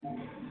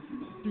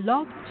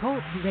Blog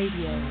Talk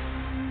Radio.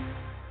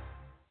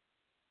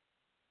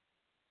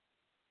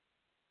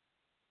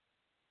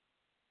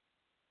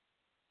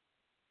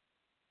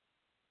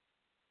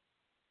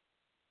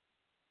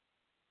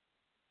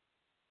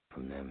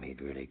 From them, he'd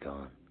really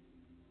gone.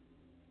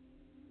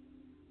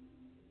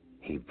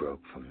 He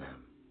broke from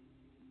them,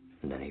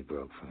 and then he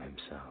broke from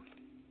himself.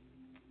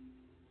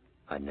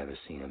 I'd never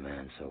seen a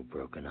man so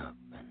broken up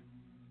and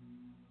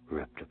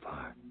ripped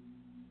apart.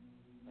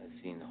 I've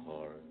seen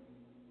horrors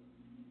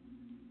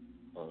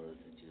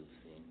that you've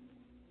seen.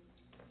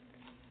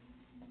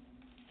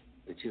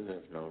 But you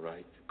have no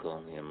right to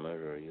call me a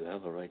murderer. You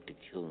have a right to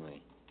kill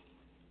me.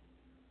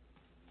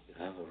 You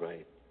have a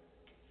right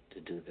to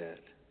do that.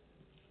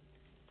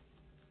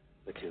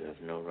 But you have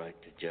no right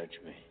to judge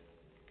me.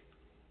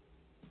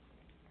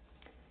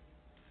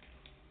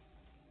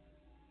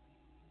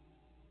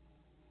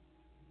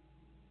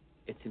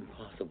 It's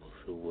impossible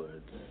through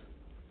words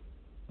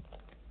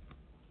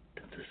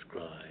to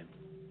describe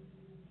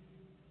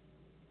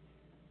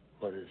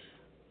what is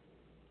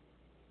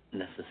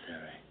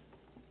necessary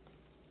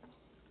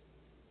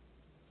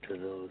to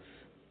those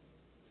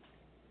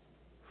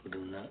who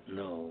do not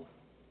know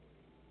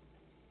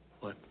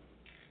what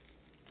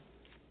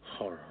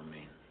horror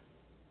means.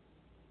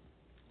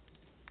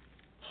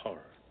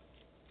 Horror.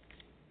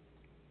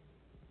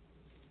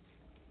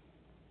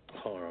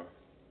 Horror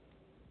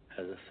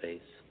has a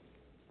face,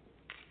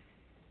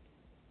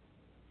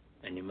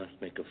 and you must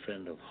make a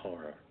friend of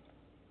horror.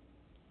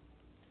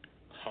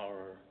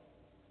 Horror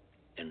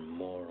and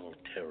moral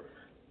terror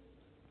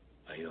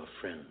are your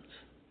friends.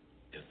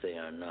 If they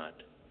are not,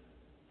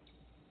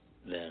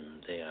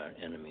 then they are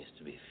enemies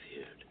to be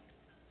feared.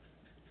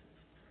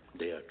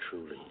 They are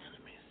truly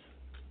enemies.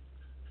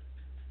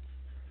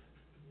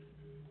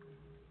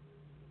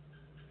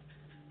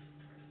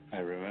 I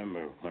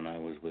remember when I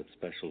was with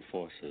Special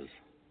Forces.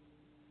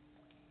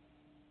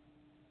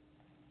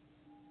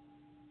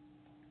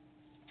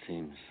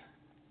 Seems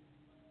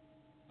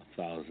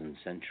 1,000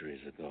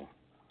 centuries ago.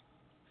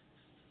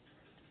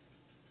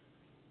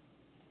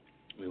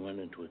 We went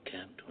into a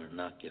camp to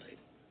inoculate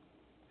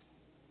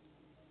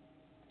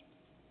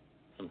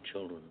some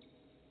children.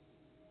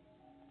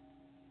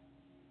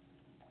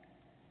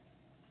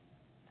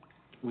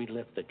 We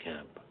left the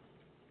camp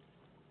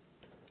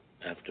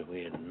after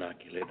we had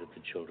inoculated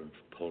the children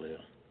for polio.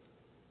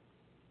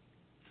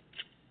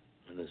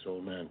 And this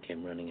old man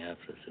came running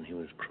after us, and he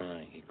was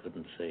crying. He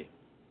couldn't say.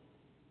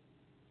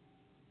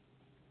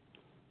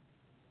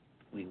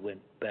 We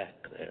went back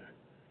there,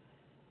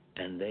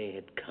 and they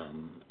had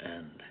come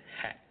and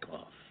hacked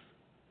off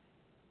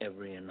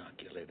every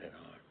inoculated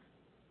arm.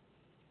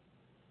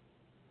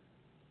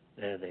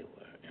 There they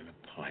were in a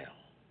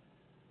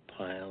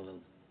pile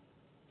of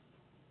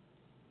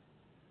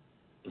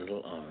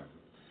little arms.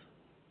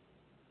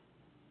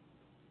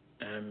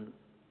 And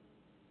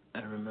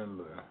I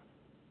remember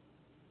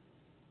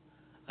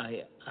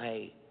I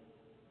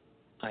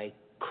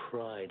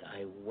cried,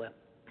 I wept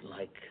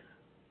like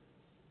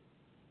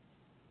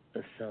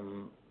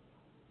some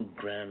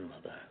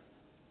grandmother.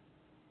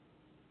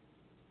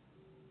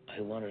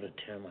 I wanted to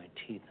tear my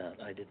teeth out.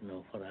 I didn't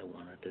know what I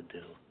wanted to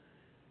do.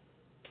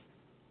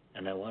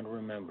 And I want to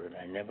remember it.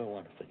 I never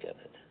want to forget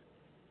it.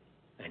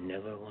 I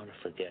never want to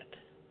forget.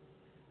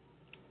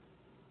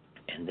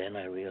 And then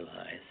I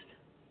realized,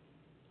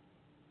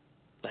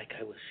 like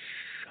I was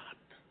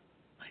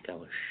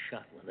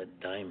shot with a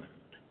diamond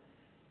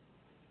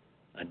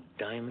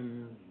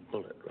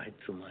bullet right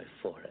through my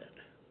forehead.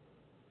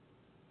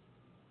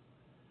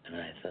 And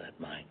I thought,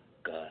 my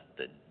God,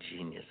 the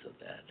genius of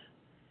that.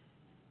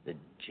 The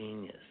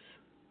genius,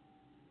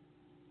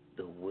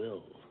 the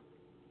will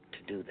to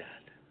do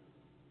that.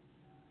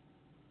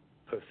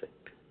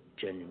 Perfect,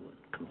 genuine,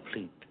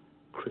 complete,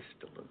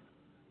 crystalline,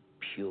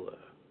 pure.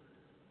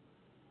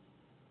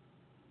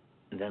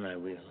 And then I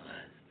realized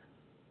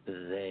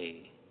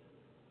they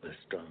were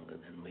stronger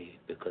than we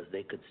because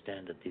they could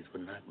stand it. These were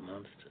not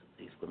monsters.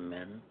 These were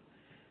men,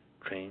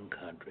 trained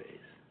cadres.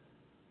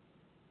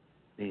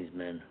 These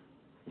men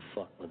who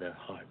fought with their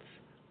hearts,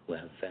 who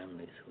have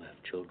families, who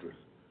have children,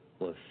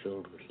 who are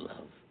filled with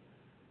love.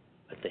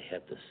 But they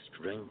have the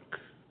strength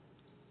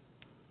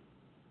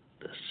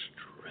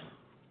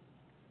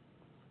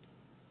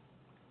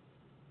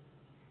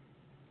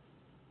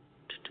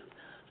to do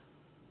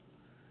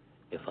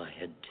that. If I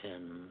had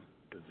 10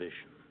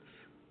 divisions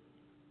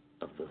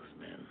of those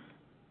men,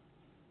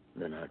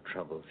 then our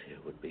troubles here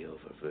would be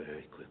over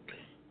very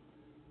quickly.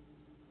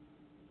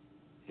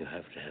 You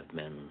have to have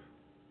men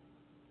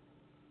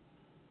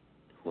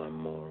who are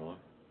moral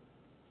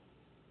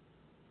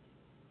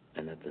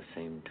and at the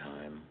same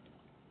time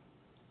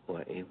who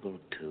are able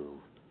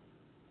to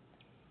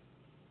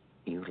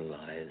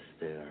utilize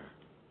their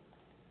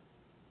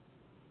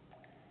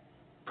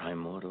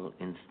primordial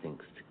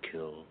instincts to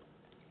kill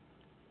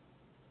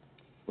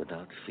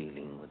without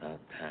feeling, without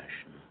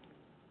passion,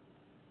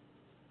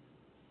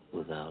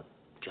 without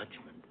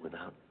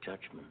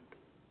judgment.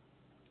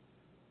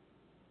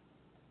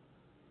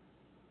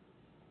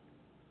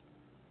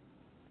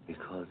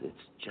 because it's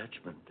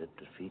judgment that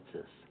defeats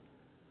us.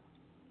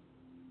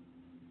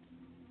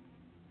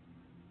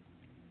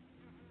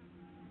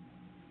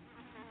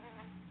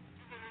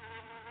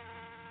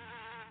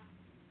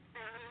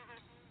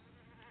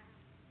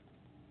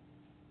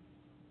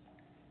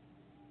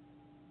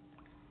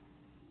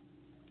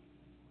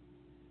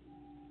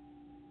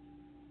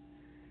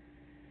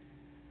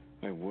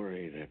 I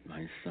worry that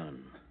my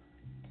son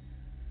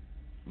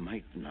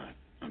might not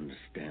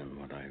understand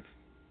what I've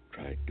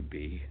tried to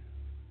be.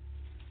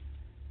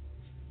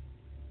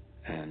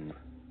 And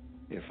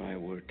if I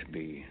were to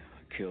be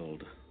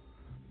killed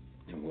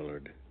in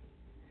Willard,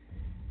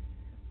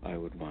 I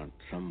would want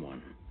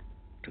someone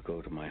to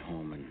go to my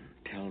home and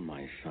tell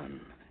my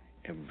son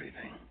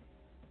everything.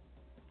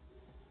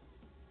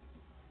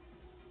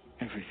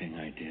 Everything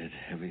I did,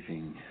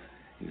 everything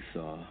you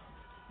saw.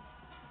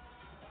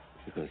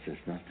 Because there's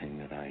nothing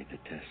that I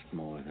detest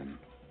more than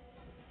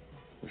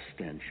the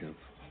stench of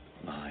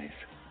lies.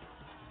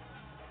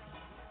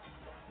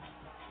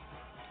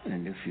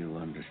 And if you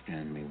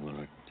understand me,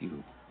 Willard,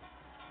 you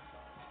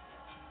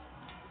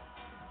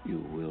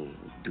will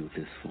do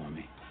this for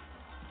me.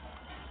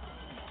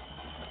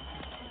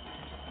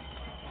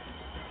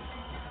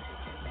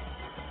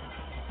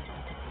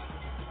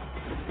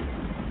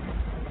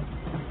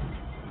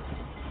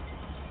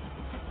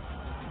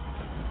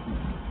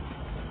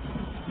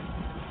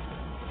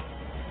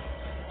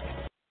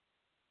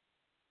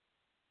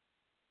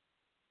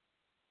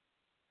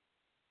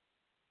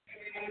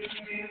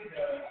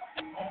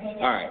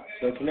 All right,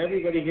 so can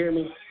everybody hear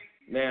me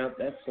now?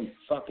 That's some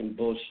fucking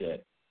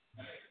bullshit.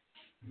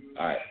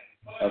 All right,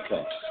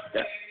 okay.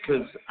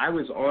 Because I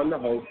was on the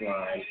host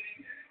line,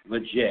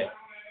 legit,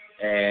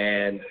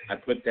 and I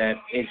put that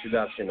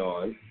introduction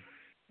on,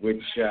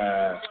 which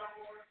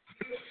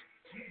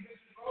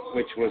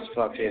was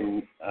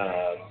fucking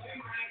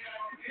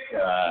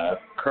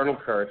Colonel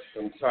Kurtz.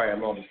 I'm sorry,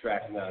 I'm all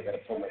distracted now. I gotta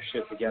pull my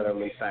shit together.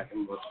 I'm in fact,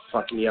 I'm about to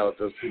fucking yell at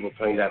those people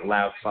playing that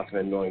loud, fucking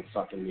annoying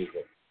fucking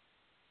music.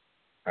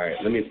 All right,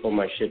 let me pull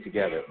my shit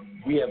together.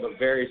 We have a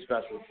very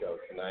special show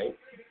tonight.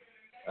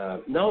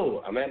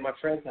 No, I'm at my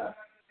friend's house.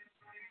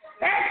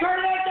 Hey,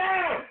 turn that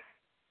down!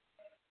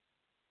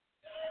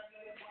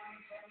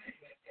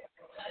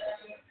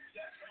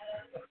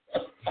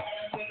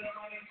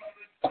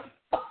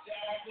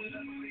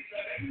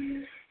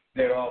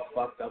 They're all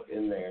fucked up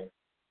in there.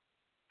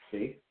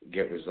 See?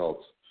 Get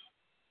results.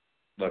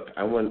 Look,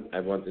 I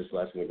want this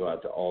lesson to go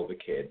out to all the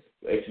kids.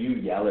 If you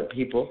yell at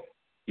people,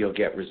 you'll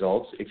get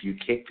results. If you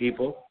kick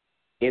people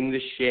in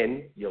the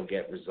shin, you'll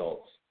get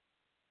results.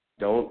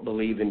 Don't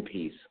believe in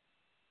peace.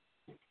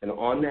 And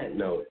on that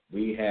note,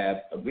 we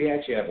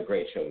actually have a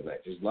great show tonight.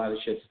 There's a lot of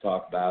shit to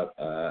talk about.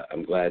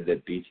 I'm glad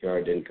that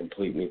BTR didn't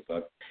completely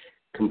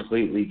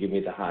give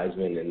me the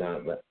Heisman and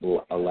not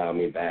allow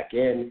me back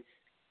in.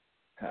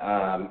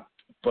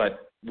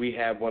 But we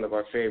have one of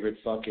our favorite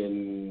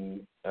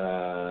fucking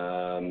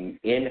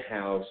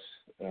in-house.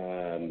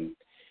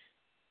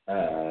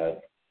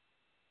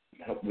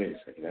 Wait a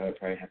second. Now I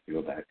probably have to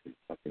go back to the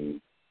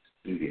fucking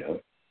studio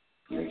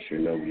to make sure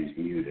nobody's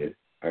muted.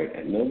 All right,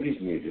 and nobody's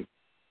muted.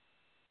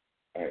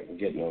 All right, we're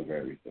getting over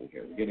everything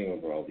here. We're getting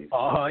over all these.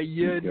 Oh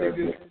yeah,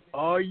 nigga.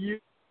 Oh yeah.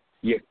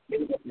 Yeah,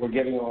 we're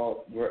getting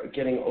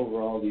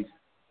over all these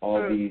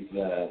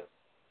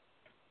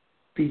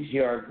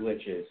PTR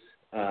glitches.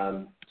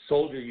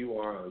 Soldier, you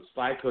are on.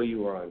 Spyco,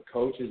 you are on.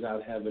 Coach is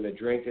out having a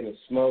drink and a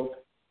smoke.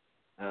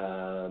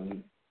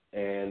 And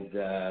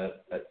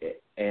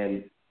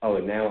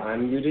now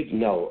I'm muted?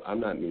 No, I'm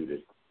not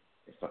muted.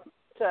 If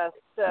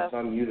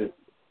I'm muted.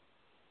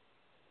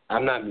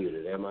 I'm not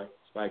muted, am I,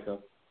 Spyco?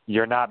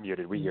 You're not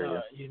muted. We hear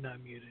you. You're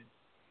not muted.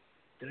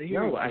 Did I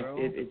hear a girl?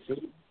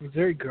 Is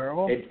there a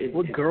girl?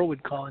 What girl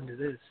would call into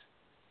this?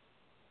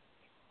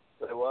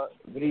 What?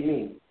 What do you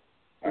mean?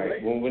 All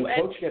right. When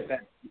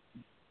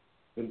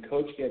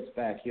Coach gets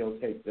back, he'll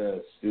take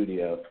the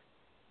studio.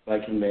 I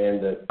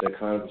command the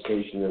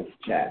conversation and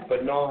chat.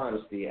 But in all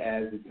honesty,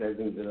 as it says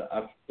in the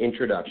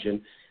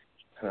introduction,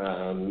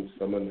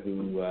 someone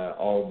who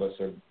all of us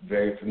are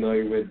very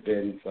familiar with,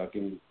 been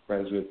fucking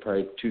friends with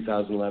probably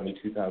 2011,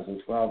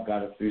 2012,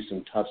 got us through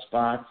some tough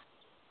spots,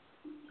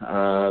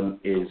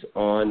 is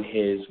on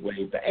his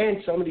way back,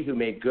 and somebody who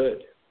made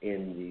good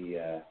in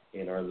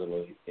our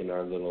little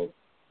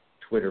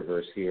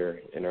Twitterverse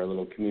here, in our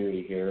little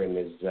community here, and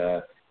is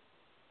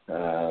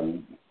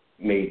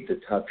made the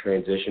tough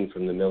transition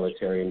from the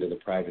military into the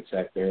private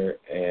sector,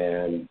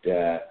 and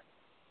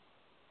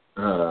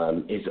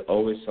is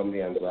always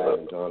somebody I'm glad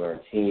is on our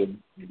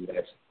team.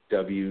 That's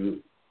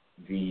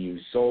WVU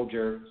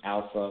Soldier,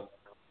 Alpha,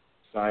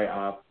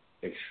 PsyOp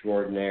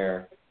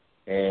extraordinaire,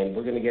 and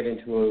we're going to get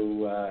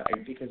into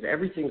because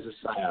everything's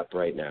a PsyOp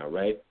right now,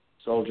 right,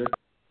 Soldier?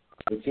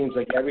 It seems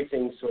like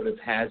everything sort of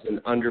has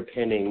an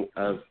underpinning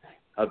of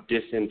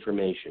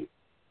disinformation.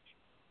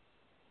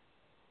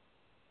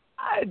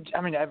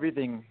 I mean,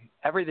 everything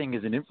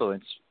is an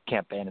influence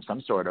campaign of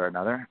some sort or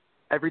another.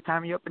 Every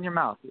time you open your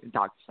mouth and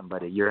talk to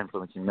somebody, you're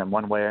influencing them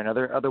one way or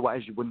another.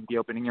 Otherwise, you wouldn't be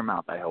opening your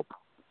mouth, I hope.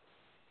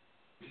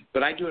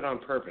 But I do it on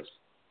purpose.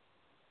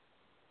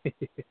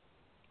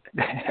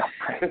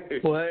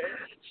 What?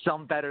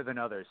 Some better than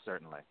others,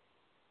 certainly.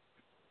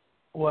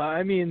 Well,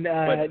 I mean,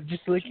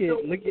 just look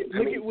at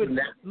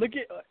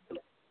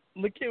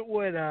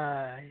what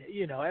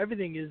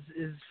everything is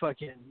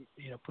fucking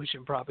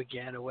pushing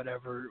propaganda,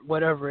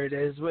 whatever it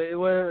is,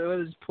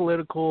 what is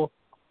political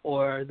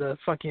or the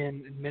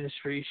fucking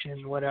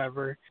administration,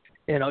 whatever.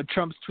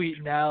 Trump's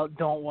tweeting out,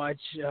 don't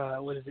watch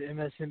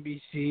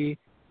MSNBC.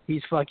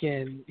 He's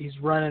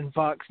running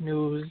Fox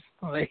News.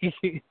 Like,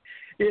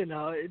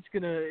 it's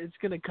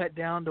gonna cut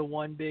down to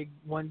one big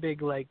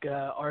like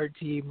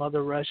RT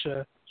Mother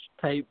Russia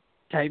type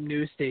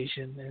news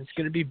station, and it's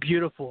gonna be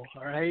beautiful.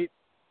 All right.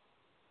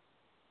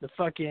 The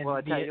fucking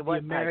the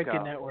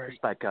American network.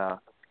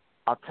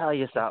 I'll tell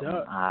you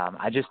something.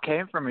 I just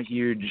came from a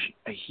huge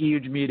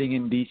meeting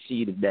in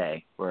D.C.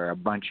 today, where a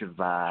bunch of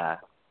I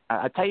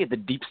tell you, the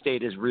deep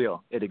state is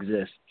real. It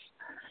exists,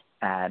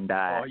 and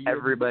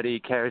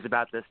everybody cares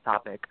about this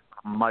topic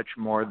much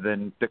more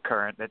than the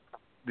current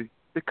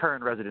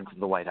residents of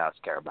the White House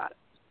care about it.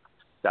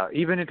 So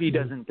even if he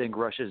doesn't think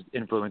Russia's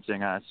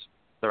influencing us,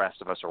 the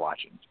rest of us are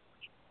watching.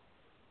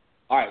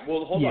 All right,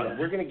 well, hold on.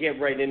 We're going to get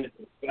right into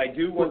this. But I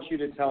do want you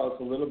to tell us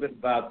a little bit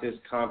about this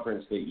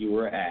conference that you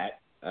were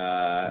at,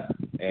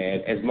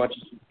 and as much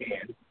as you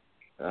can,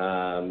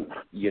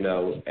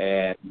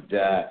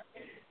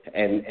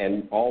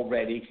 and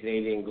already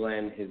Canadian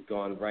Glenn has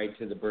gone right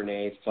to the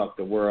Bernays, fuck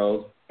the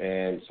world,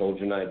 and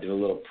Soldier and I did a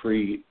little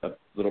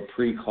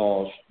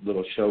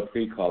show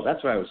pre-call.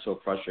 That's why I was so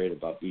frustrated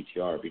about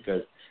BTR,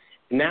 because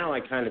now I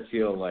kind of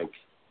feel like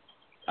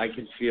I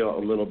can feel a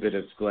little bit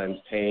of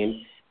Glenn's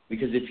pain.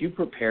 Because if you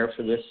prepare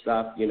for this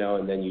stuff,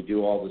 and then you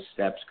do all the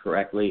steps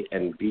correctly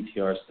and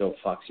BTR still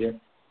fucks you,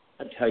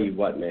 I tell you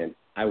what, man,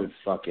 I would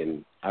go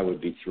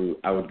through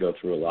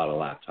a lot of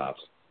laptops.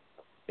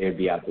 They'd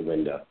be out the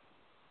window.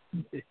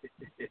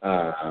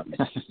 But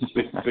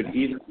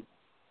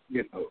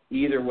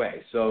either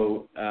way.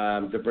 So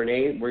the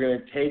Bernays, we're going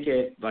to take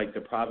it like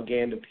the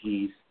propaganda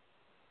piece.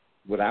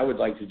 What I would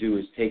like to do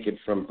is take it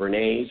from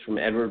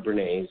Edward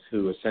Bernays,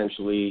 who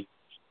essentially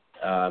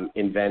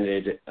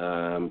invented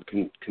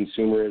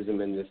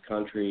consumerism in this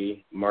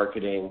country,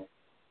 marketing,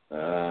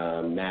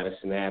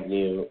 Madison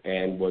Avenue,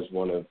 and was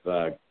one of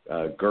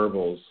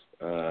Goebbels,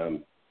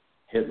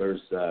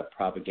 Hitler's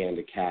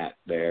propaganda cat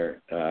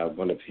there,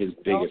 one of his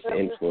biggest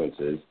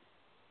influences.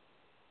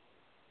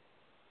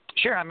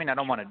 Sure, I mean, I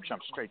don't want to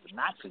jump straight to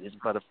Nazis,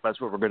 but if that's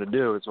what we're going to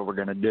do, it's what we're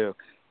going to do.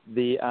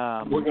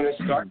 We're going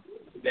to start.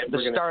 Then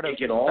we're going to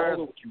take it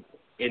all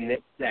in this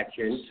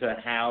section to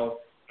how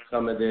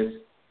some of these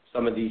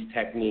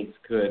techniques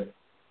could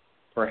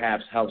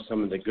perhaps help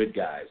some of the good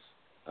guys.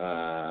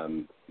 I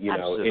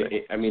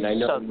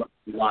know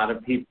a lot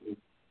of people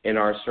in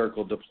our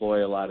circle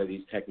deploy a lot of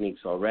these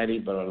techniques already,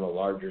 but on a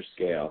larger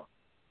scale,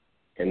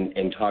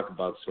 and talk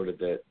about sort of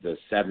the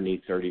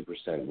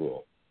 70-30%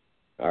 rule.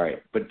 All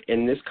right, but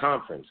in this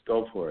conference,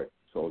 go for it,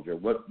 Soldier.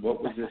 What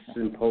was this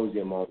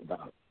symposium all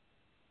about?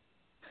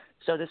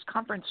 So this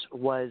conference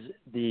was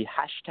the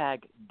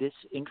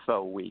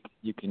 #Disinfo Week.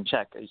 You can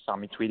check. You saw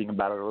me tweeting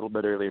about it a little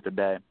bit earlier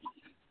today.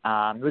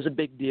 It was a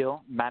big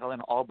deal. Madeleine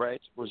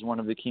Albright was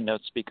one of the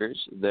keynote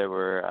speakers. There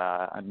were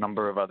a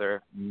number of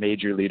other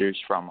major leaders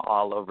from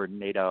all over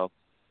NATO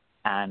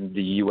and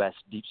the U.S.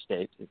 deep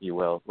state, if you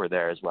will, were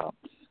there as well.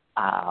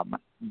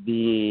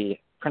 The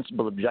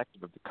principal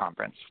objective of the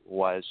conference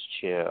was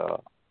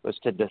to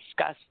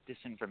discuss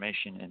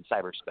disinformation in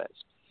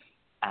cyberspace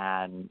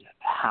and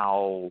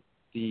how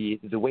the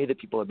way that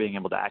people are being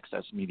able to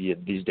access media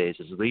these days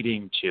is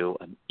leading to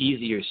an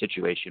easier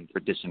situation for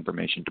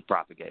disinformation to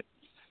propagate.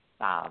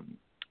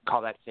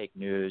 Call that fake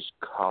news,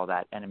 call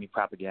that enemy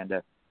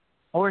propaganda,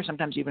 or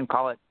sometimes even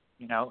call it,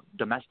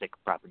 domestic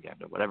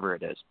propaganda, whatever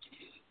it is,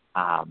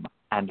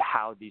 and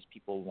how these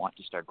people want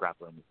to start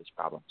grappling with this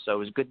problem. So it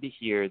was good to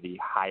hear the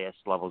highest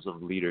levels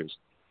of leaders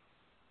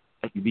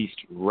at least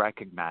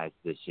recognize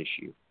this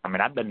issue. I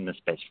mean, I've been in this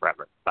space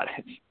forever, but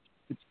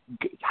it's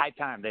high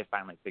time they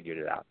finally figured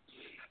it out.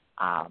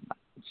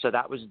 So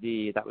that was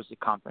the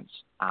conference.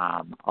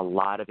 A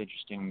lot of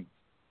interesting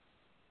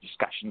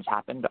discussions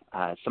happened.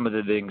 Some of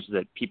the things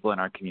that people in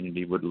our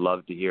community would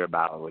love to hear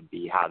about would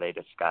be how they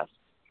discuss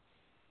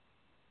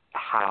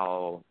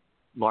how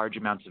large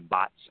amounts of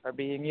bots are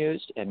being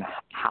used and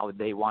how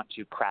they want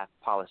to craft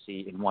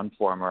policy in one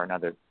form or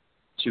another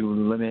to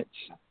limit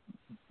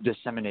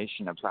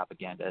dissemination of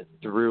propaganda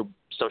through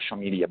social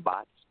media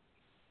bots.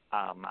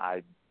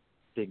 I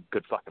think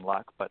good fucking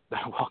luck, but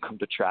welcome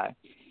to try.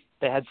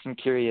 They had some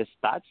curious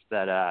thoughts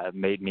that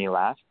made me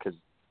laugh because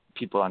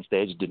people on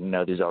stage didn't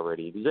know these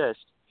already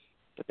exist,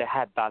 but they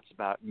had thoughts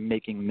about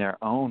making their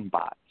own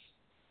bots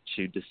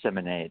to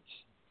disseminate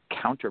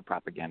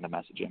counter-propaganda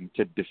messaging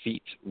to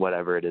defeat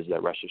whatever it is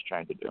that Russia's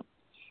trying to do.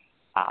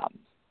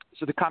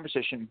 So the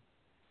conversation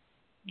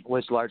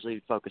was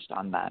largely focused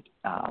on that.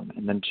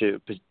 And then to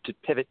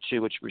pivot to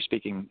which we're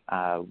speaking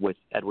with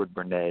Edward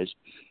Bernays,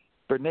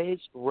 Bernays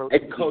wrote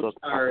And the Coach, book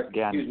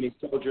Propaganda. excuse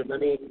me, Soldier, let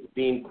me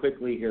beam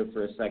quickly here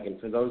for a second.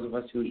 For those of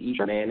us who eat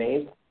Sure.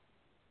 mayonnaise,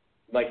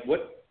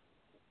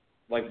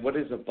 what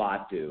does a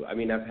bot do? I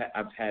mean,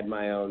 I've had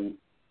my own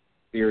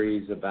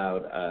theories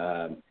about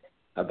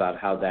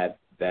how that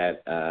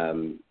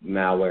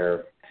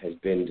malware has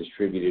been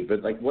distributed,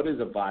 but what does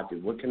a bot do?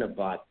 What can a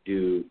bot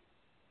do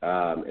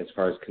as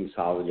far as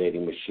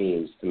consolidating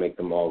machines to make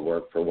them all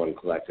work for one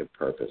collective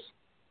purpose?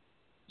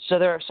 So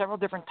there are several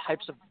different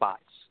types of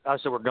bots.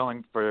 So we're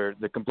going for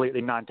the completely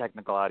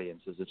non-technical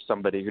audiences. If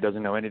somebody who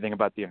doesn't know anything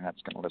about the internet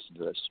is going to listen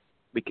to this,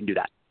 we can do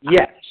that.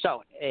 Yes.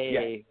 So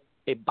a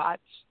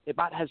bot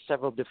has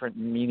several different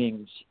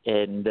meanings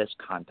in this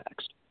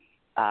context.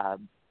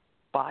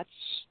 Bots,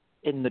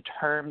 in the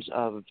terms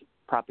of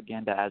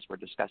propaganda as we're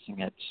discussing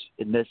it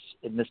in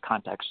this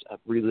context,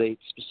 relate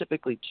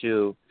specifically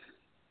to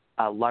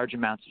large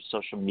amounts of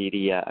social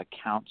media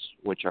accounts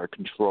which are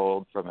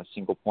controlled from a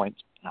single point.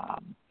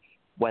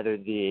 Whether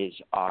these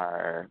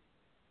are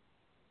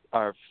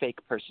fake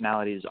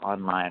personalities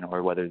online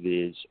or whether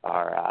these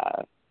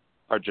are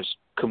just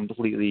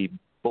completely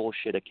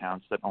bullshit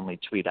accounts that only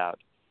tweet out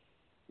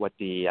what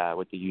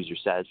the user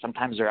says.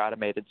 Sometimes they're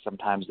automated.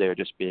 Sometimes they're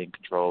just being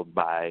controlled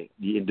by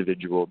the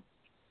individual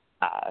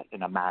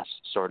in a mass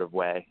sort of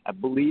way. I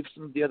believe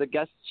some of the other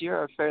guests here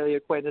are fairly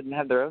acquainted and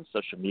have their own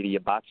social media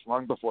bots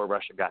long before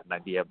Russia got an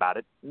idea about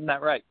it. Isn't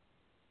that right?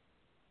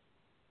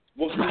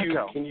 Well,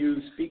 can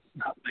you speak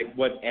about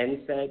what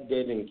NSAID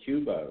did in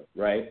Cuba,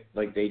 right?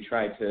 They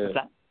tried to.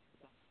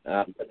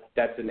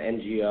 That's an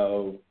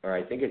NGO, or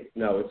I think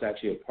it's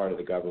actually a part of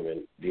the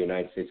government, the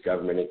United States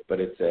government, but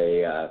it's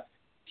a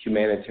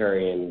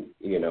humanitarian,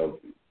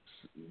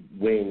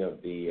 wing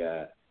of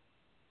the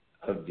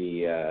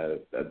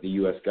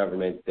U.S.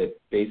 government that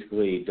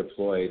basically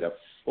deployed a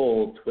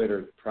full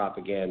Twitter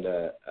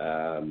propaganda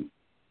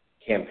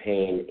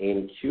campaign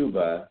in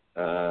Cuba.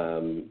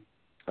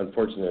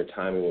 Unfortunately, their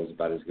timing was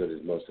about as good as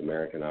most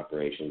American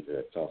operations, and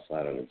it fell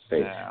flat on its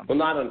face. Yeah. Well,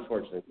 not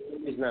unfortunately. The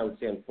reason I would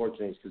say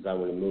unfortunately is because I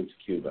want to move to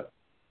Cuba.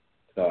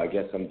 So I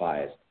guess I'm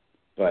biased.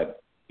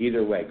 But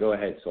either way, go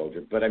ahead,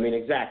 Soldier. But,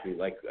 exactly.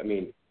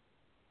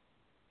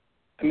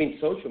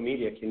 Social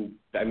media can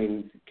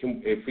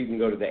if we can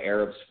go to the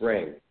Arab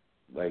Spring,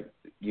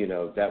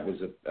 that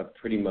was a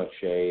pretty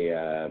much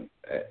a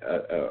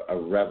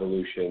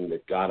revolution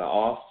that got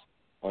off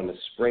on a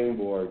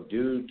springboard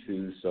due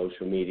to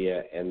social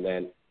media and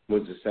then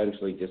was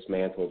essentially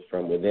dismantled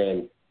from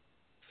within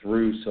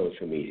through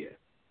social media.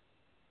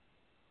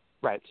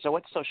 Right. So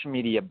what social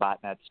media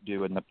botnets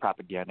do in the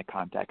propaganda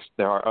context,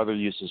 there are other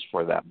uses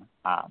for them.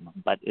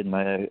 But in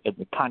the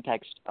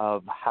context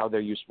of how they're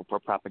useful for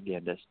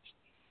propagandists,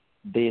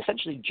 they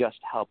essentially just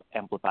help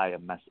amplify a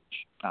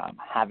message.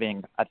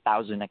 Having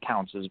 1,000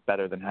 accounts is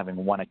better than having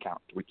one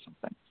account tweet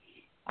something.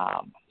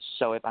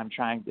 So if I'm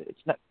trying to,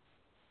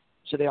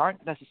 so they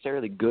aren't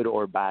necessarily good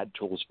or bad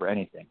tools for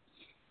anything.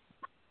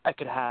 I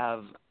could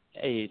have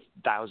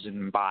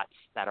 1,000 bots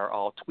that are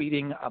all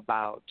tweeting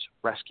about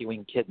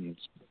rescuing kittens,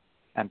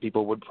 and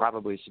people would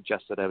probably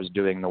suggest that I was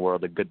doing the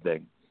world a good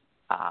thing.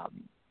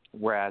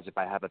 Whereas if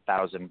I have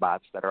 1,000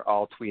 bots that are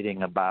all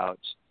tweeting about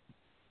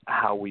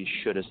how we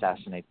should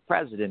assassinate the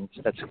president,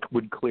 that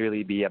would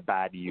clearly be a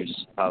bad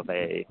use of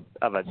a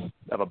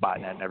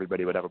botnet, and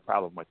everybody would have a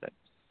problem with it.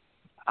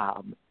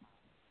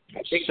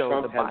 So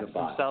Trump the bots has a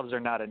bot. themselves are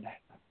not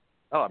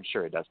I'm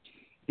sure it does.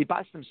 The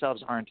bots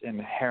themselves aren't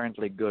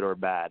inherently good or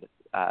bad.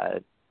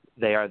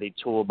 They are the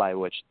tool by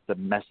which the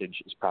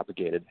message is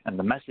propagated, and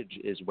the message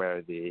is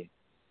where the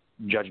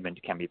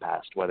judgment can be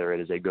passed, whether it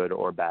is a good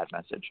or bad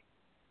message.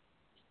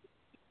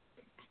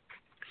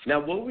 Now,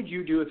 what would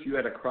you do if you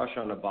had a crush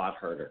on a bot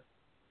herder?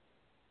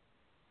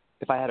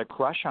 If I had a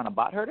crush on a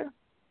bot herder,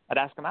 I'd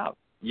ask him out.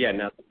 Yeah,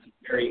 now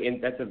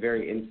that's a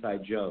very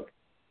inside joke.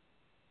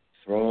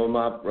 Throw him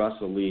up,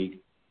 Russell League.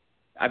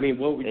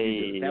 What would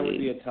you do? That would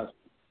be a tough.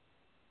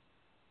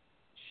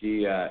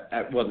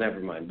 Well, never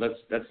mind.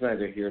 That's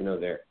neither here nor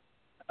there.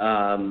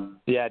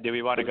 Yeah, do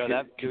we want to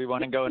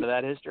go into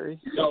that history?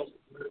 No.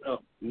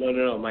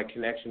 My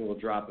connection will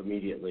drop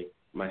immediately.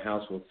 My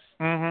house will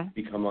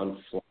become on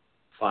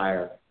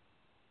fire.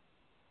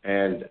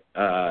 And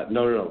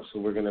no. So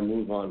we're going to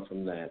move on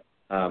from that.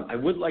 I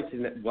would like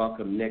to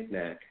welcome Nick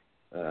Knack,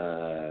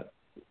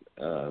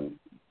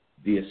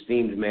 the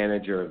esteemed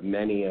manager of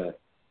many a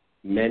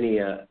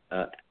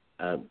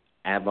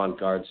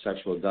avant-garde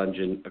sexual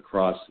dungeon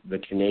across the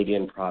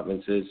Canadian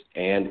provinces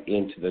and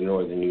into the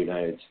northern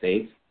United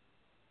States.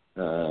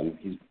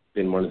 He's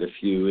been one of the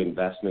few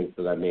investments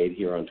that I made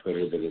here on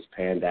Twitter that has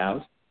panned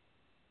out.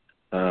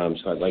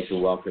 So I'd like to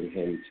welcome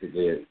him to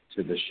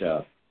the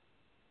show.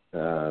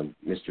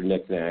 Mr.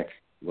 Nick Knack,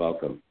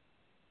 welcome.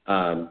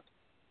 All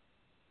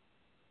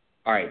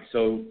right,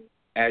 so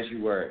as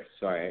you were,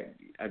 sorry,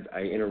 I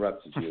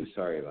interrupted you.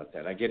 Sorry about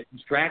that. I get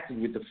distracted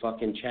with the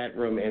fucking chat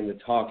room and the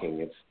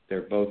talking.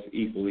 They're both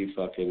equally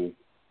fucking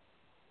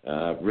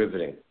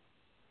riveting.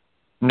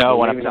 No,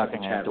 when I'm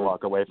talking, I have to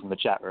walk away from the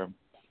chat room.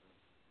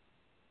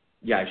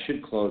 Yeah, I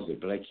should close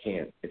it, but I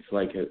can't. It's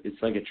like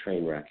a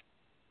train wreck.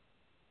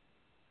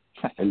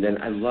 And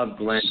then I love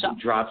Glenn.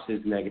 He drops his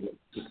negative.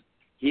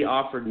 He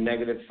offered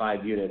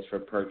 -5 units for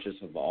purchase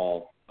of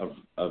all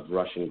of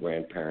Russian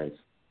grandparents.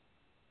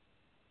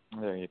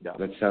 There you go.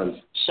 That sounds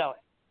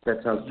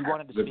you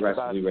wanted to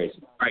aggressively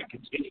racist. All right,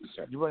 continue,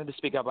 sir. You wanted to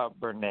speak about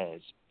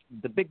Bernays.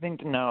 The big thing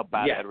to know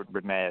about Edward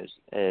Bernays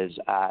is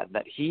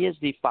that he is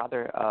the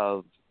father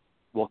of,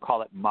 we'll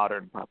call it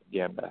modern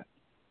propaganda.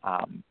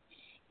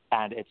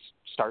 And it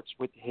starts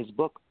with his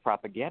book,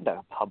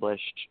 Propaganda,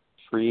 published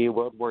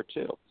pre-World War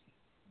II,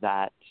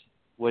 that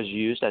was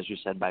used, as you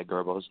said, by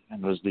Goebbels,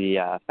 and was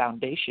the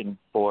foundation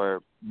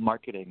for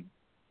marketing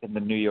in the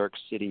New York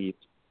City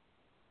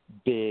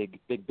big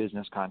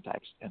business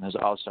context, and is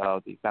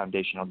also the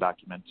foundational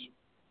document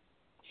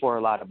for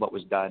a lot of what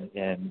was done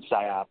in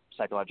PSYOP,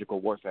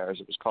 psychological warfare, as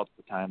it was called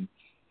at the time,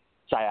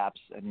 PSYOPs,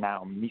 and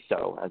now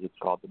MISO, as it's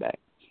called today.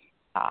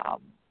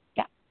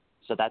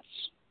 So that's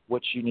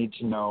what you need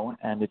to know,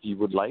 and if you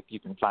would like, you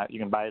can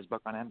buy his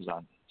book on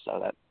Amazon. So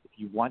that if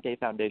you want a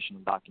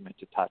foundational document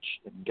to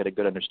touch and get a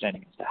good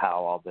understanding as to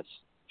how all this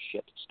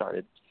shit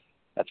started,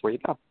 that's where you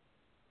go.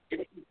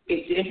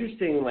 It's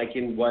interesting, like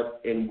in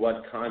what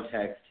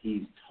context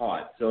he's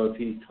taught. So if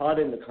he's taught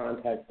in the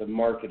context of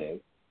marketing,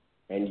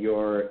 and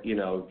you're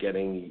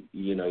getting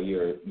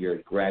your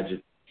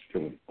graduate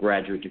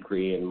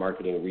degree in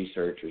marketing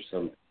research or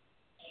some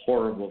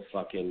horrible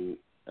fucking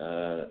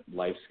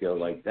life skill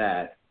like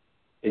that,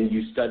 and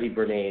you study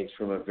Bernays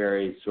from a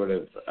very sort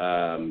of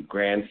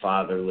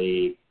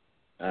grandfatherly,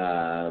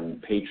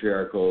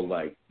 patriarchal,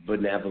 like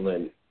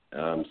benevolent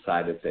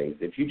side of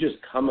things. If you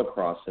just come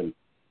across him,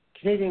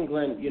 Canadian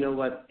Glenn, you know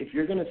what? If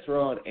you're going to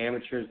throw out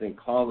amateurs, then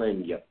call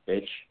in, you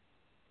bitch.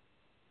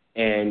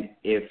 And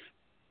if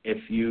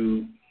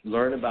you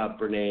learn about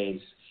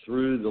Bernays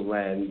through the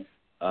lens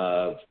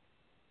of,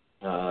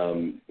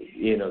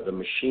 the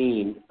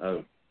machine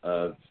of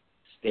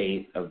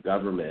state, of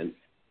government,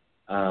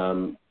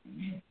 then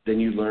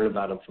you learn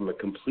about him from a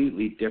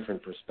completely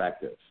different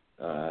perspective.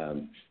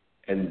 What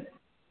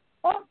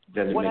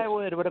I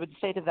would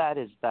say to that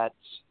is that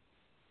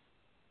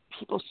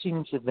people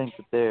seem to think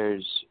that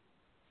there's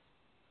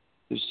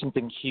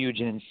something huge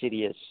and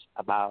insidious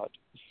about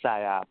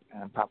PSYOP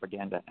and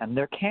propaganda, and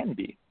there can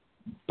be.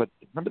 But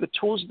remember, the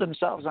tools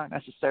themselves aren't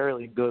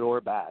necessarily good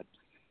or bad.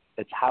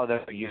 It's how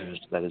they're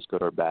used that is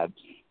good or bad.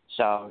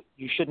 So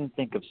you shouldn't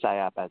think of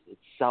PSYOP as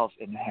itself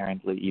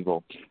inherently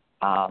evil.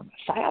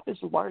 PSYOP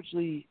is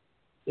largely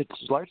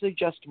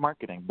just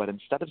marketing, but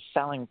instead of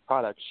selling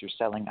products, you're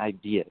selling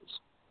ideas.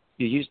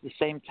 You use the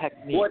same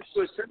techniques. Well,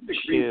 to a certain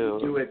degree, you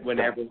do it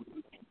whenever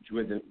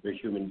with a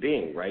human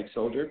being, right,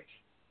 soldier?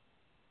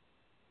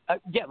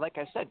 Like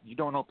I said, you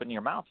don't open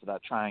your mouth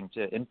without trying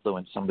to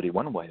influence somebody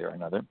one way or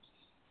another.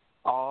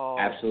 All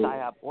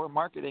PSYOP or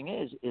marketing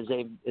is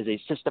a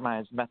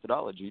systemized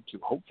methodology to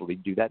hopefully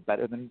do that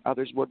better than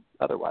others would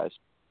otherwise.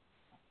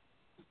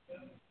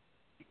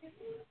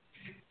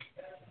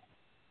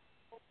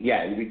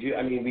 Yeah, and we do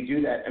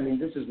that. I mean,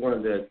 this is one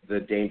of the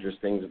dangerous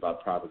things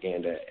about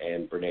propaganda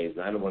and Bernays,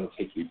 and I don't want to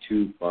take you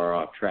too far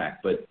off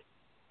track, but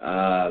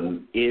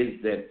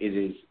is that it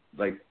is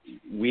like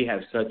we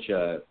have such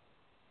an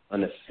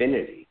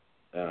affinity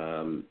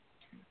to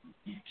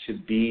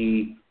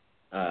be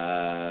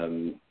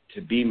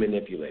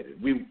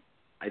manipulated.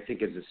 I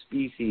think, as a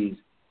species,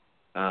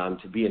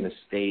 to be in a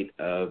state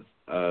of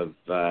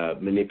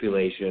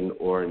manipulation,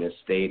 or in a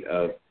state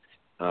of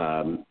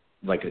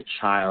like a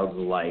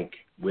child-like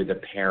with a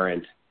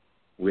parent,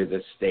 with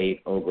a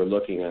state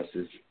overlooking us,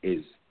 is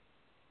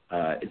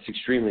it's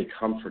extremely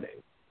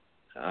comforting.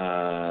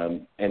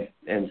 And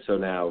so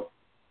now,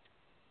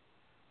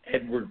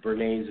 Edward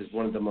Bernays is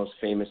one of the most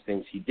famous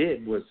things he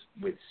did was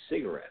with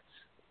cigarettes,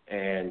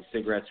 and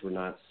cigarettes were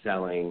not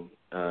selling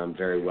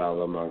very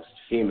well amongst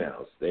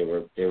females. They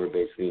were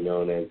basically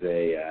known as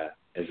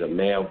a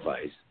male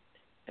vice.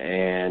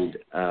 And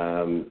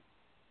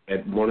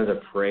at one of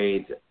the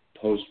parades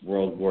post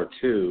World War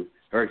I,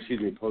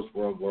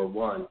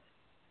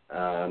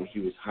 he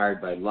was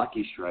hired by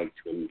Lucky Strike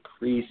to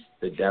increase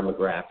the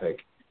demographic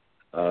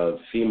of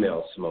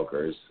female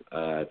smokers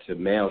to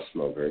male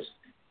smokers.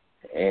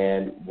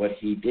 And what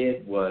he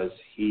did was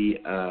he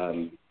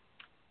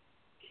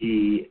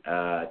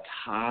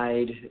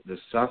tied the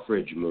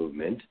suffrage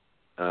movement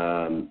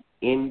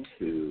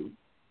into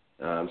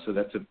so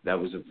that's a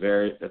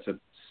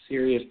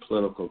serious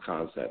political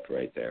concept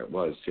right there. It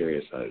was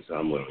serious as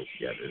I'm willing to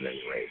get it at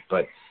any rate,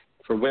 but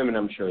for women,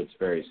 I'm sure it's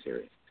very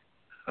serious.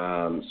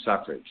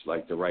 Suffrage,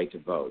 like the right to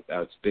vote,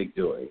 that's big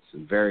doing. It's a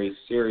very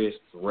serious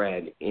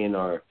thread in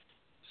our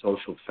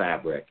social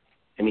fabric.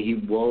 And he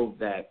wove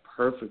that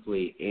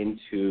perfectly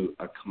into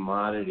a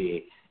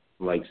commodity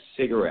like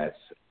cigarettes,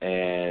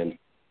 and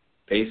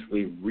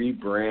basically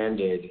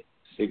rebranded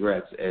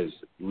cigarettes as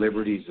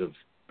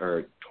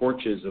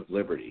torches of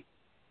liberty.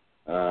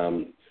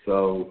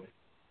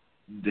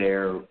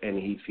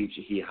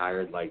 He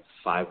hired like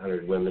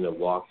 500 women to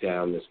walk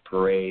down this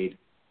parade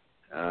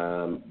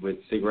with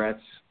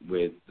cigarettes,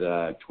 with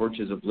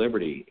torches of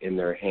liberty in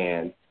their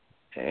hand,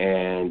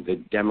 and the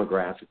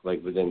demographic,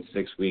 like within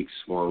 6 weeks,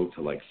 swung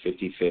to like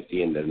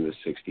 50-50 and then the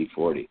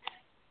 60-40.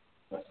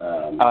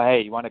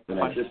 Hey, you want a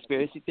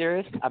conspiracy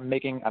theorist? I'm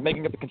making up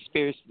a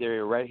conspiracy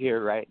theory right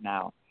here, right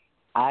now.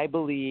 I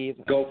believe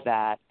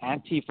that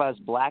Antifa's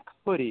black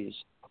hoodies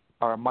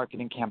are a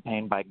marketing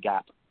campaign by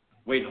Gap.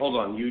 Wait, hold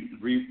on. You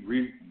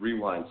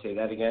rewind. Say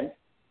that again.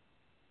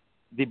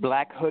 The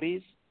black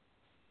hoodies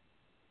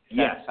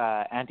that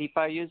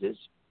Antifa uses,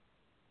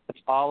 it's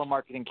all a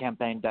marketing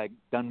campaign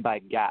done by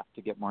Gap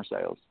to get more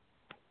sales.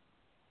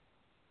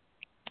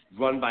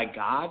 Run by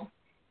God?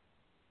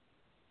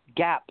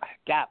 Gap,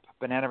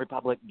 Banana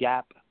Republic,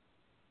 Gap,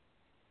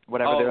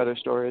 whatever their other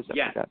store is.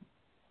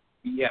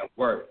 Yeah,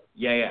 word.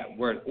 Yeah,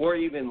 word. Or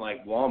even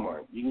like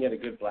Walmart. You can get a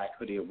good black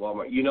hoodie at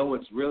Walmart. You know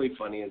what's really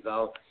funny is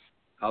I'll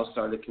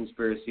start a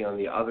conspiracy on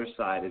the other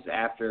side. Is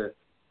after,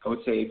 I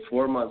would say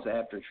 4 months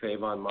after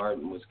Trayvon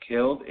Martin was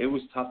killed, it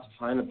was tough to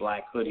find a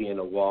black hoodie in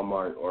a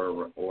Walmart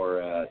or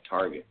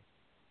Target.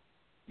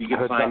 You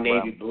could find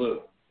navy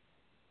blue.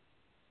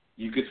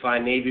 You could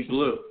find navy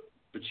blue,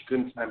 but you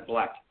couldn't find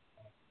black.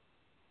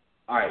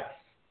 All right,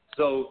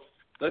 so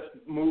let's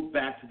move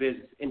back to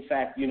business. In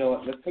fact, you know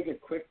what? Let's take a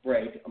quick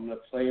break. I'm going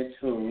to play a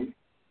tune.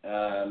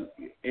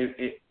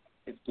 If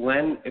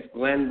Glenn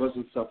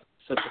wasn't such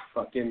a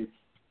fucking,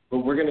 but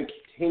we're going to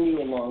continue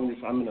along this.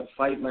 I'm going to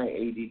fight my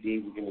ADD.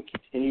 We're going to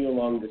continue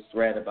along this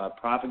thread about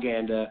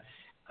propaganda,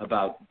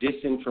 about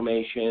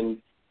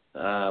disinformation.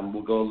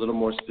 We'll go a little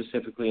more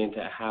specifically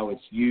into how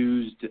it's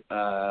used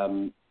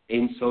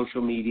in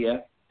social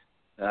media.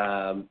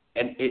 And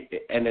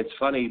it's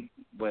funny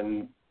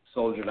when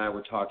Soldier and I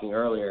were talking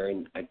earlier,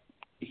 and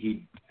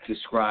he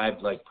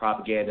described like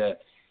propaganda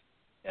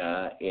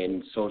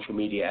in social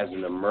media as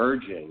an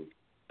emerging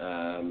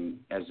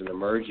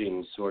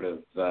sort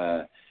of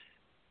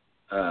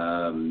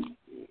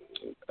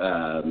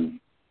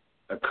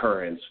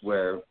occurrence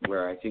where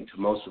I think to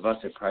most of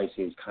us it probably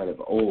seems kind of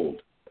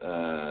old.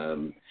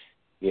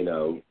 You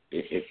know,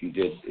 if you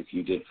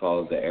did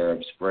follow the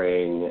Arab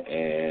Spring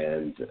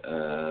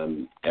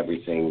and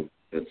everything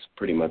that's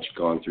pretty much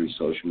gone through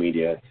social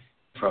media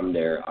from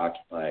there,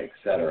 Occupy,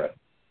 etc.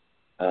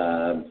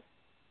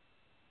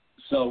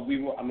 So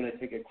I'm going to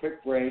take a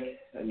quick break.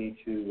 I need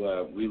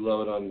to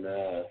reload on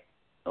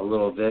a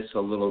little this, a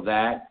little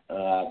that.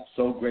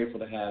 So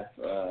grateful to have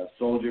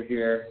Soldier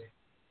here.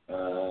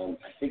 I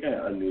think I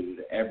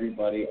unmuted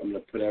everybody. I'm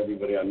going to put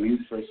everybody on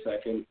mute for a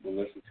second. We'll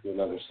listen to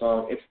another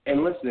song.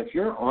 If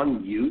you're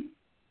on mute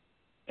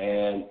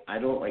and I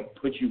don't like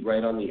put you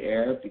right on the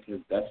air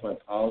because that's my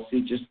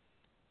policy, just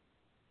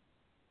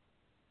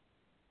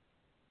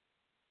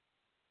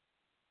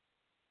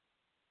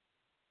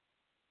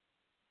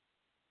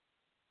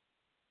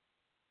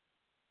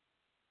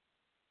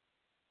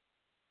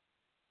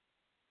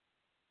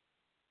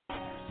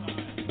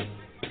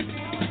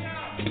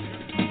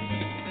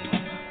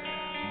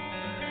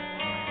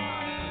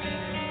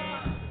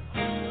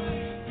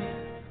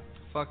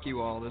Fuck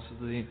you all. This is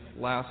the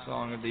last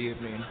song of the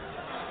evening.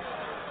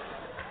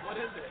 What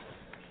is it?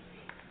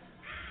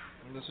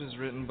 This was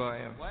written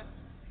by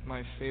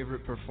my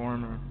favorite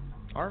performer.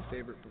 Our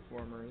favorite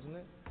performer, isn't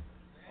it?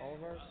 All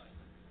of ours?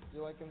 Do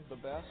you like him the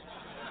best?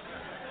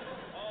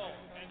 Oh,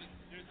 and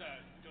there's a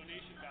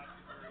donation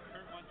basket for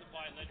Kurt wants to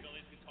buy Lead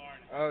Belly's guitar.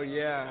 Oh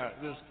yeah,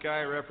 this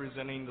guy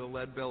representing the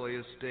Lead Belly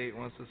estate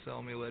wants to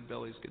sell me Lead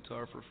Belly's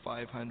guitar for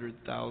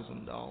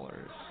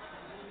 $500,000.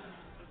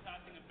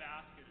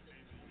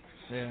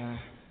 Yeah.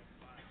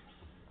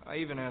 I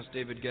even asked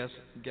David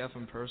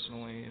Geffen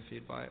personally if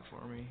he'd buy it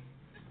for me.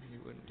 He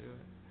wouldn't do it.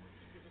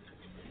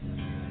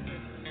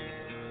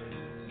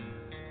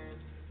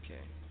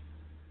 Okay.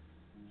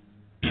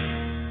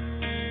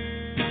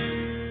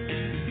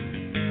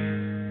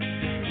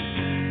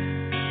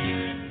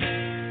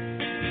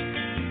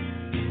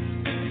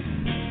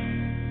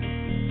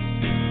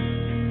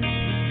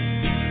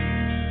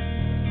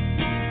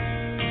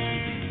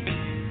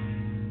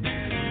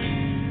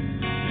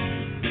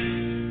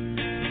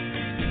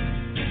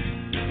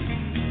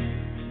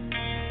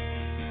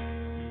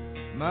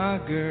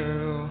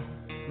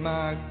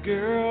 My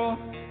girl,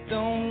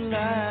 don't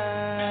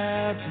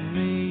lie to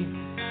me.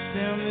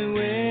 Tell me,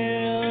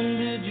 when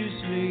did you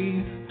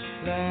sleep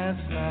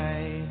last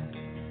night?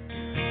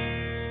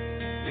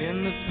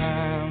 In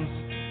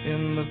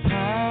the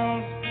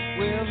pines,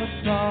 where the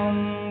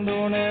sun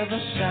don't ever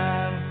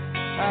shine,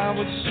 I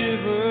would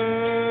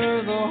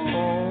shiver the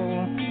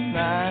whole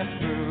night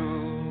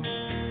through.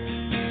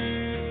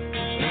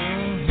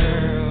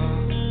 Girl,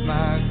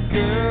 my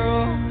girl,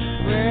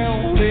 where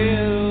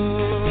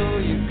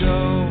will you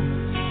go?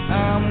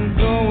 I'm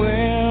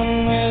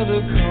going where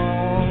the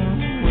cold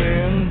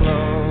wind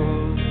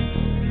blows.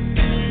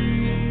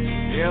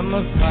 In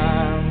the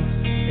pines,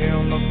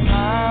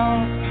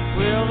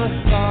 where the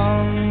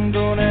sun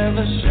don't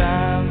ever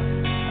shine,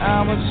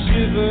 I would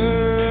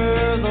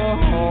shiver the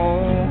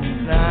whole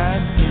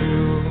night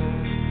through.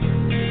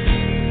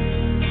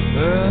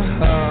 The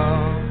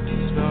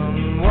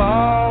husband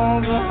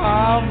was a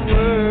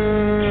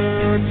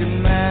hard-working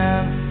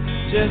man,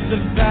 just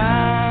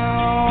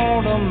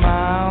about a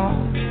mile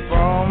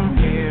from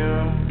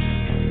here.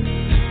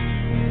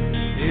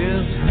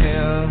 His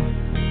head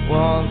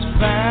was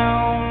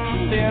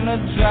found in a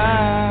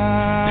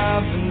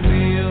driving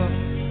wheel,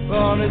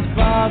 but his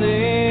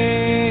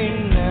body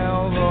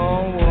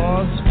never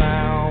was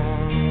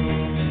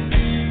found.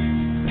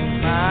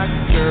 My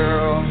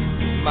girl,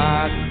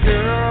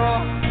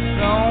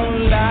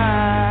 don't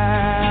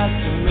lie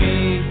to me.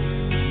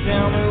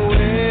 Tell me,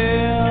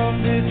 where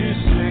did you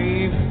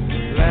sleep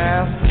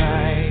last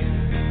night?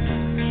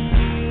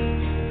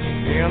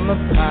 In the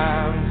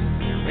pines,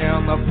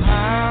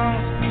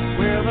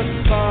 where the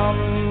sun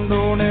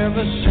don't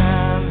ever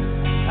shine.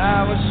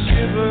 I would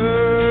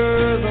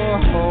shiver the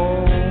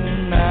whole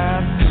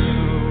night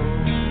through.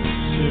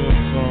 Still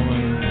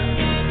coming.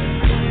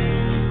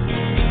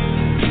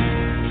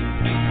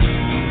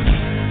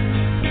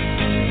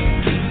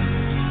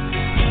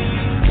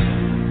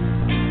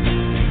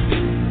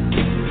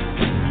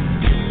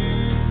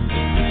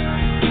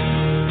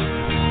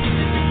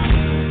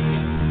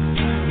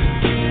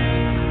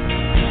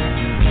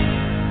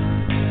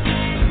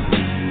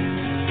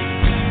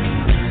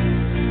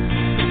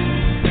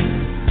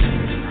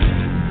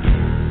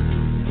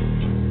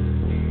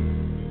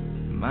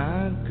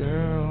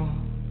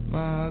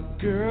 My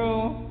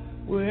girl,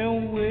 where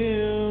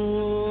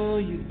will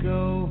you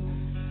go?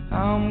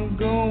 I'm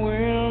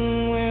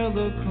going where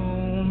the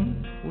cold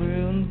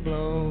wind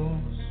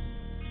blows.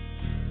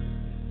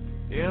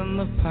 In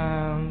the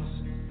pines,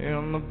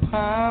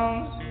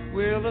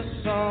 where the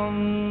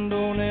sun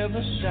don't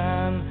ever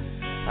shine.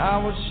 I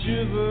would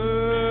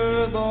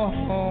shiver the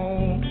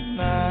whole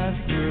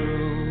night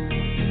through.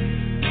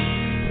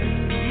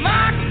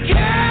 My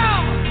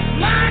girl,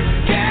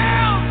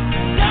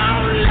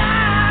 don't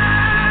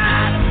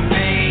lie to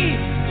me.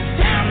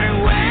 Tell me,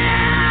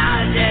 where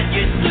did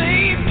you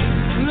sleep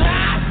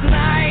last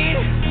night?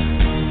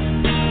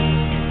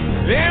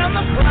 In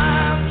the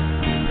pines,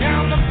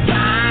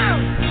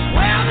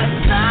 where the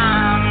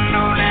sun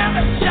don't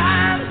ever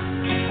shine.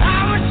 I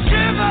would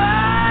shiver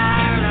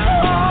the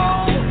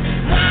whole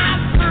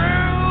night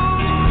through.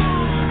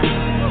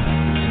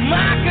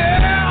 My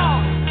girl,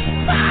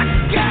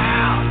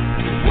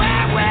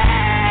 where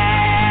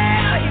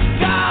will you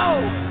go?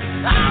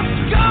 I'm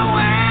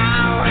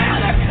going where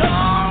the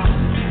cold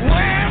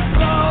wind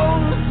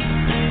blows.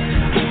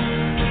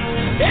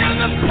 In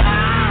the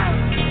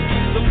pines,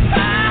 the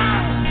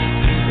sun,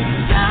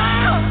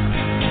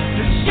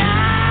 the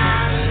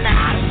shine, I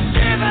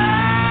shiver.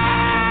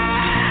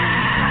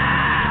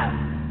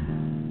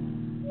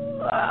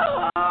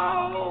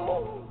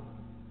 Oh,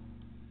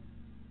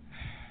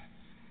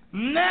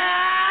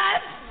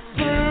 night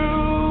through.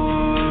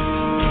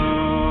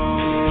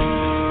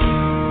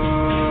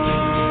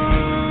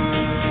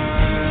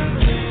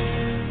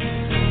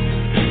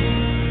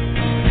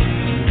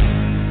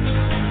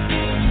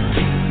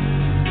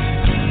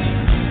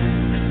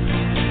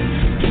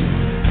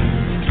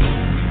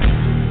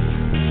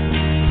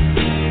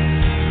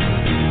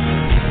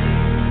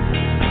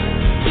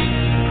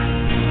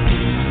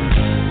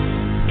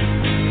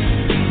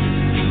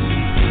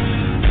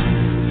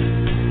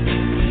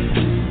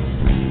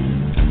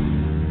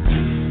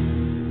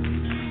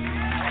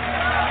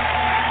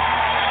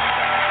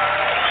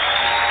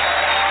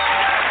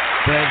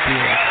 Thank you.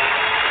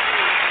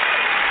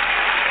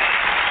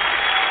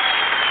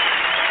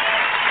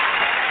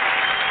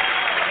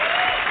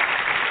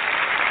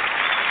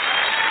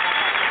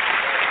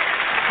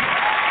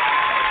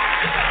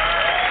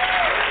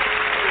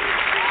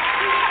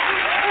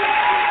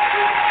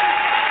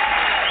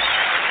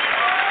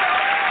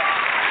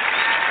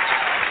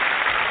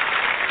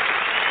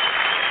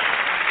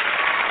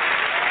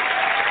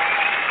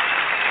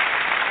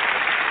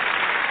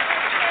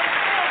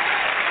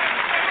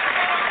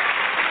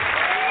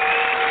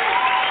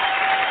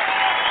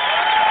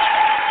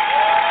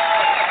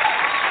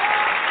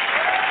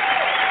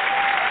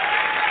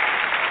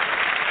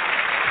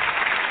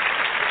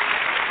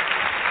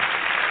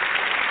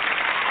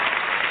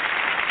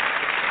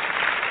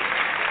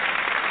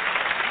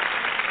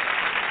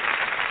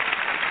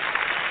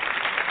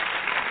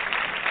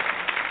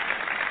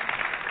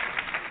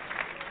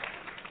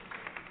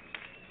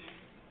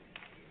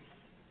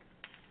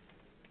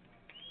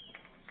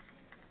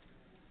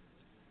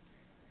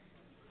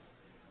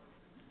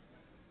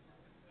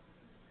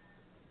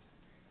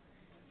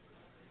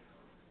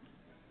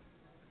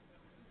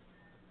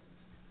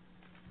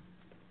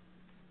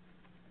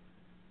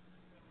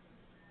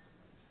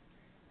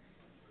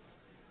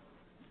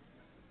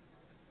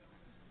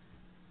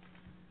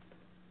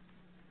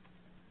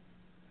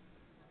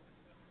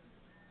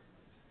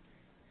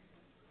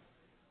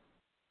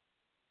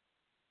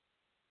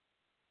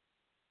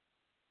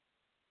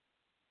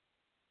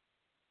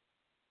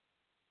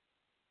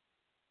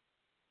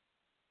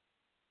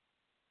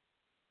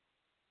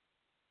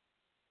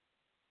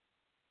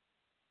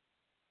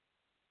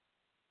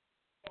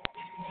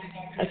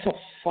 That's a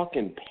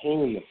fucking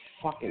pain in the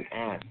fucking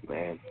ass,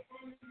 man.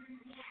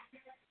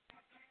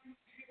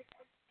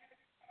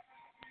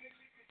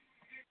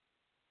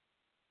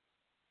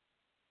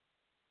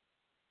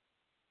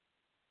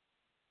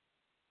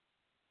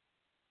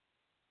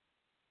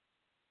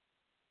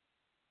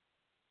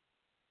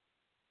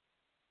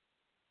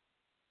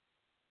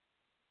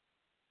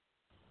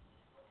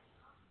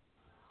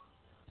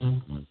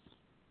 Hello?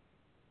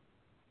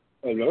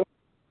 Hello?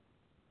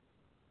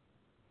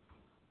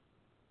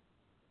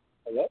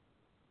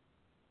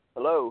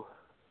 Hello.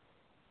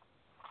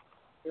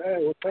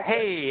 Hey, what's up?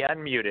 Hey,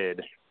 unmuted.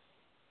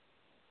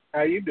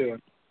 How you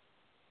doing?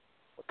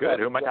 Good.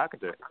 Who am I talking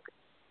to?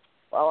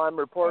 Well, I'm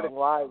reporting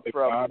live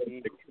from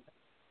the...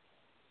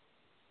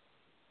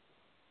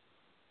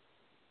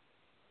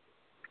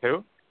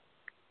 Who?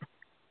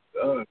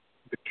 The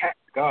cat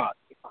god.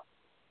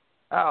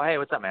 Oh, hey,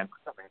 what's up, man?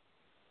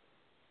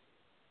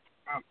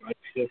 I'm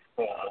just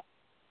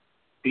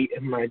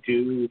beating my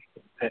dude,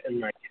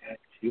 petting my cat.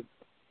 Too.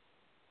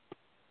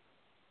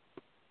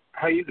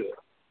 How you doing?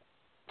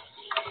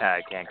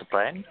 I can't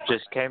complain.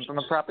 Just came from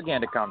a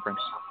propaganda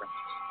conference.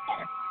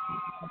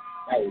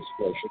 That was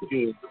special.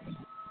 You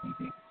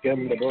get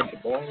him to go to the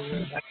ball.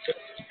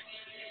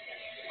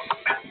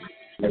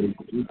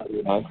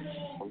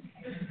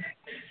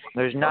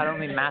 There's not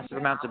only massive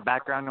amounts of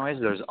background noise,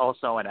 there's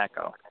also an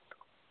echo.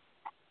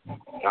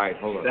 All right,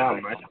 hold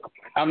on.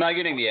 I'm not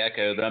getting the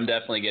echo, but I'm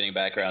definitely getting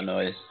background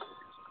noise.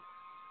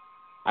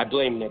 I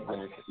blame Nick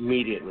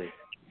immediately.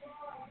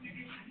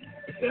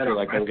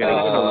 Like I'm getting.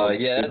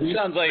 Yeah, that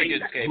sounds like a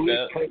good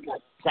scapegoat.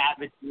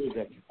 Savage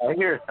music. I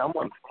hear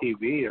someone's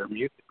TV or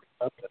music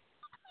or something.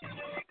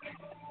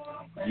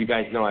 You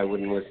guys know I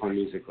wouldn't listen to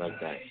music like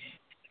that.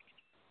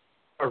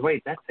 Or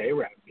wait, that's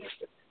A-Rap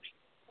music.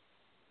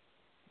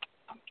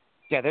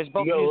 Yeah, there's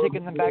both music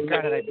in the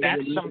background, and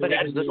that's somebody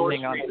who's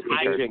listening on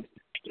speaker.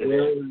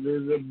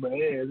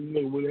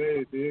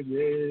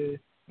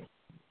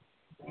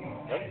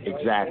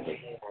 Exactly.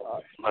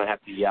 I'm going to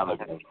have to yell at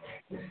him.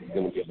 It's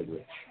going to get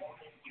ugly.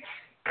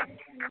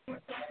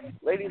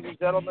 Ladies and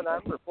gentlemen,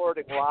 I'm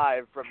reporting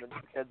live from the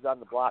Kids on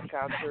the Block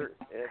concert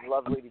in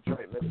lovely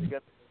Detroit,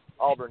 Michigan.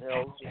 Auburn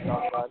Hills.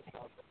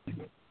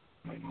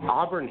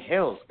 Auburn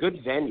Hills,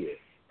 good venue.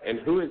 And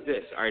who is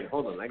this? All right,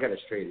 hold on. I got to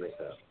straighten this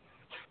up.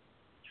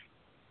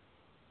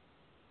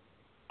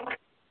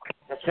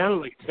 That sounded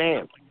like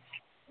Sam.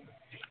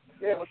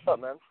 Yeah, what's up,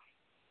 man?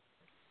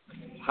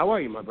 How are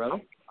you, my brother?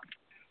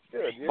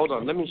 Good. Hold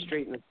on, let me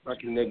straighten this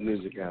fucking Nig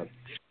music out.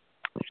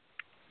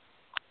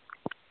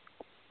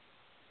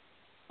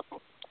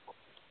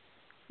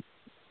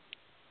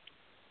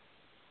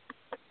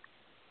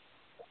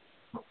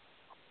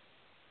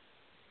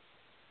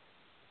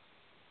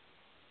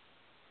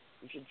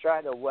 You should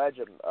try to wedge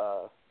a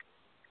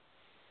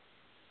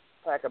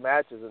pack of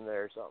matches in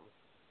there or something.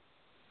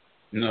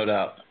 No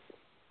doubt.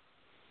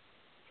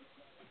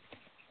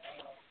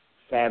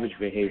 Savage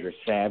behavior.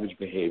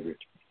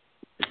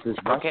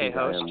 Okay,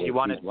 host, did you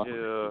want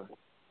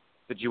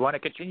to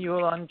continue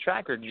on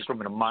track, or did you just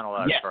want me to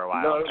monologue for a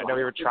while? No, I know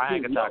we were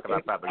trying to talk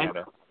about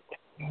propaganda.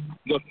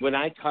 Look, when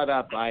I cut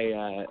up,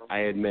 I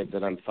admit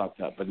that I'm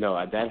fucked up. But no,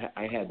 I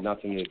had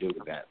nothing to do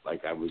with that.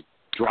 Like, I was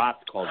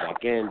dropped, called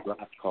back in,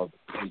 dropped, called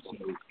back in. So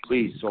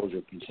please,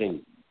 soldier,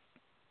 continue.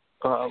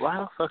 Why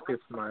the fuck is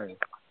my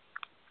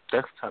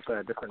desktop at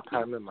a different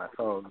time in my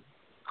phone?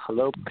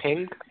 Hello,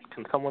 ping?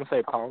 Can someone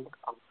say pong?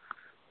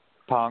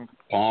 Pong.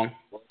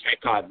 Cat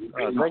God,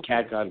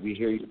 we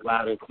hear you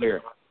loud and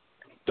clear.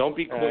 Don't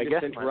be quick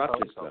to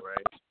interrupt us.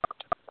 Right.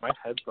 My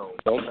headphones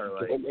don't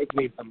make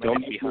me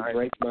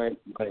break my.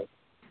 All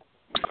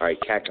right,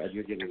 Cat God,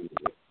 you're getting it.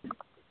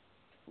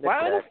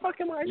 Why the fuck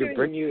am I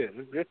getting you?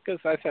 Just because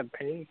I said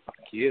ping?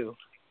 Fuck you.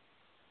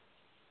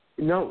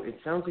 No, it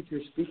sounds like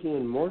you're speaking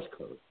in Morse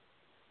code.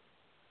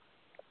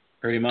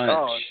 Pretty much.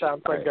 Oh, it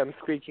sounds like I'm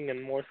speaking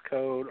in Morse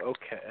code.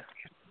 Okay.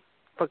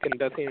 Fucking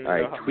doesn't even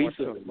know how Morse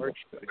code works.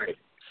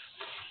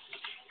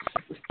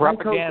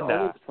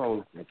 Propaganda.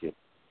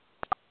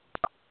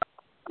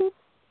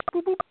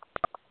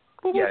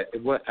 Yeah,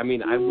 I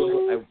mean, I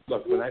will.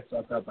 Look, when I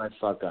fuck up, I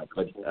fuck up.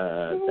 But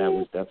that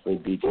was definitely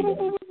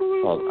BTW.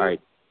 All right,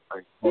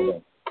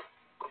 hold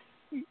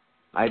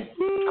on.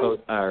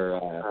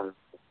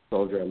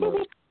 Soldier, I'm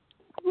on.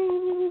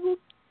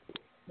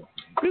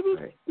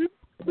 Right.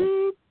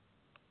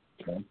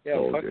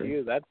 Yeah, fuck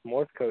you. That's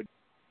Morse code.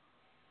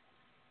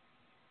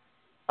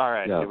 All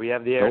right, do we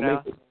have the air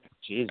now?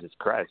 Jesus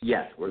Christ.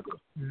 Yes, we're good.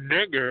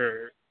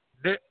 Nigger.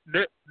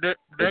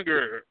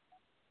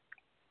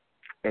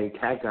 And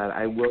Cat God,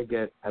 I will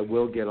get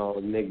all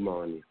Enigma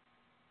on you.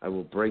 I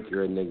will break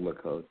your Enigma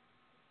code.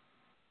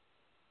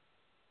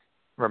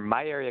 Remember,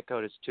 my area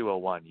code is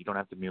 201. You don't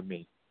have to mute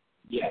me.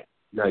 Yeah.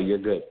 No, you're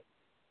good.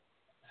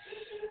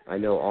 I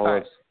know all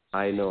of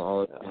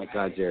Cat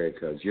God's area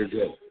codes. You're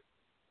good.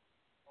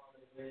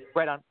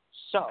 Right on.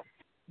 So,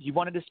 you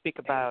wanted to speak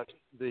about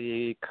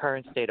the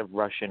current state of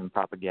Russian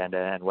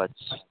propaganda and what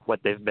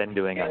they've been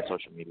doing on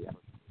social media.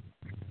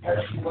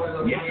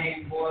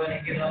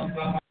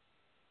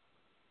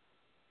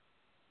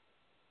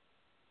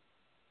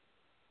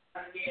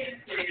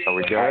 Are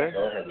we good?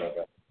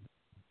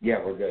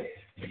 Yeah, we're good.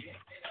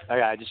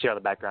 Okay, I just hear all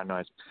the background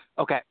noise.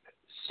 Okay,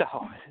 so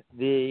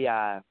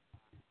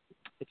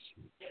it's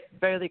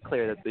fairly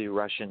clear that the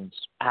Russians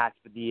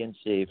hacked the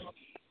DNC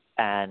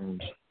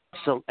and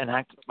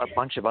hacked a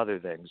bunch of other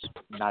things,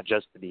 not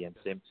just the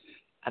DNC.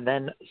 and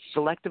then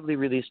selectively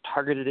release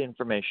targeted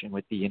information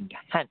with the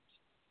intent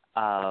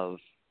of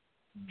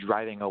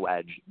driving a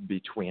wedge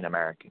between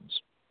Americans.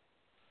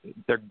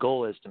 Their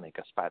goal is to make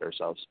us fight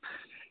ourselves.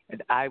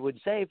 And I would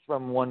say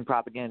from one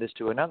propagandist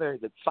to another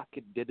that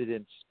fucking did it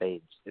in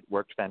spades. It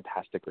worked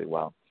fantastically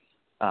well.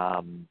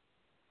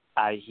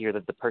 I hear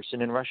that the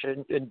person in Russia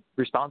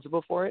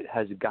responsible for it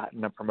has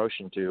gotten a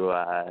promotion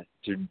to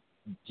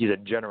he's a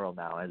general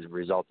now as a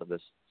result of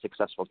this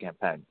successful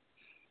campaign.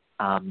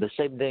 The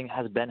same thing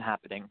has been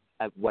happening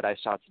at what I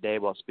saw today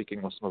while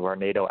speaking with some of our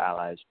NATO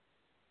allies.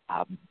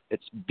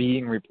 It's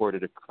being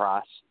reported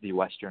across the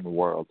Western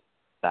world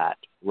that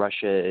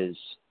Russia is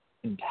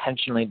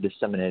intentionally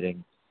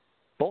disseminating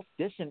both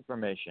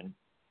disinformation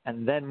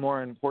and then,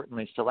 more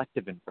importantly,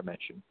 selective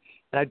information.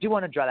 And I do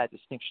want to draw that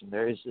distinction.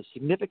 There is a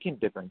significant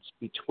difference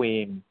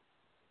between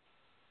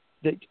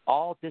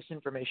all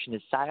disinformation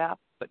is PSYOP,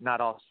 but not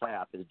all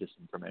PSYOP is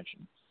disinformation.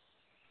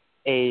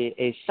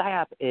 A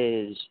PSYOP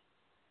is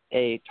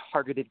a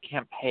targeted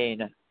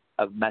campaign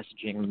of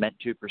messaging meant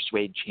to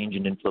persuade, change,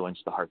 and influence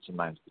the hearts and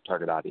minds of the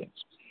target audience.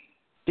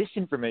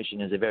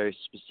 Disinformation is a very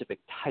specific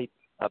type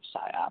of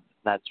PSYOP.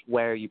 That's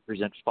where you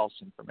present false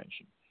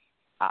information.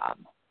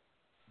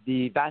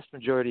 The vast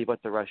majority of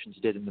what the Russians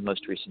did in the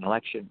most recent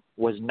election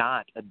was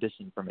not a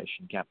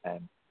disinformation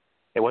campaign.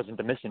 It wasn't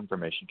a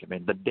misinformation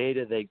campaign. The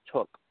data they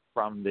took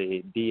from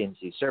the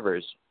DNC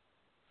servers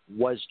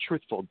was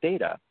truthful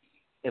data.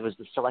 It was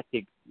the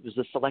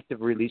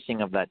selective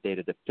releasing of that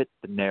data to fit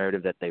the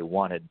narrative that they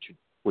wanted,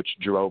 which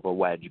drove a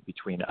wedge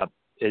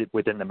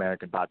within the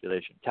American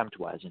population,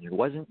 attempt-wise. And it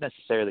wasn't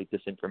necessarily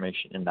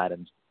disinformation in that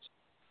instance.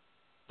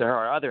 There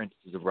are other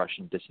instances of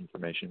Russian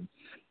disinformation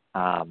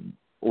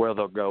where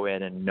they'll go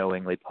in and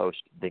knowingly post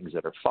things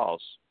that are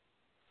false,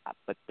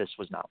 but this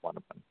was not one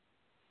of them.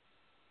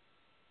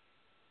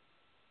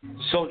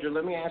 Soldier,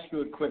 let me ask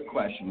you a quick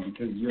question,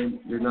 because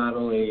you're not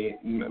only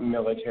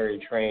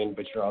military trained,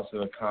 but you're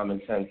also a common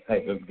sense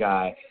type of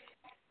guy.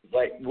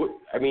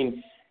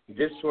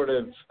 This sort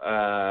of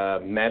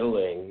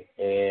meddling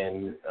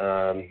in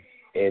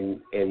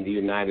the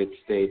United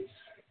States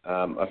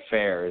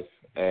affairs,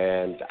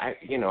 and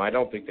I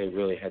don't think they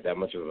really had that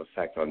much of an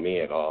effect on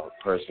me at all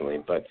personally,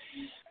 but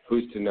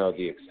who's to know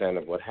the extent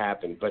of what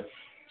happened. But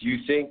do you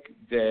think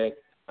that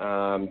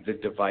the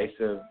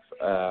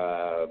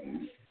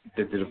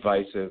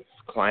divisive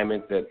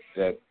climate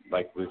that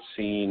like we've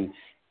seen,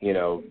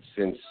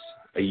 since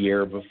a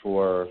year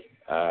before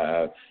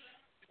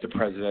the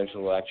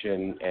presidential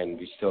election, and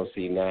we still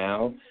see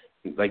now,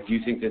 like, do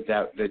you think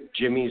that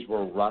jimmies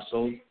were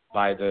rustled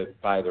by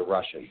the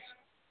Russians?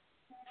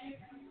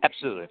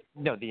 Absolutely.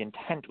 No, the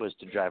intent was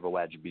to drive a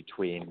wedge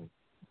between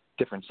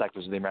different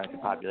sectors of the American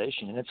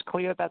population, and it's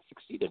clear that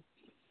succeeded.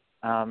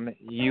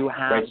 You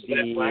have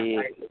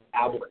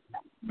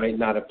might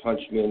not have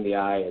punched me in the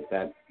eye at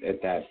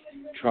that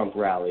Trump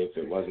rally if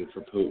it wasn't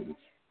for Putin.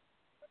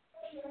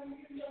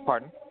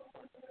 Pardon?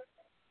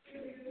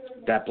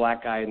 That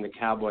black guy in the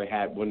cowboy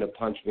hat wouldn't have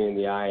punched me in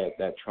the eye at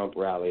that Trump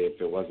rally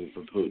if it wasn't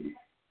for Putin.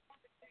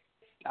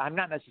 I'm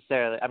not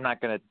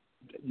going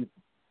to.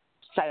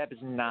 PSYOP is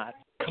not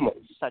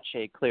such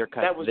a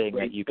clear-cut thing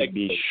that you could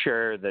be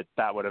sure that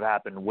would have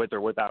happened with or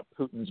without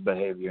Putin's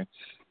behavior.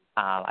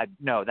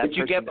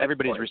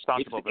 Everybody's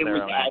responsible for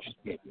their own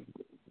actions.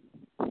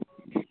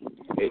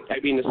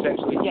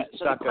 Essentially,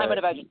 so the climate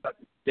of agitation.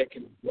 Dick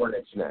in the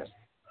hornet's nest.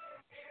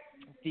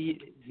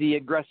 The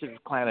aggressive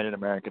climate in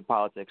American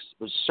politics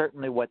was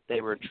certainly what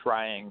they were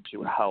trying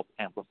to help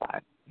amplify.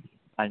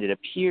 And it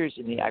appears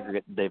in the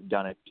aggregate they've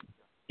done it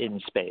in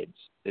spades.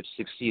 They've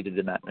succeeded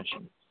in that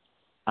mission.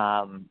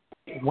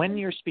 When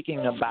you're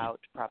speaking about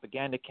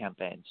propaganda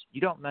campaigns, you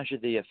don't measure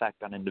the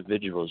effect on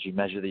individuals. You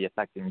measure the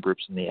effect in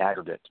groups in the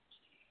aggregate.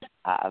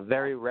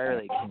 Very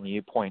rarely can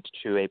you point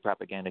to a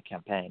propaganda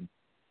campaign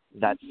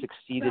that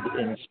succeeded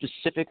in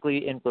specifically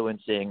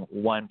influencing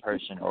one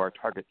person or a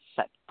target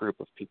set group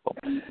of people.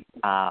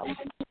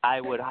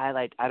 I would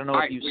highlight, I don't know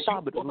if you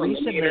saw, but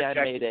recently I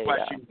made a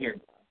question here.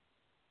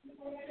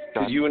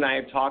 Because you and I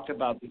have talked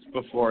about this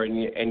before,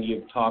 and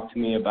you've talked to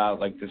me about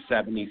like the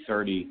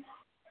 70-30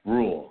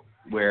 rule,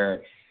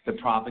 where the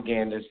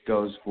propagandist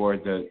goes for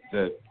the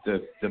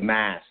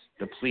mass,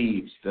 the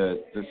plebes,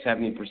 the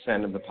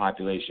 70% of the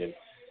population,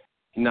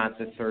 not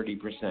the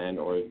 30%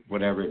 or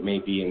whatever it may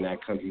be in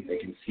that country that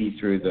can see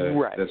through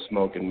the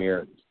smoke and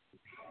mirrors.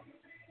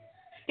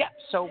 Yeah.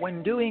 So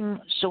when doing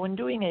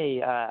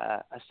a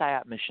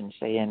PSYOP mission,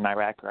 say in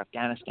Iraq or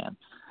Afghanistan,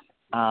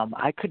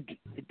 I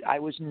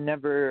was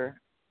never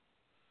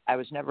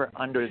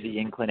under the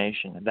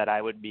inclination that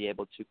I would be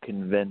able to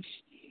convince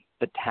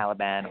the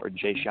Taliban or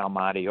Jaish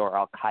al-Mahdi or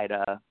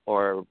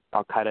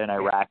Al-Qaeda in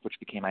Iraq, which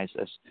became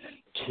ISIS,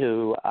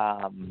 to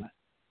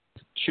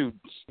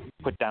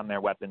put down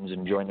their weapons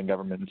and join the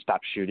government and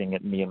stop shooting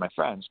at me and my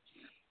friends.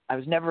 I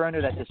was never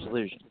under that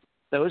disillusion.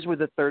 Those were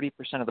the 30%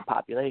 of the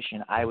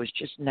population I was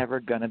just never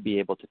going to be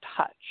able to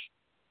touch.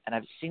 And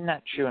I've seen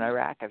that true in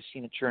Iraq, I've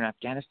seen it true in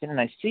Afghanistan,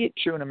 and I see it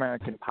true in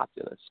American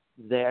populace.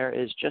 There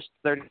is just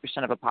 30%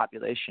 of a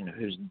population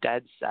who's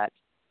dead set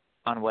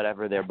on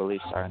whatever their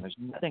beliefs are, and there's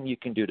nothing you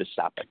can do to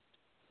stop it.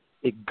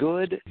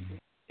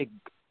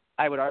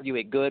 I would argue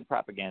a good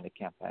propaganda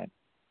campaign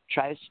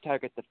tries to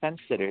target the fence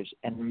sitters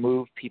and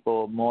move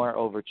people more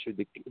over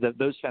to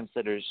those fence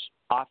sitters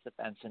off the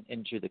fence and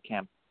into the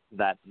camp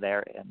that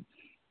they're in,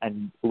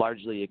 and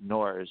largely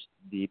ignores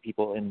the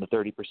people in the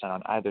 30%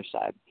 on either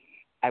side.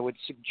 I would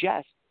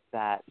suggest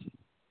that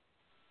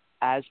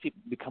as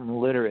people become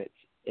literate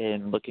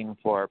in looking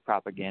for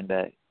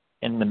propaganda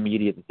in the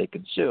media that they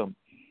consume,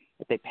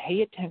 that they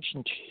pay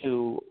attention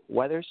to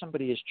whether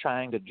somebody is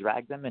trying to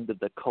drag them into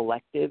the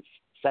collective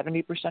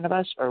 70% of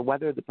us, or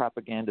whether the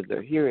propaganda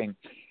they're hearing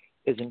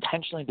is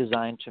intentionally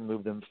designed to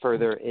move them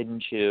further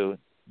into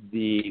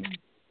the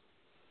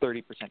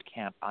 30%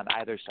 camp on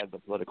either side of the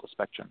political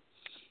spectrum.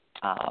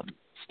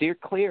 Steer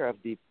clear of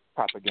the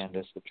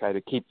propagandists that try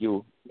to keep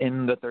you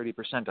in the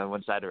 30% on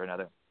one side or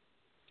another,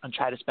 and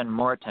try to spend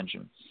more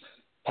attention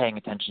paying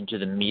attention to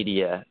the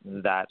media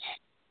that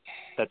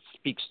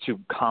speaks to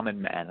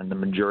common man and the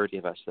majority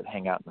of us that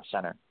hang out in the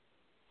center.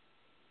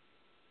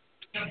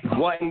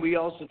 Well, and we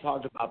also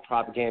talked about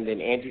propaganda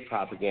and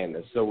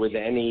anti-propaganda. So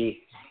within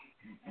any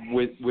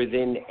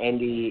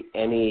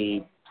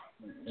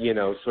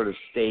sort of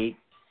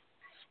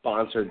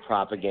state-sponsored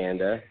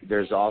propaganda,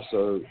 there's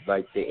also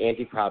like the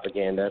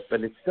anti-propaganda,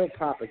 but it's still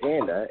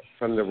propaganda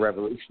from the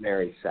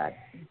revolutionary sect.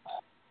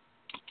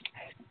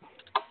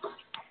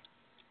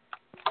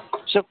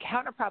 So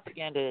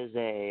counter-propaganda is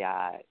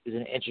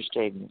an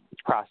interesting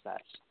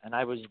process, and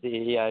I was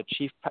the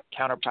chief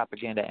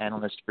counter-propaganda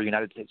analyst for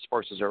United States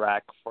Forces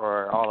Iraq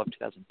for all of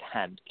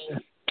 2010.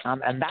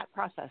 And that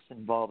process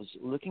involves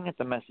looking at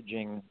the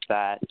messaging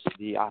that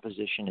the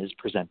opposition is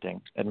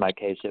presenting. In my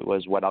case, it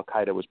was what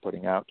Al-Qaeda was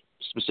putting out,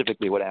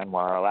 specifically what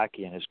Anwar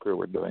al-Awlaki and his crew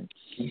were doing.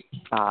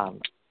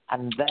 And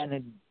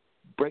then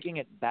breaking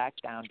it back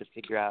down to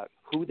figure out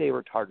who they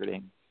were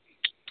targeting,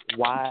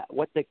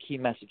 what the key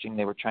messaging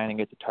they were trying to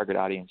get the target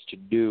audience to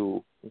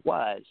do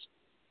was,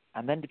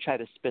 and then to try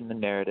to spin the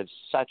narrative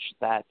such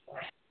that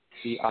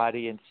the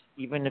audience,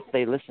 even if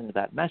they listen to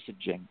that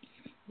messaging,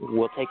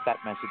 will take that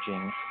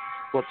messaging,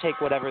 will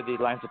take whatever the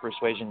lines of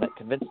persuasion that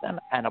convince them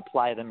and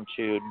apply them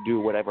to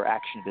do whatever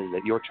action it is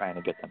that you're trying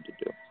to get them to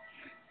do.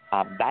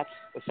 That's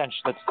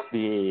essentially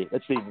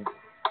that's the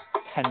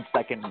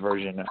 10-second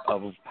version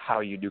of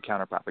how you do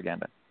counter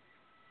propaganda.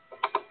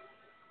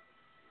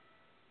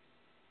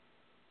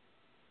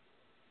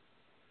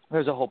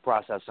 There's a whole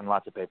process and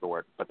lots of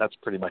paperwork, but that's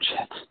pretty much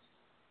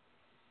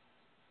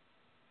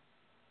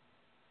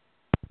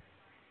it.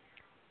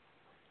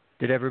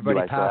 Did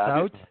everybody pass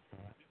out?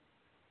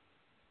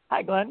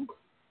 Hi, Glenn.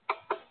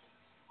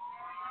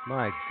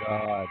 My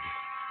God.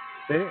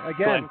 Again,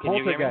 Glenn,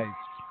 Poltergeist.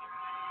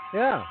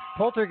 Yeah,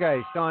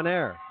 Poltergeist on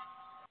air.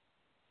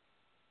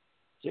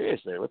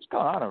 Seriously, what's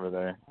going on over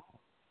there?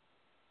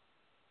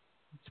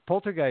 It's a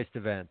Poltergeist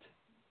event.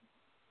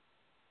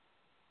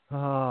 Oh,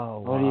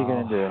 wow. What are you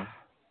going to do?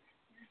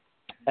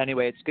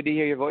 Anyway, it's good to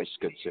hear your voice,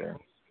 good sir.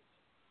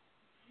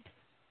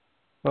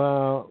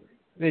 Well,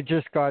 it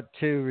just got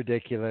too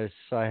ridiculous.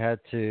 I had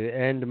to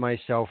end my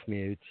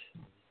self-mute.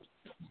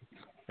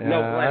 No, Glenn,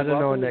 I don't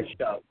know next.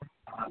 Show.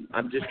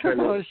 I'm just trying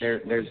to.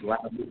 There's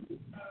loud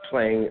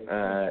playing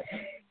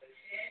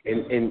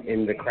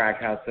in the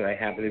crack house that I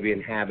happen to be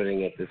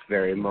inhabiting at this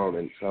very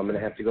moment. So I'm going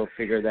to have to go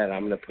figure that out.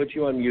 I'm going to put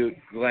you on mute,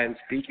 Glenn.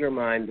 Speak your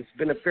mind. This has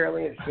been a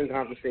fairly interesting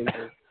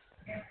conversation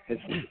as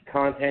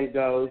content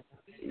goes,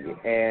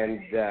 and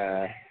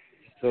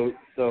so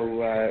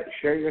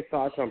share your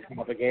thoughts on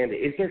propaganda.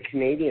 Is there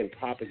Canadian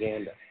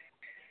propaganda?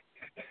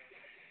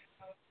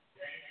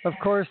 Of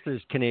course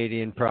there's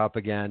Canadian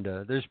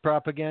propaganda. There's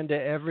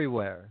propaganda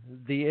everywhere.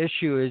 The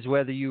issue is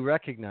whether you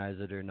recognize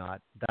it or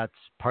not. That's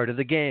part of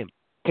the game.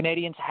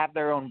 Canadians have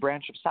their own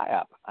branch of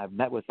PSYOP. I've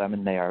met with them,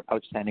 and they are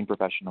outstanding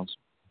professionals.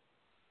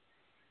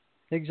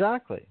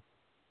 Exactly.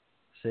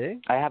 See?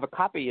 I have a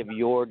copy of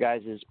your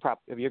guys'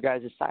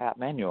 PSYOP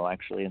manual,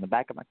 actually, in the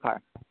back of my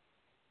car.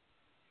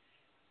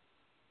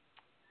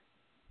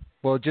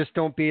 Well, just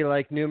don't be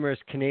like numerous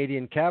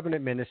Canadian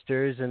cabinet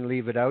ministers and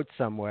leave it out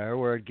somewhere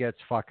where it gets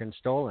fucking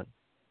stolen.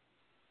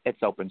 It's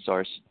open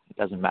source. It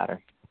doesn't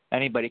matter.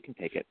 Anybody can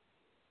take it.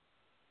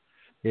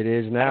 It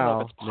is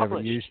now. Never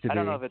used to be. I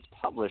don't know if it's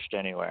published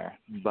anywhere,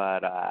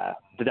 but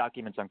the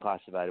document's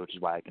unclassified, which is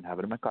why I can have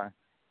it in my car.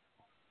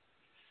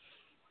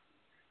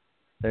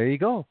 There you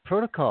go.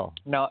 Protocol.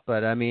 No,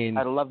 but I mean,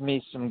 I love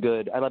me some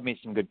good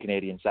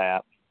Canadian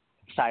PSYOP.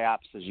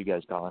 PSYOPs, as you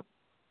guys call it.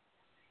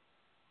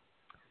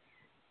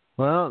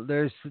 Well,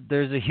 there's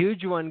a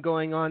huge one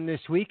going on this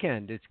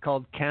weekend. It's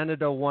called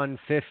Canada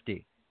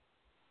 150.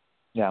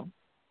 Yeah.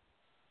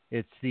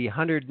 It's the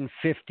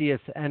 150th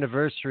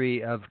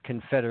anniversary of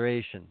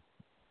Confederation.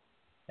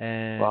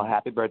 And well,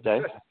 happy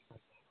birthday.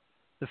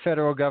 The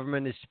federal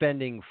government is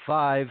spending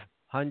 $500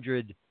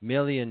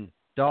 million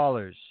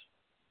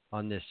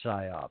on this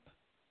PSYOP.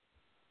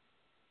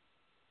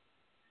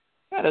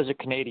 Yeah, those are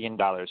Canadian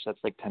dollars.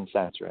 That's like 10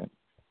 cents, right?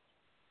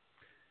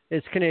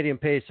 It's Canadian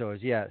pesos,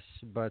 yes,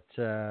 but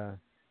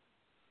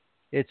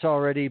It's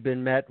already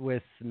been met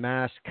with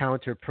mass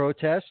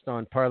counter-protest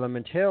on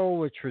Parliament Hill,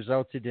 which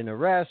resulted in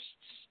arrests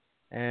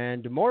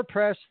and more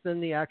press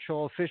than the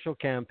actual official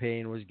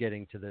campaign was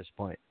getting to this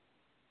point.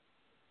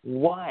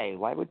 Why?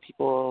 Why would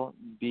people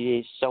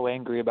be so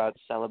angry about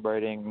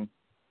celebrating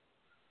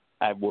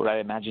what I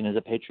imagine is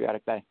a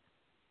patriotic day?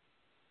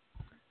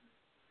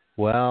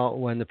 Well,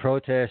 when the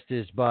protest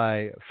is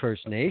by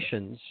First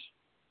Nations,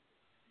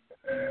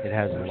 it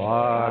has a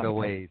lot of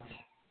weight.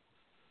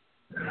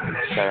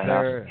 Fair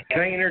enough.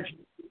 Can I interject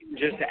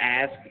just to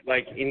ask,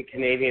 like, in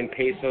Canadian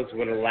pesos,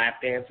 what a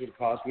lap dance would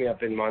cost me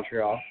up in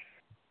Montreal?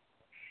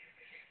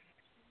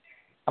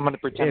 I'm going to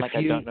pretend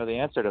I don't know the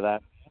answer to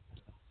that.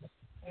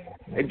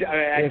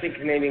 I think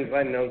Canadian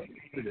Glenn knows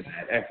that.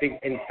 I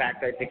think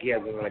he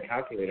has it on a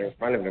calculator in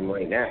front of him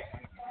right now.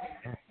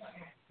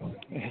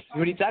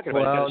 What are you talking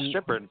about? He's got a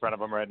stripper in front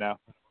of him right now.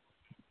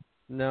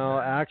 No,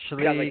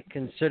 actually,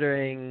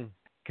 considering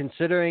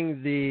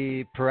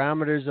the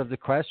parameters of the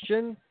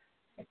question,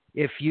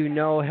 if you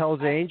know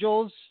Hell's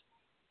Angels,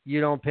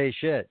 you don't pay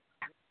shit.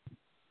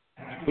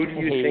 Who do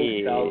you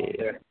think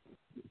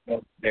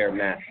sells their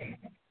mess?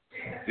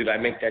 Dude, I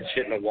make that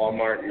shit in a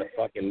Walmart in a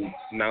fucking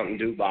Mountain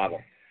Dew bottle.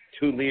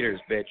 2 liters,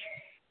 bitch.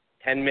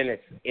 10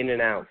 minutes, in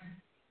and out.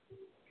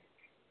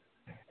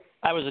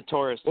 I was a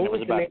tourist, and it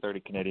was about 30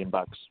 Canadian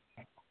bucks.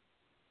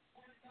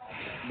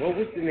 What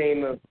was the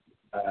name of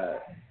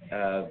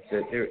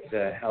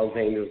the Hells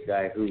Angels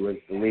guy who was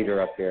the leader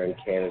up there in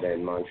Canada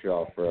in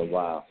Montreal for a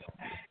while?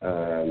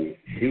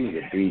 He was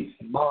a beast.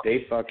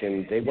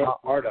 They went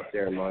hard up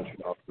there in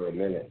Montreal for a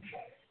minute.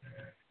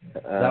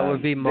 That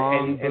would be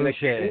Mom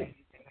Boucher.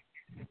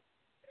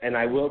 And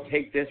I will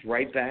take this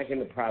right back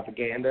into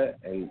propaganda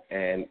and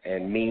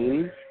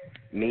memes.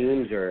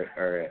 Memes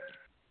are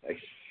a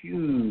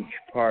huge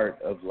part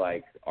of,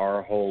 like,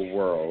 our whole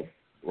world,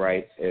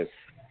 right? If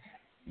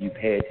you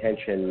pay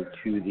attention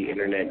to the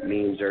internet,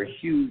 memes are a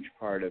huge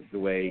part of the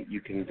way you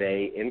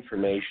convey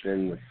information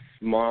in the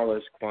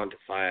smallest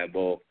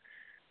quantifiable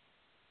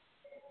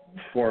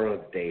form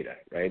of data,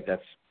 right?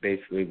 That's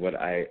basically what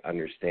I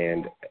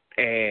understand.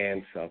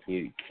 And so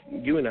if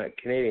you and I,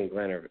 Canadian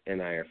Glenn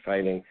and I are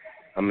fighting,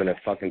 I'm going to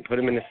fucking put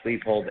him in a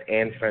sleep hold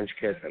and French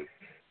kiss him.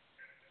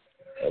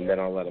 And then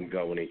I'll let him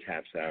go when he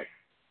taps out.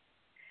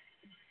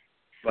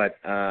 But,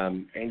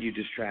 and you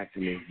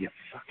distracted me, you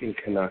fucking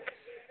Canuck.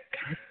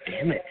 God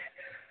damn it.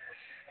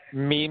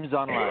 Memes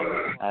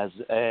online as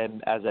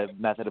a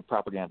method of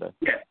propaganda.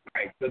 Yeah,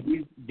 right. So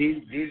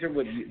these are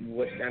what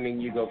I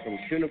mean, you go from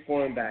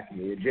cuneiform back to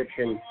the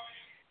Egyptian,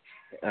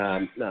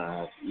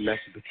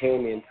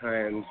 Mesopotamian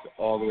times,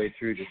 all the way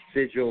through to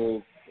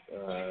sigils,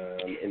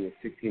 in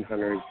the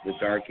 1600s, the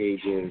Dark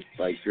Ages,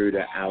 like through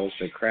to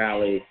Aleister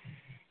Crowley,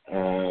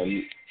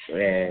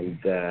 and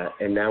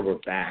now we're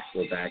back.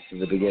 We're back to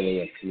the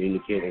beginning of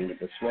communicating with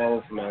the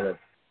smallest amount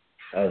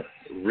of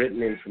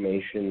written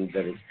information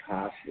that is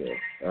possible,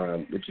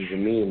 which is a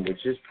meme,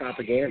 which is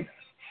propaganda.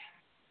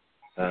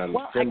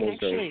 Well, I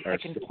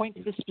can point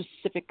to the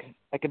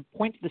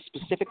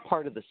specific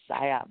part of the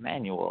PSYOP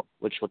manual,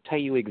 which will tell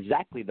you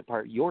exactly the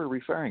part you're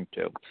referring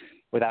to,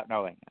 without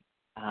knowing it.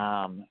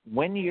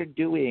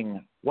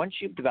 Once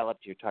you've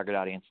developed your target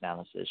audience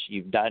analysis,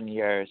 you've done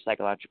your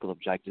psychological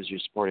objectives, your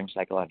supporting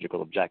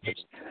psychological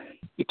objectives,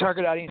 your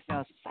target audience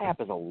analysis,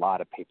 PSYOP is a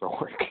lot of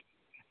paperwork.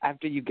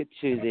 After you get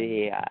to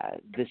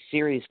the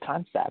series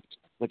concept,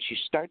 what you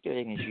start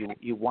doing is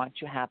you want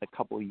to have a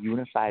couple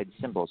unified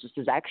symbols. This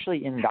is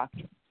actually in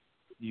doctrine.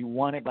 You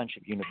want a bunch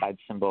of unified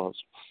symbols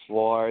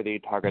for the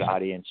target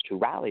audience to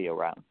rally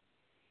around.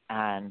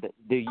 And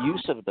the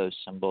use of those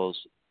symbols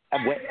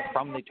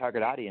from the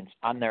target audience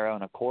on their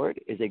own accord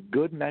is a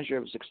good measure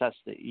of success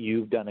that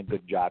you've done a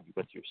good job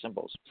with your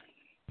symbols.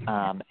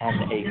 And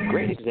a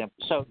great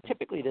example, so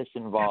typically this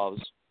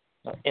involves,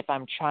 if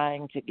I'm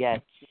trying to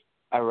get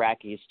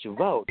Iraqis to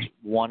vote,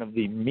 one of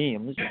the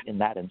memes in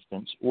that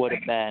instance would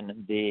have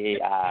been the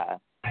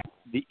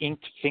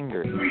inked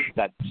finger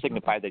that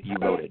signified that you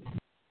voted.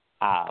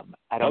 I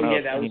don't know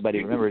if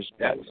anybody remembers.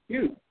 That was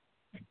cute.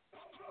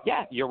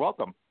 Yeah, you're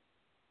welcome.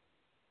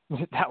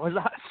 That was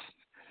us.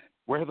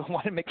 We're the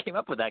one that came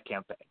up with that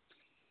campaign.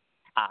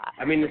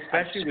 I mean,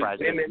 especially with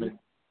women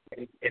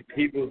and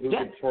people who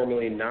could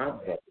formerly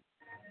not vote.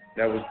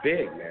 That was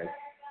big, man.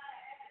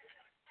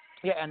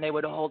 Yeah, and they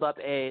would hold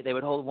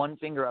one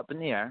finger up in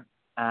the air,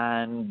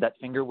 and that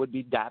finger would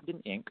be dabbed in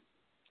ink,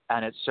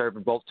 and it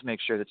served both to make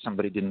sure that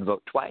somebody didn't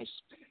vote twice,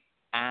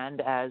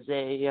 and as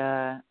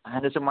a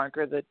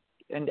marker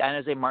and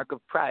as a mark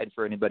of pride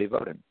for anybody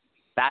voting.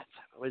 That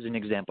was an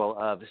example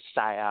of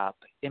PSYOP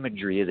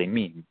imagery as a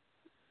meme,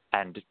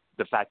 and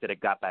the fact that it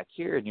got back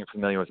here and you're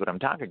familiar with what I'm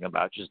talking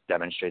about just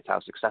demonstrates how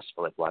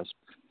successful it was.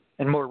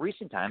 In more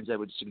recent times, I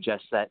would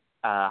suggest that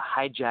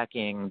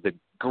hijacking the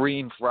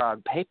green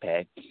frog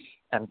Pepe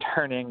and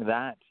turning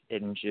that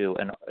into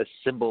a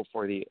symbol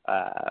for the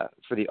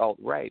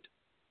alt-right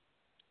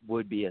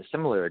would be a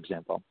similar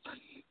example,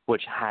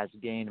 which has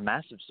gained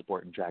massive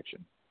support and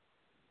traction.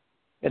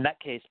 In that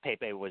case,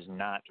 Pepe was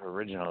not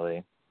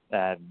originally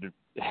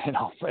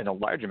in a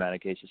large amount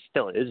of cases,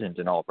 still isn't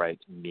an alt-right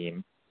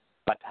meme,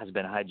 but has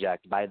been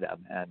hijacked by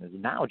them and is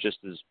now just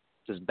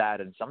as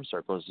bad in some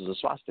circles as a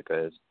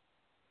swastika is.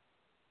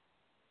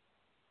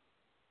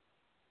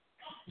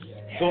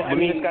 Well, I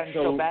mean, it's gotten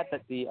so bad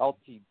that the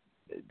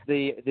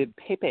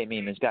Pepe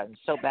meme has gotten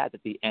so bad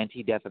that the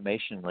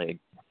Anti-Defamation League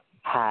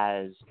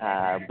has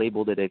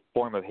labeled it a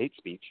form of hate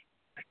speech,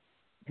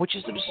 which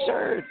is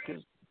absurd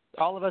because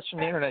all of us from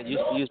the internet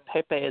used to use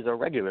Pepe as a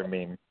regular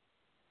meme.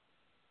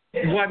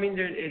 Well, I mean,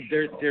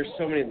 there's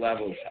so many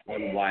levels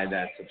on why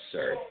that's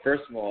absurd.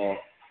 First of all,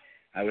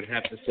 I would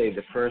have to say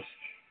the first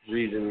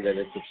reason that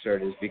it's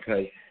absurd is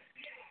because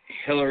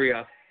Hillary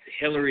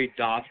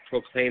doth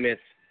proclaim it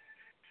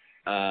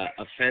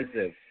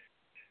offensive.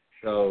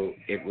 So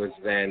it was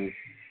then,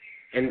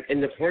 and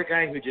the poor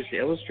guy who just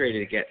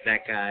illustrated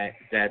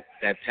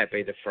that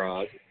Pepe the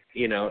Frog,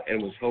 you know,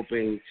 and was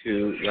hoping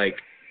to like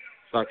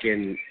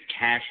fucking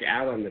cash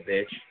out on the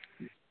bitch,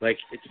 like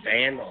it's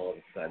banned all of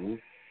a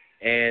sudden,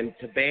 and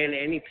to ban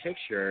any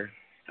picture,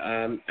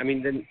 I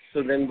mean, then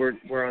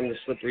we're on the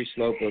slippery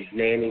slope of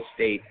nanny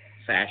state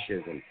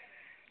fascism.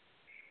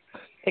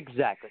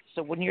 Exactly.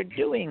 So when you're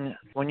doing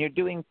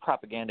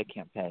propaganda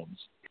campaigns,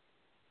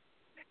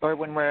 or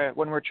when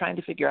we're trying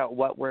to figure out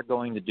what we're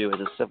going to do as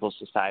a civil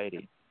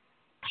society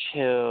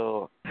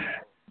to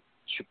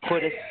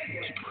put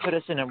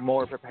us in a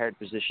more prepared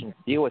position to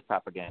deal with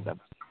propaganda,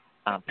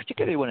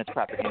 particularly when it's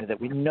propaganda that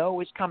we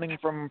know is coming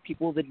from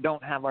people that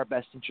don't have our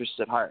best interests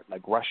at heart,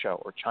 like Russia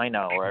or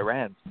China or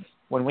Iran.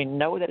 When we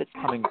know that it's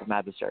coming from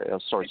adversarial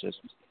sources,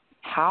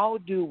 how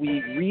do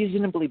we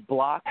reasonably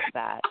block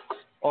that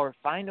or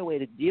find a way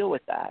to deal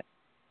with that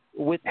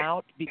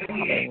without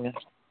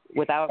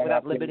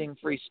limiting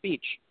free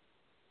speech?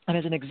 And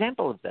as an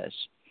example of this,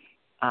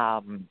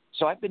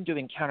 so I've been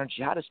doing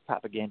counter-jihadist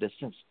propaganda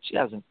since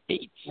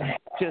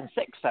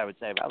 2006, I would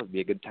say. That would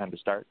be a good time to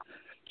start.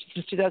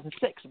 Since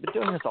 2006. I've been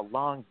doing this a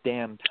long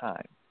damn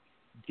time.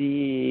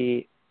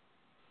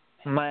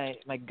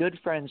 My good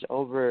friends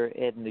over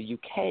in the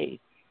UK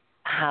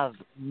have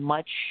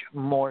much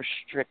more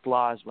strict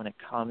laws when it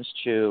comes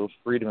to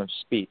freedom of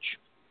speech,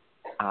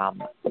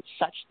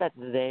 such that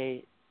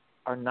they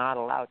are not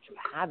allowed to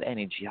have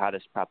any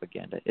jihadist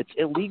propaganda. It's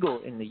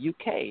illegal in the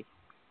UK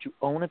to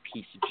own a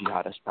piece of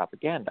jihadist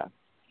propaganda.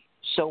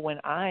 So when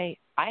I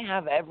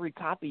have every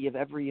copy of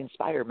every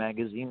Inspire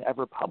magazine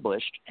ever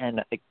published and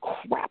a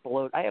crap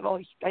load, I have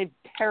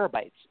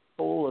terabytes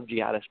full of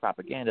jihadist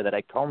propaganda that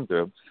I comb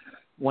through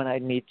when I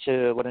need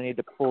to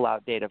pull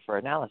out data for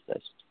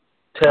analysis.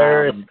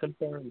 Terrorist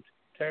confirmed.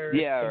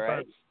 Terrorist yeah,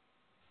 confirmed.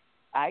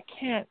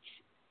 right.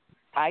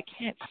 I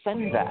can't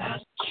send that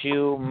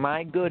to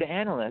my good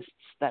analysts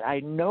that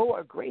I know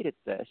are great at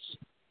this,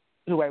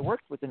 who I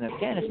worked with in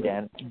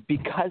Afghanistan,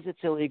 because it's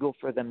illegal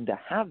for them to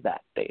have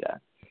that data.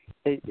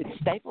 It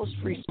stifles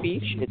free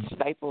speech, it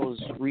stifles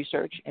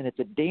research, and it's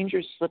a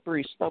dangerous,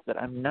 slippery slope that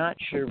I'm not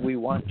sure we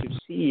want to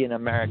see in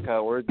America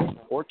or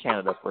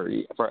Canada for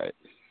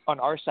on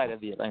our side of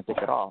the Atlantic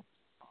at all.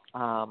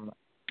 But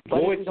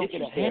if we don't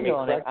get a handle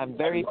on it, I'm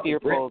very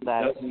fearful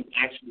that it doesn't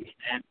actually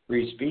have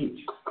free speech.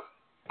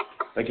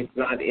 Like, it's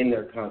not in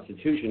their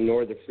constitution,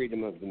 nor the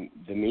freedom of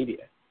the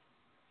media.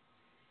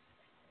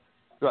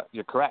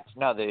 You're correct.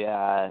 No,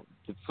 the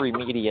free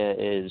media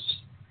is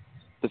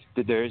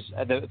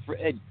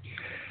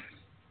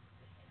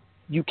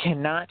you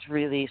cannot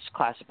release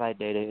classified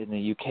data in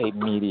the UK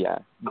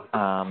media.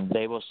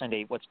 They will send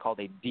what's called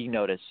a D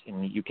notice in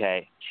the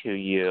UK to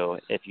you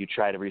if you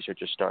try to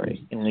research a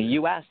story. In the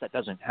US, that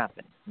doesn't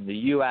happen. In the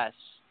US,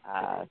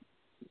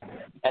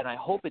 and I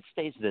hope it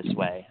stays this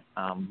way,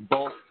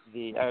 both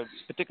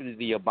particularly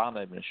the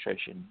Obama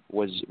administration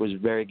was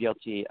very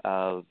guilty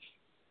of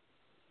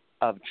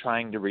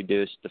trying to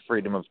reduce the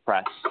freedom of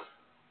press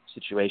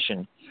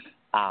situation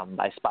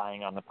by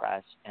spying on the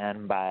press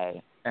and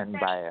by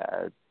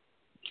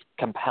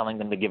compelling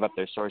them to give up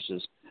their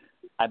sources.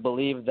 I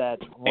believe that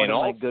one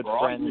of my good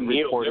friends,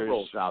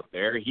 reporters out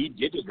there, he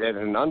did it at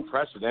an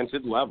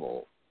unprecedented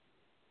level.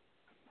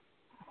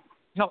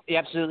 No, he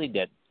absolutely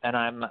did, and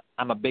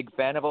I'm a big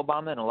fan of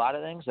Obama in a lot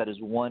of things. That is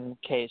one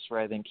case where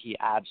I think he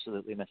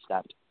absolutely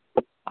misstepped,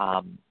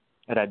 and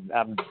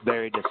I'm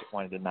very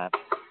disappointed in that.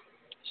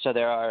 So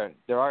there are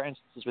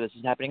instances where this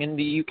is happening in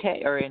the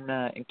UK or in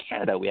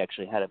Canada. We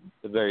actually had a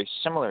very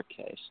similar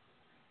case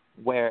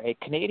where a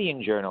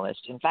Canadian journalist,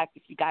 in fact,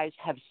 if you guys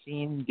have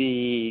seen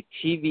the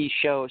TV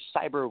show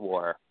Cyber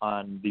War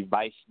on the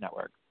Vice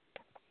network,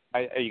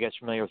 are you guys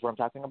familiar with what I'm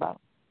talking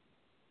about?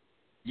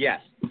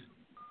 Yes.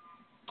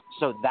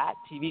 So that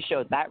TV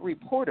show, that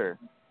reporter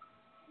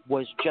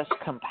was just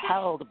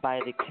compelled by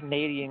the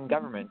Canadian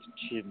government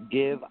to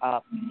give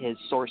up his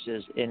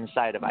sources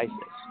inside of ISIS.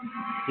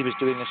 He was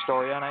doing a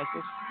story on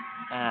ISIS,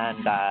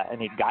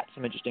 and he got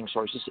some interesting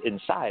sources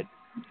inside.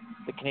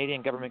 The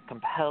Canadian government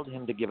compelled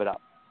him to give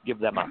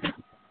them up.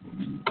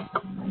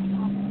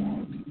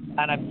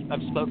 And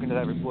I've spoken to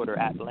that reporter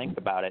at length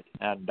about it,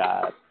 and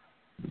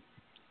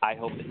I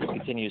hope that he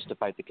continues to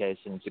fight the case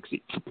and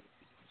succeed,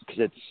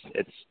 because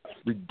it's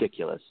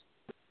ridiculous.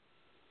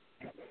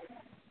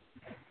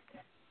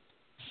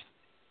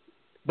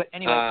 But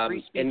anyway,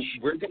 free speech. And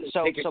we're going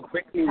to take a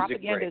quick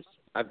music break.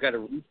 I've got to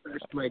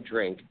refresh my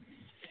drink.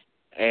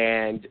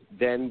 And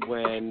then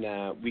when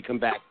we come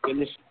back,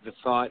 finish the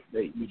thought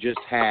that you just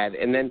had.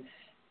 And then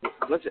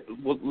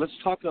let's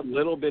talk a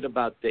little bit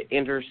about the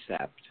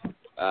Intercept,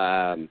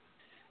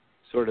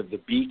 sort of the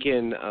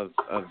beacon of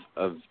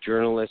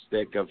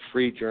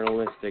free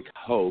journalistic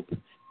hope,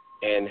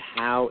 and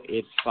how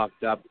it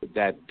fucked up with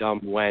that dumb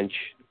wench,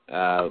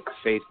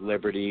 Faith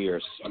Liberty or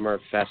Summer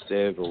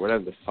Festive or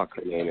whatever the fuck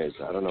her name is.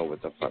 I don't know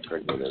what the fuck her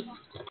name is.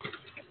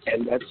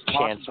 And let's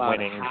talk about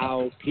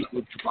how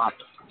people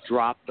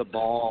drop the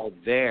ball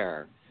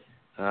there.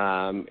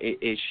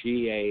 Is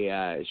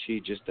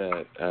she just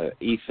a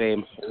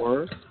E-Fame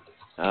whore?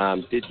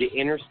 Did the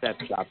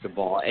Intercept drop the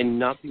ball? And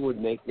nothing would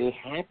make me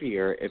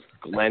happier if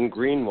Glenn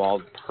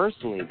Greenwald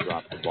personally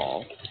dropped the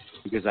ball,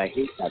 because I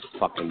hate that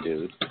fucking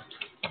dude.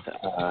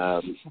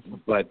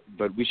 But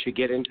we should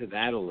get into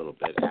that a little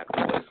bit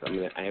after this.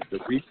 I have to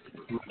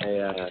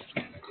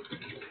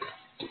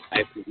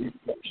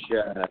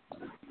refresh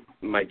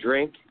my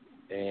drink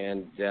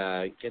and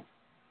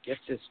get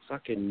this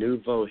fucking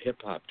nouveau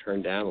hip hop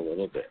turned down a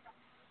little bit.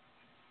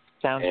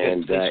 Sounds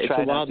good. Please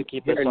try not to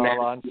keep us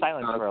all on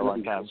silence for a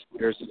long time.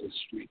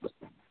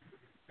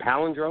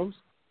 Palindromes?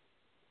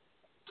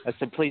 I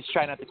said, please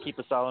try not to keep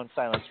us all in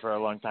silence for a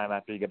long time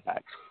after you get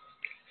back.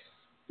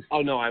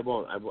 Oh no, I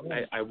won't. I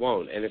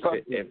won't. And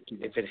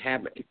if it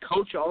happens,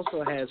 Coach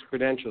also has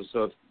credentials.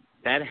 So if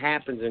that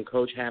happens and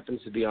Coach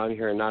happens to be on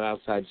here and not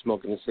outside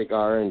smoking a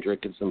cigar and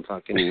drinking some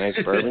fucking nice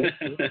bourbon,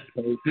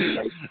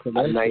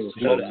 nice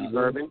smoky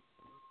bourbon.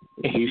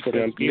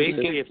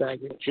 Basically,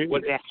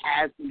 what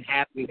has been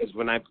happening is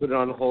when I put it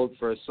on hold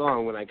for a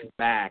song, when I come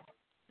back,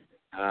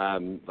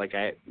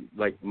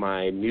 like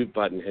my mute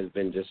button has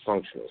been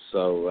dysfunctional.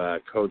 So,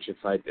 Coach, if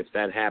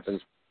that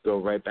happens, go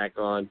right back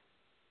on.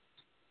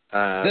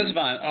 That's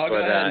fine. I'll go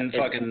ahead and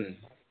fucking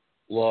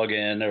log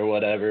in or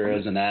whatever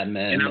as an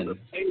admin.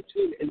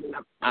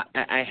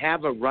 I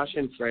have a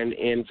Russian friend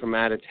in from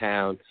out of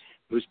town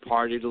who's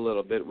partied a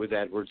little bit with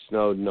Edward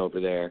Snowden over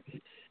there,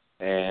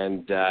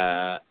 and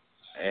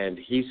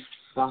he's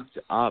fucked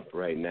up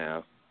right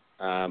now.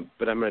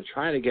 But I'm going to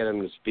try to get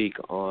him to speak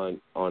on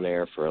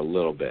air for a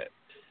little bit.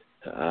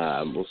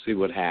 We'll see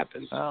what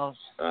happens. Well,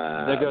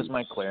 there goes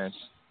my clearance.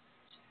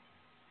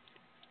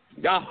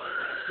 Oh.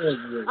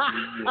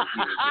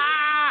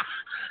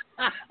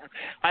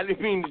 I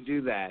didn't mean to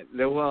do that.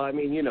 Well, I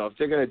mean, if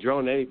they're going to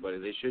drone anybody,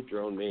 they should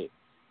drone me.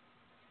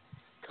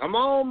 Come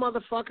on,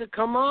 motherfucker,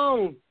 come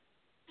on.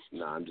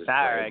 No, I'm just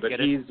all kidding. right, But get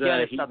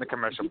he's on the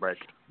commercial break.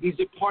 He's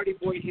a party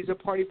boy. He's a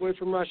party boy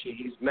from Russia.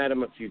 He's met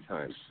him a few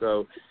times.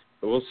 So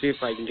we'll see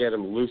if I can get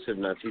him lucid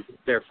enough. He's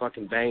there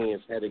fucking banging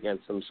his head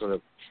against some sort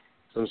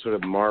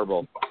of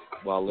marble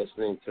while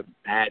listening to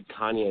bad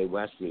Kanye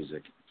West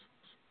music.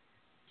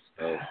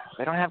 So,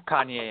 they don't have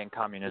Kanye in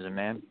communism,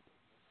 man.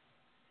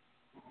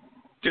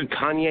 Dude,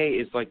 Kanye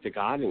is like the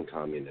god in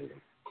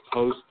communism.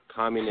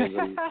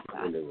 Post-communism.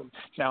 communism.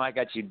 Now I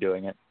got you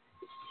doing it.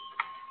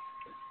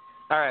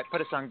 All right,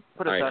 put us on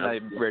a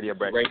radio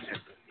break.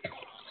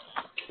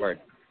 Right.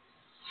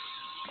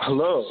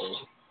 Hello.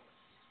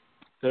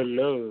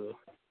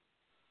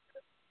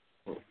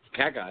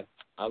 Cat God.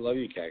 I love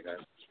you, Cat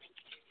God.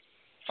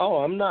 Oh,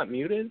 I'm not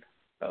muted?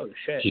 Oh,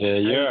 shit. Yeah,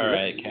 you're all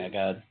right, Cat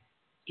God.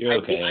 You're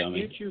okay, I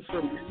mute you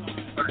from...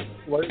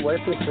 What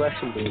if this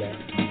Russian do that?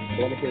 I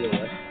want to hear the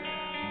rest.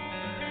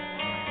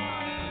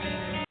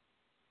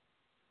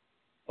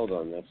 Hold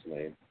on, that's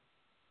lame.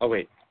 Oh,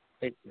 wait.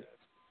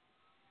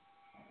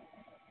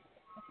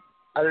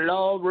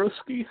 Hello,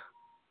 Ruski.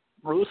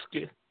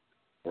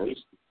 Wait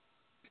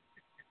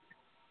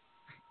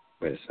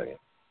a second.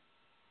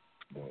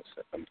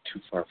 I'm too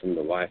far from the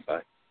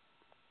Wi-Fi.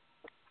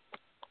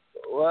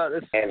 What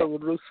is so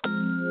Ruski?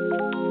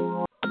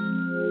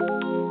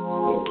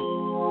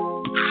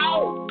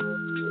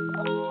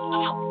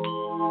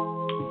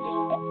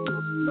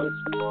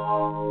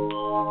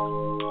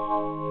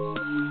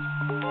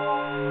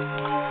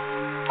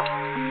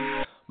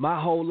 My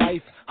whole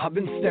life, I've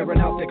been staring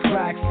out the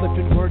cracks,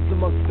 slipping words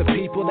amongst the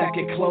people that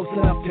get close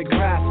enough to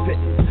grasp it.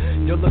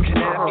 You're looking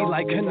at me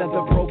like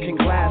another broken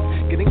glass,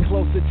 getting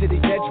closer to the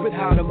edge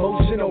without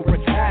emotion or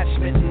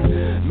attachment.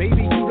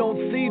 Maybe you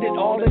don't see that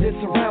all of this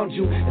around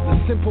you is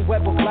a simple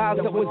web of clouds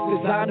that was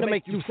designed to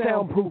make you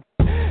soundproof.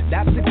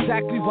 That's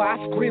exactly why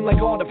I scream like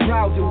all the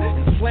proud do,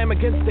 and slam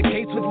against the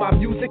gates with my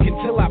music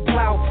until I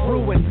plow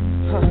through. And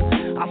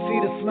I see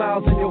the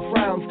smiles and your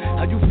frowns,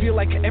 how you feel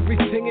like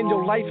everything in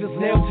your life is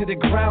nailed to the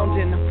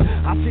ground. And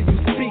I see you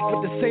speak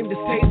with the same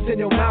distaste in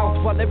your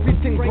mouth, while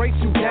everything breaks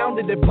you down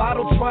to the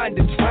bottle trying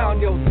to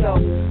drown yourself.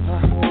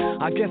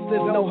 I guess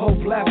there's no hope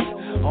left.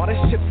 All the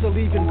ships are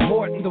leaving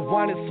port and the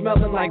wine is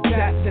smelling like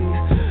death. And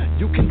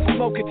you can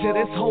smoke it till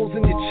there's holes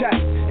in your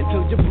chest,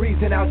 until you're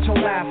breathing out your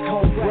last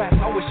cold breath.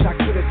 I wish I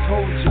could have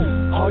told you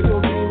all your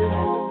demons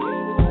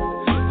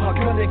are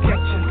gonna get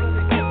you,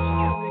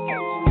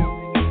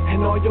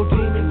 and all your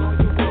demons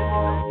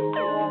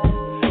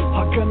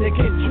are gonna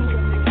get you,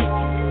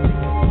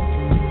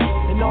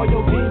 and all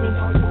your demons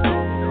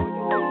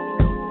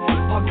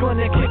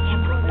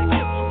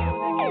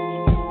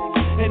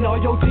And all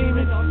your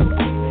demons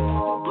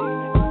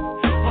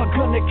are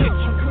gonna get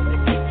you.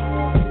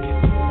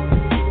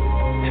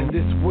 And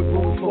this wood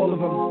room full of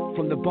them,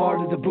 from the bar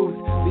to the booth.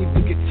 Leave the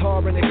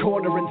guitar in the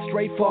corner and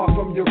stray far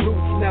from your roots.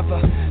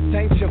 Never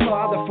thanked your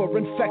father for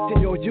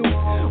infecting your youth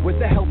with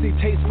a healthy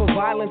taste for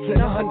violence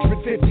and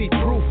 150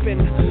 proof.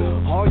 And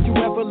all you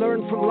ever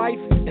learned from life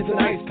is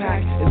an ice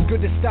pack. It's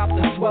good to stop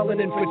the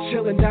swelling and for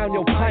chilling down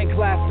your pint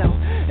glass. Now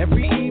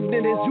every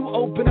evening as you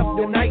open up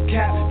your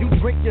nightcap, you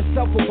drink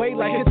yourself away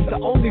like it's the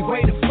only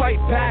way to fight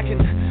back.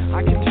 And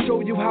I can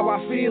show you how I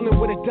feel and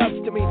what it does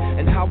to me,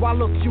 and how I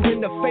look you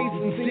in the face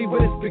and see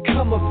what has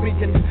become of me.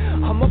 And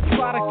I'm a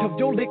product of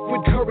your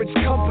liquid courage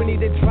company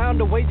that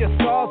drowned away your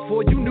scars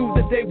for you knew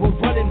that they were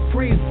running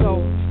free. So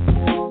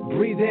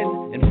breathe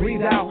in and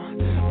breathe out,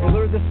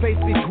 blur the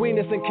space between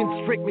us and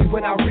constrict me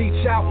when I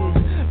reach out,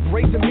 and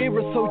break the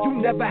mirror so you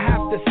never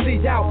have to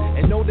see out,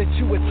 and know that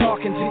you were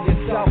talking to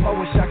yourself. I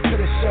wish I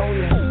could have shown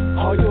you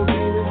all your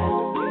demons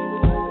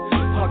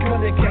are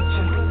gonna get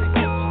you.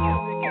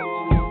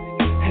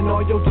 And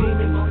all your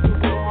demons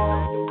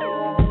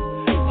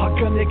are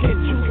gonna get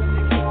you.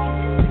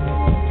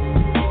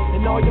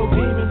 And all your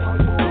demons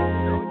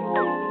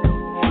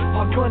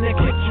are gonna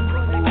get you.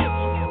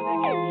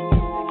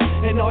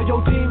 And all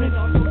your demons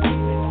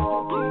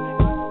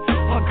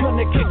are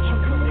gonna get you.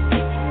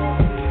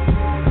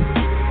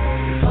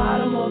 The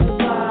bottom of the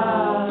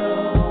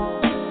bottle,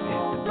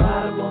 it's the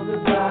bottom of the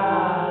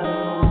bottle,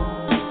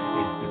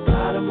 it's the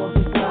bottom of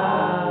the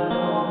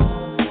bottle,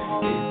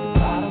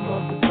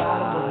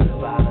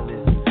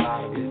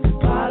 it's the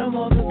bottom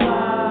of the bottle.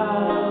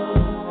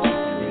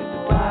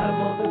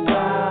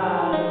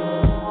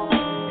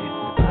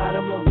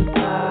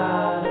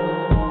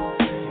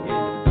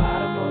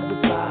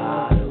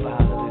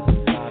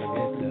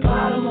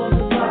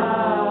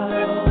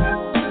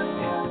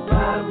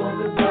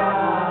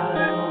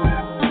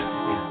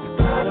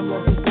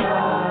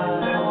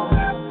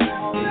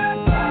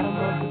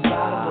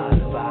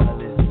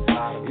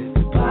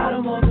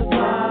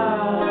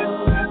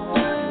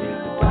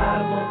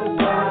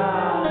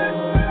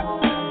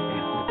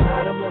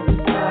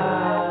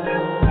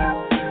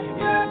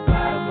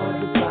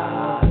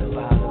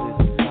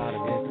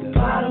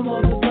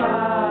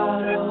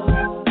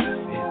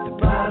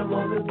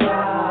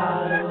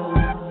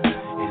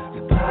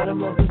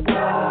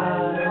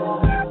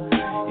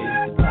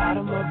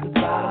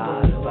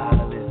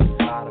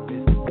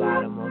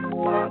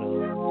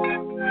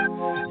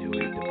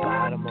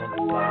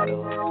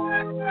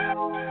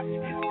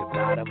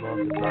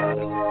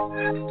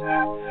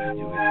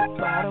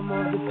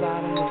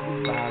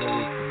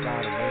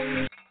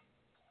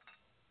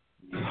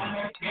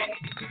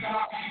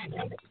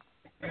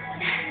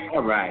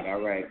 All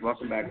right.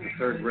 Welcome back to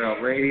Third Rail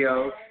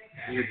Radio.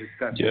 We're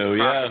discussing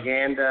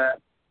propaganda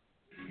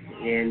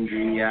in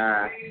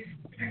the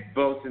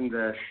both in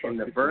the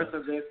birth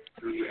of it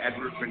through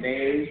Edward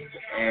Bernays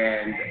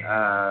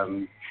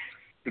and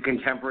the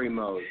contemporary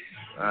mode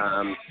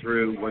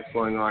through what's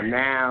going on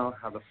now,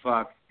 how the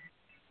fuck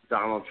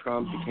Donald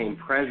Trump became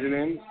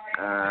president,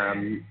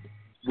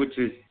 which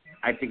is,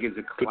 I think, is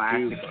a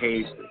classic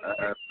case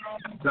of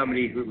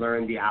somebody who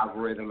learned the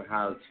algorithm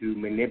how to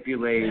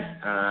manipulate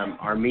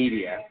our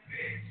media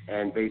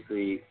and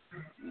basically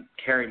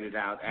carried it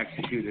out,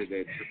 executed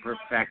it to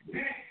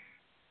perfection.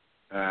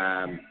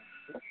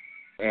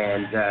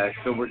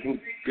 So we're going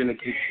to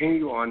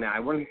continue on now. I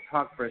want to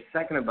talk for a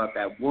second about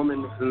that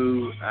woman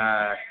who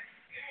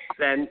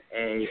sent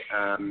a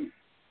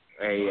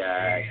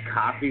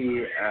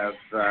copy of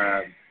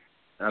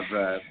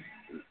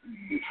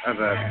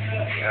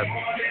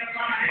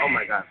oh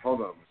my God,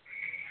 hold on.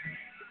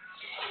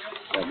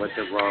 What's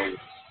it wrong?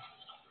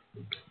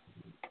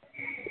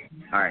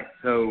 All right,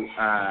 so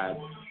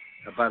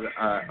about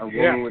a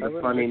woman with a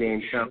funny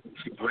name,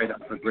 she's right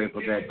up the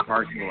Grateful Dead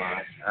parking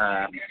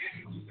lot,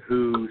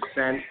 who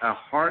sent a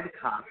hard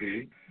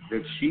copy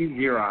that she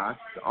Xeroxed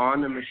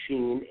on a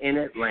machine in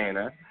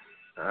Atlanta,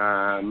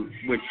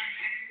 which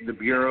the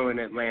Bureau in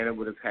Atlanta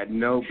would have had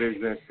no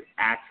business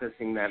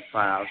accessing that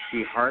file.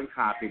 She hard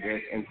copied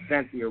it and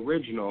sent the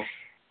original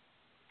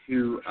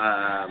to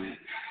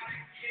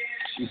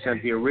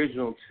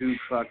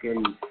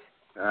fucking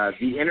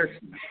The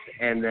Intercept.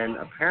 And then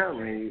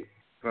apparently,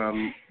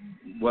 from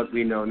what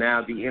we know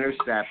now, The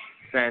Intercept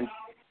sent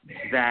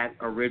that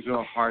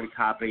original hard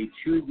copy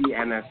to the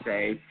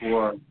NSA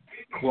for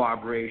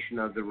corroboration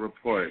of the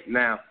report.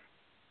 Now,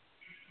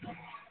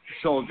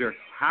 Soldier,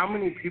 how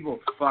many people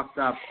fucked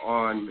up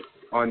on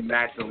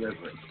that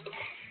delivery?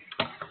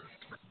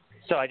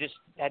 So I just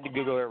had to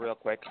Google her real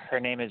quick. Her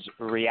name is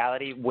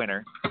Reality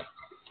Winner.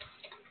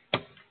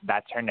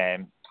 That's her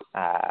name.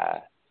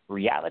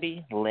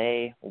 Reality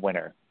Lay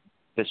Winner.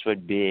 This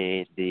would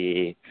be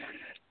the,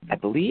 I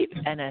believe,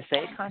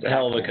 NSA contact. It's a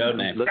hell of a code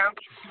name.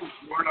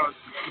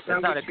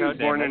 That's not a code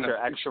name. That's her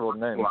actual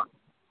name.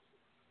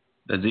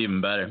 That's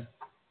even better.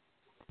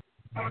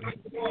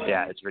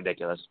 Yeah, it's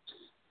ridiculous.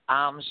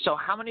 So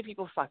how many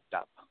people fucked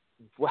up?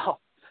 Well,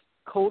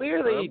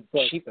 clearly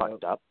she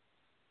fucked up.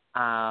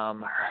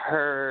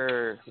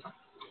 Her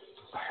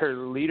her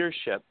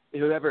leadership,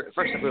 whoever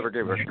gave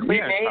her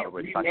clearance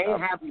probably fucked up.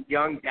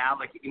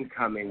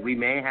 We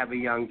may have a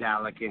young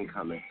Dalek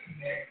incoming.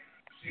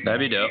 That'd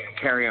be dope.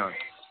 Carry on.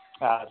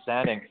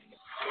 Outstanding.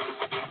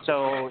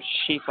 So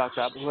she fucked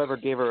up. Whoever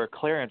gave her a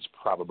clearance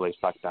probably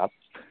fucked up.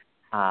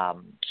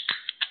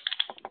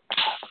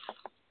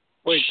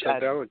 Wait, so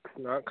Dalek's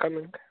not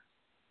coming?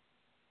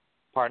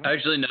 Pardon? I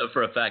actually know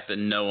for a fact that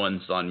no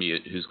one's on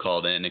mute who's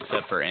called in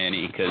except for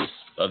Annie because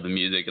of the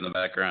music in the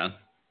background.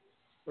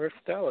 Where's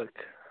Dalek?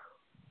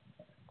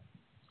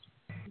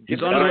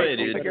 He's on the way,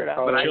 dude.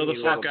 Chill the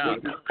fuck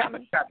out.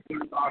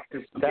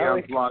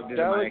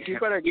 Dalek, you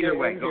better get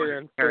in here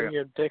and bring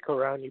your dick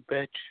around, you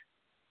bitch.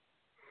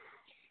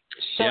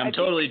 Yeah, I'm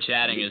totally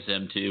chatting as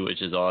him too,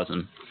 which is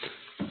awesome.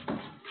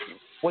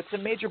 What's a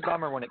major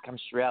bummer when it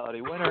comes to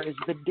Reality Winner is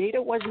the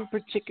data wasn't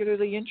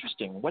particularly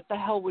interesting. What the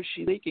hell was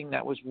she leaking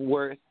that was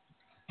worth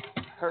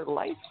her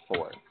life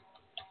for?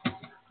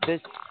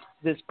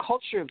 This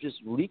culture of just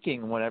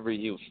leaking whenever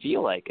you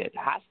feel like it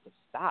has to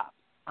stop.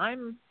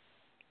 I'm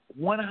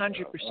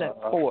 100%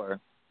 for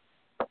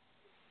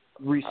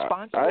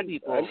responsible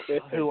people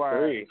who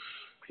are...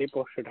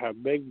 People should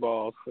have big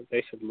balls, but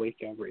they should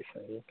leak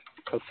everything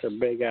because they're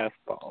big-ass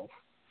balls.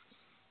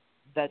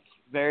 That's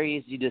very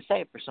easy to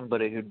say for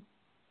somebody who...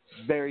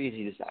 Very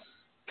easy to say.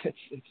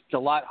 It's a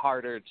lot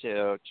harder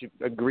to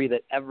agree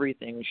that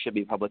everything should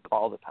be public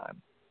all the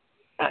time.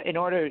 In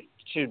order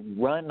to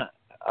run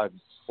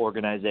an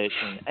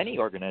organization, any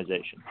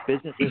organization,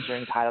 businesses are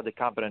entitled to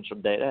confidential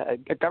data.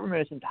 A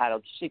government is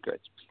entitled to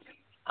secrets.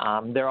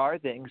 There are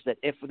things that,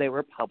 if they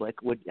were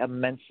public, would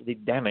immensely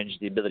damage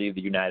the ability of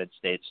the United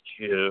States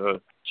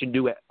to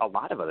do a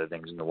lot of other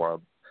things in the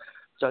world.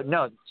 So,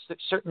 no,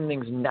 certain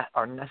things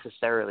are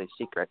necessarily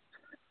secret.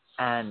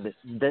 And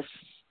this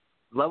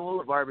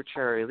level of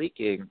arbitrary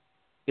leaking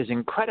is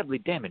incredibly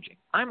damaging.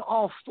 I'm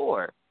all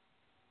for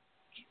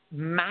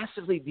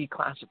massively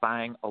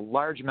declassifying a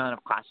large amount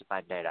of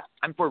classified data.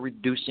 I'm for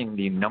reducing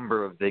the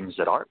number of things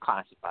that are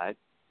classified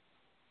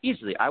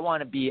easily. I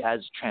want to be as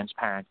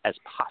transparent as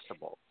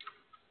possible.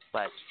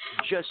 But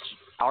just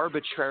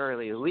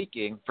arbitrarily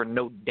leaking for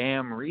no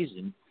damn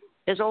reason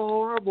is a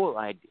horrible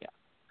idea.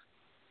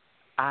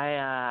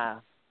 I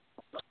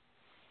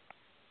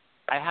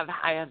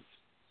have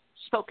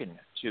spoken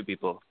to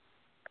people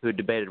who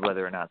debated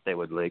whether or not they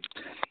would leak.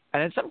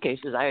 And in some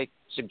cases, I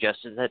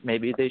suggested that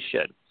maybe they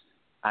should.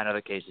 In other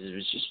cases, it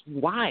was just,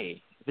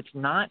 why? If it's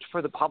not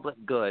for the public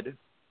good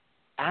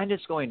and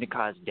it's going to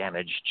cause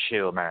damage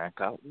to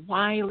America,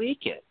 why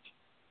leak it?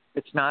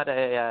 It's not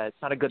a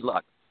good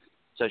look.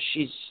 So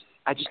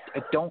I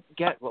don't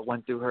get what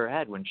went through her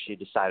head when she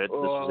decided this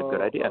was a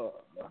good idea.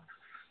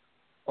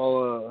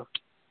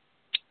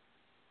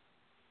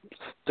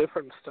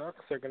 Different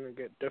stocks are going to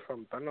get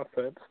different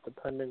benefits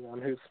depending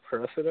on who's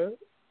president.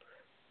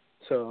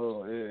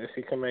 So if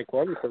you can make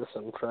one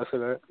person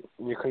president,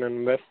 you can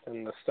invest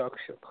in the stocks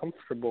you're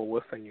comfortable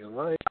with and you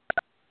like.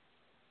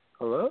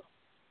 Hello?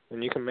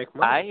 And you can make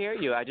money. I hear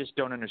you. I just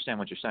don't understand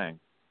what you're saying.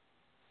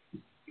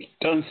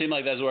 Doesn't seem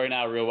like that's working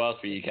out real well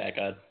for you, Cat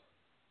God.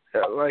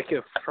 Like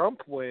if Trump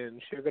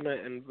wins, you're going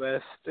to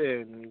invest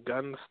in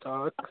gun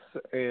stocks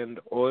and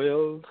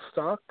oil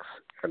stocks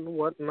and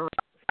whatnot.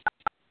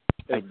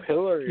 If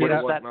Hillary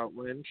and whatnot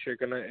wins, you're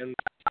going to invest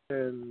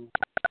in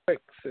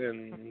stocks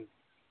and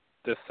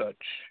the such.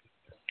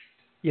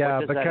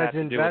 Yeah, because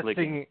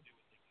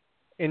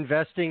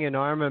investing in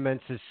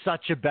armaments is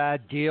such a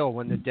bad deal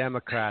when the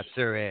Democrats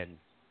are in.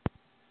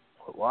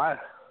 Why?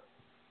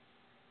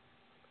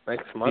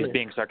 Makes money. He's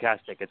being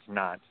sarcastic. It's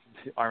not.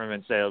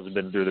 Armament sales have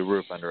been through the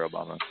roof under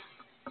Obama.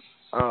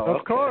 Oh,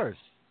 of course.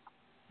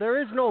 There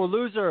is no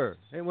loser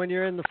when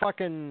you're in the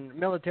fucking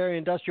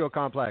military-industrial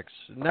complex.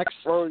 Next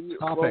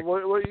topic.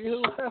 What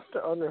you have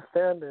to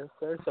understand is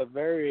there's a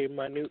very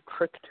minute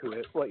trick to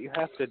it. What you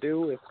have to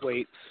do is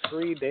wait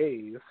 3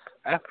 days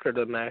after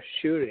the mass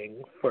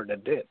shooting for the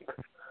dip.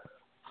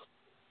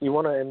 You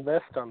want to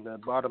invest on the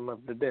bottom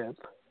of the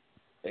dip.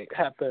 It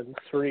happens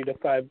 3 to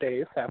 5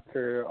 days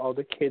after all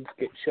the kids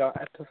get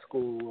shot at the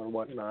school or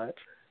whatnot.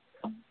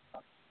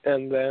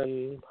 And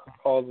then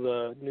all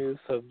the news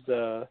of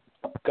the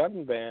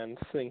gun bans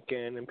sink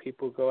in and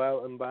people go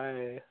out and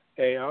buy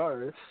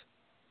ARs.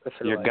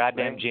 You're like,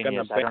 goddamn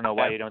genius. I don't know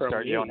why you don't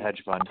start your own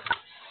hedge fund.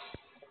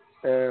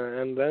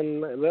 And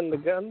then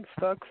the gun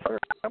stocks are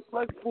up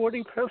like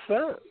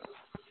 40%.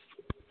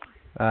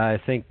 I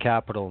think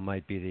capital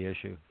might be the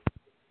issue.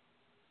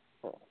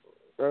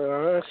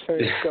 I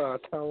think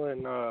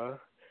telling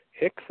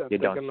Hicks that they're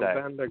going to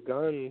ban their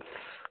guns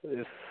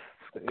is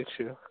the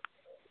issue.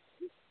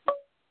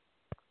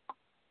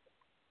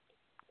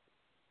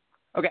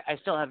 Okay, I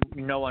still have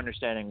no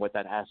understanding what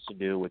that has to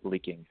do with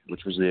leaking,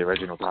 which was the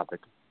original topic.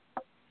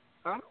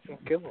 I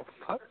don't give a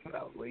fuck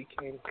about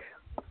leaking.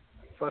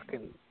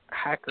 Fucking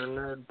hacker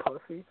nerd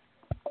pussy.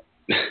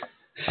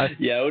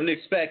 Yeah, I wouldn't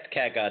expect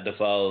Cat God to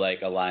follow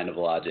like a line of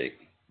logic.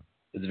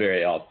 It's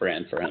very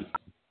off-brand for him.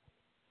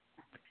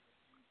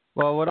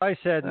 Well, what I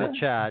said in the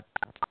chat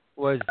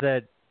was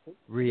that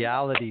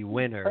reality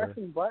winner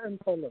Pressing buttons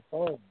on the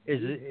phone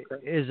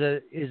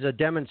is a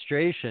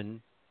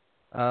demonstration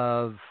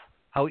of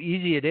how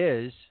easy it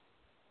is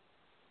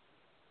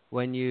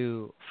when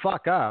you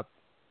fuck up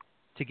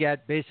to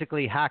get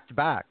basically hacked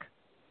back,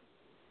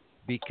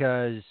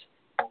 because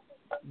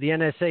the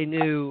NSA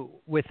knew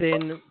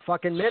within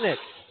fucking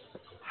minutes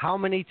how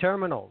many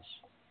terminals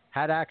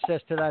had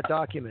access to that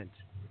document,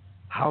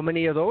 how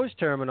many of those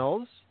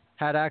terminals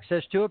had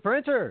access to a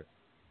printer.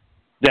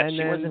 Yeah,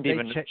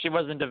 And she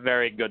wasn't a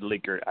very good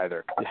leaker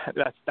either.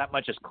 That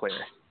much is clear.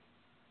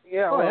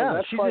 Yeah,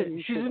 that's she's why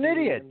she's an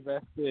idiot.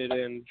 Invested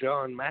in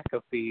John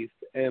McAfee's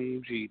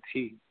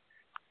MGT.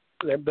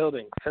 They're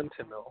building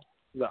Sentinel,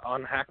 the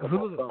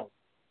unhackable phone.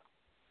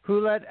 Who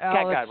let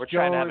Alex we're Jones'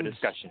 trying to have a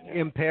discussion here.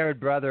 impaired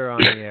brother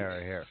on the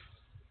air here?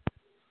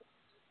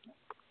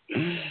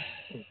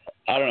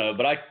 I don't know,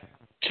 but I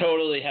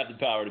totally have the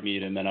power to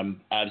mute him, and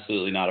I'm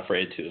absolutely not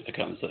afraid to if it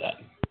comes to that.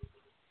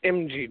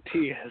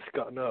 MGT has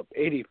gone up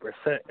 80%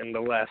 in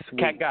the last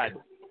week.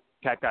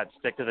 Cat God,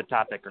 stick to the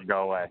topic or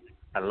go away.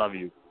 I love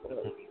you.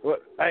 Well,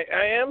 I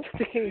am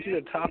sticking to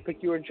the topic.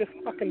 You were just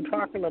fucking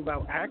talking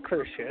about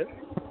hacker shit.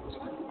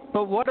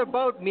 But what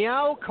about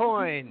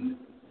Meowcoin?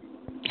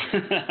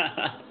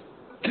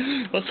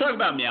 Let's talk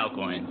about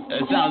Meowcoin.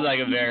 It sounds like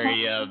a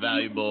very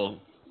valuable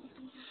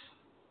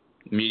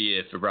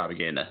media for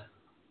propaganda.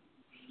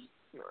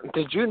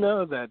 Did you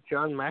know that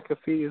John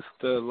McAfee is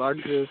the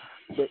largest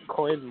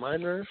Bitcoin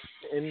miner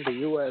in the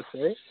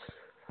USA?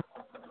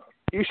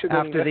 You should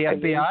After the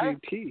invest in FBI?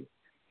 MGT.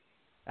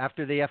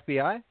 After the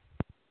FBI?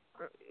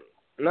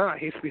 No,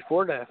 he's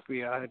before the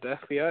FBI. The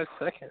FBI is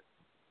second.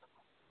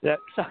 Yeah,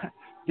 so,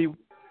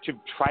 to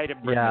try to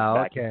bring us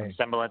back to some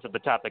semblance of the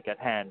topic at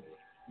hand,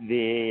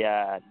 the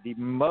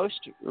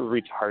most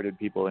retarded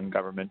people in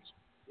government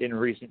in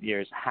recent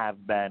years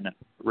have been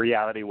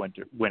reality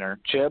winner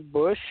Jeb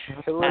Bush,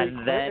 Hillary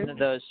and Clinton, then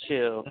those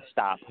two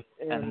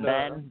and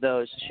then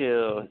those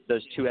two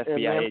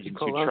FBI agents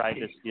who tried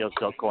to steal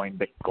Silk Road.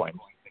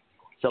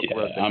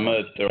 I'm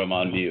gonna throw him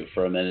on mute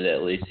for a minute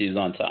at least. He's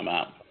on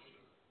timeout.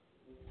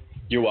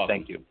 You're welcome.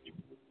 Thank you.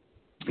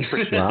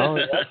 Well,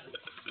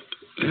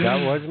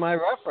 that was my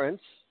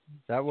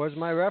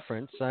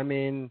reference. I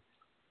mean,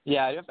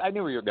 yeah, I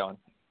knew where you were going.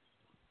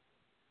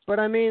 But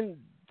I mean,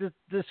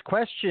 this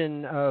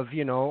question of,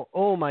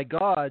 oh my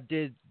God,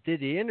 did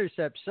the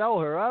Intercept sell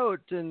her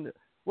out? And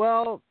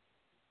well,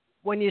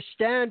 when you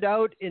stand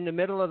out in the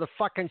middle of the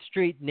fucking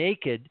street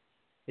naked,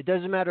 it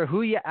doesn't matter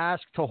who you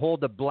ask to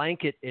hold a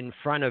blanket in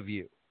front of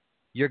you,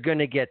 you're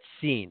gonna get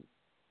seen.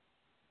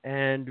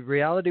 And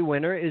Reality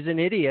Winner is an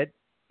idiot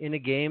in a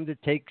game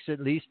that takes at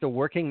least a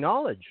working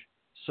knowledge.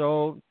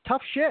 So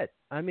tough shit.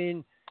 I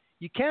mean,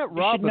 you can't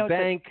rob a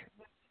bank.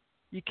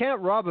 You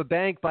can't rob a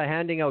bank by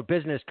handing out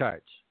business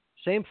cards.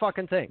 Same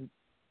fucking thing.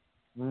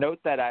 Note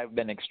that I've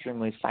been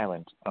extremely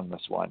silent on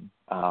this one.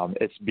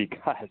 It's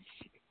because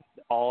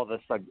all the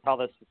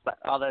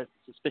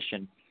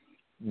suspicion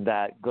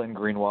that Glenn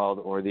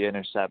Greenwald or the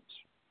Intercept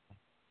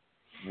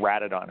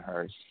ratted on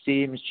her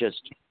seems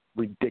just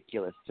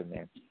ridiculous to me.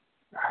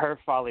 Her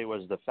folly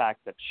was the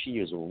fact that she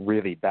is a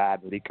really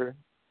bad leaker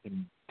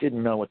and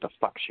didn't know what the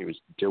fuck she was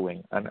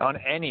doing on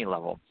any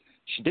level.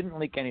 She didn't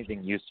leak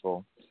anything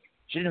useful.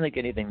 She didn't leak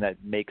anything that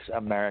makes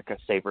America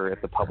safer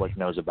if the public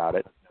knows about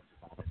it,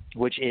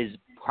 which is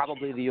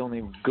probably the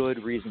only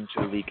good reason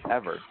to leak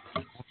ever.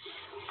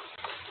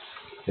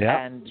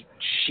 Yeah. And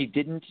she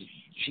didn't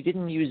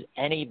use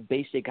any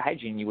basic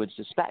hygiene you would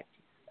suspect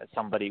that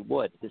somebody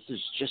would. This is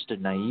just a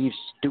naive,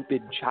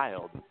 stupid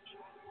child.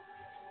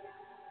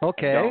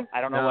 Okay.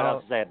 I don't know what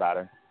else to say about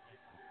her.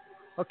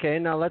 Okay,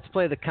 now let's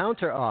play the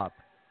counter-op.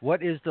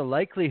 What is the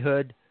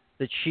likelihood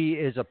that she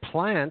is a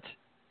plant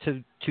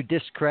to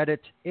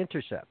discredit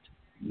Intercept?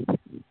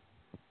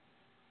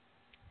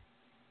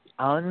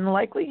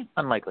 Unlikely.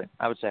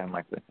 I would say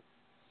unlikely.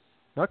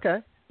 Okay,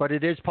 but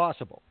it is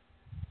possible.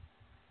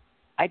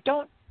 I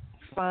don't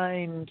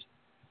find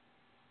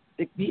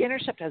the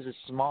Intercept has a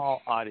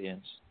small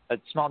audience, a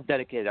small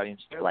dedicated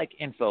audience. They're like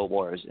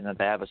InfoWars in that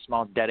they have a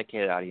small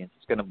dedicated audience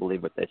that's going to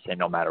believe what they say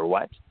no matter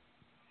what.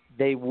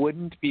 They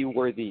wouldn't be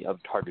worthy of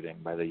targeting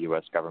by the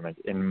U.S. government,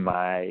 in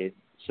my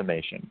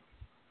summation.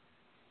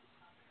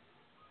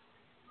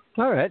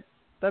 All right,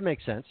 that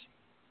makes sense.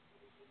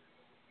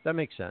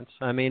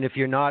 I mean, if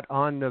you're not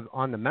on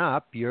the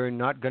map, you're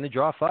not going to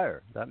draw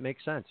fire. That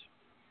makes sense.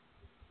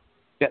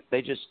 Yeah,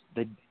 they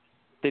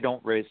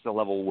don't raise the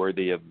level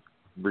worthy of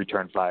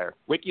return fire.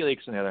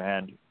 WikiLeaks, on the other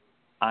hand,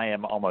 I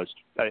am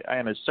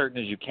as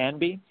certain as you can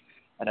be,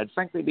 and I'd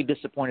frankly be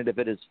disappointed if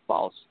it is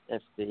false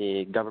if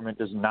the government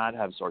does not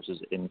have sources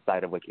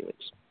inside of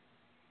WikiLeaks.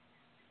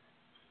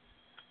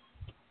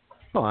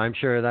 Well, I'm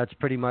sure that's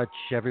pretty much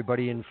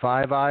everybody in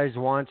Five Eyes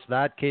wants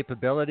that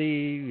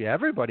capability.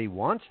 Everybody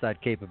wants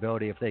that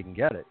capability if they can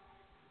get it.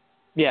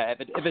 Yeah,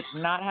 if it's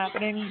not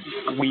happening,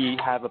 we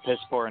have a piss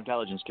poor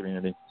intelligence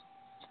community.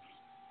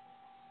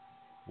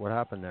 What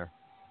happened there?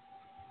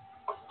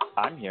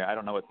 I'm here. I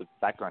don't know what the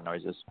background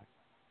noise is.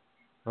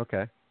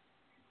 Okay.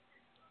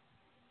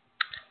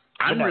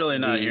 I'm really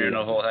not hearing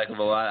a whole heck of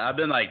a lot. I've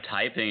been like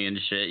typing and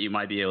shit. You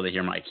might be able to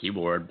hear my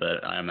keyboard,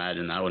 but I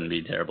imagine that wouldn't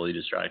be terribly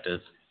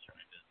distractive.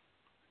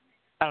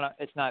 I don't know.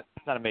 It's not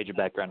a major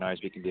background noise.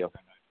 We can deal.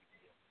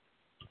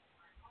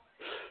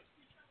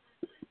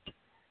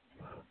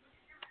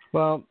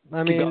 Well,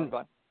 I mean, go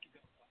on.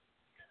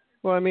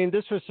 Well, I mean,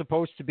 this was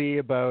supposed to be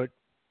about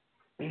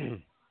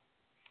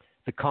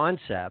the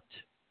concept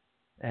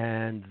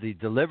and the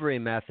delivery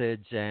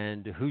methods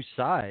and whose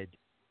side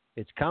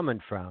it's coming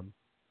from.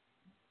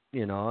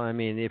 You know, I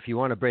mean, if you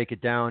want to break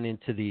it down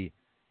into the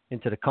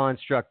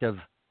construct of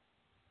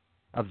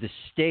the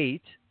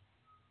state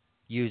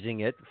using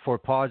it for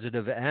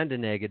positive and a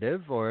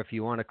negative, or if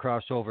you want to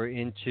cross over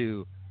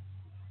into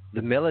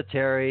the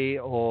military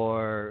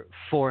or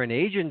foreign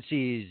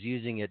agencies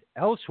using it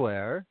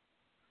elsewhere,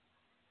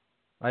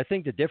 I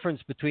think the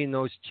difference between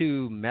those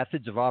two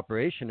methods of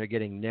operation are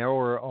getting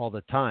narrower all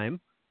the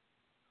time.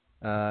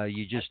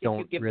 You just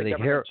don't really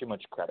hear too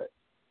much credit.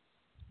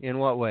 In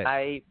what way?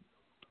 I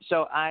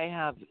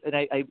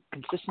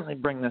consistently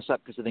bring this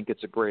up because I think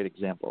it's a great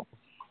example.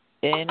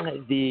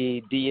 In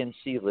the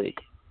DNC leak,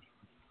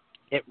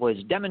 it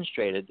was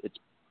demonstrated, it's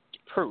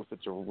proof,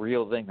 it's a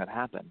real thing that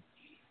happened,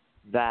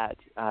 that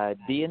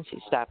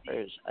DNC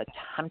staffers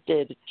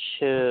attempted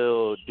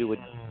to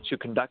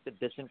conduct a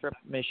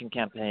disinformation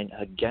campaign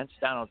against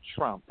Donald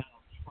Trump,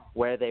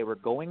 where they were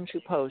going to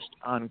post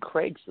on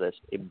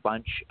Craigslist a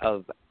bunch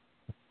of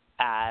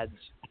ads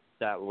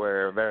that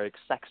were very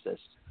sexist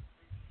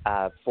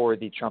for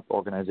the Trump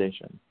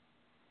organization,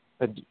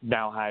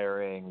 now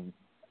hiring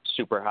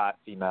super hot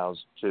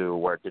females to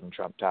work in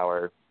Trump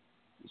Tower,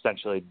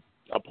 essentially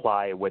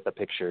apply with a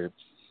picture,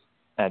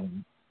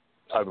 and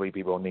ugly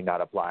people need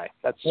not apply.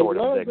 That sort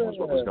of thing was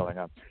what was going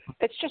on.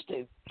 It's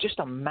just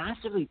a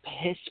massively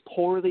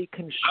poorly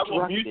constructed. I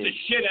will mute the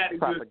shit out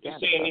of you if you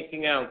say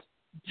anything else.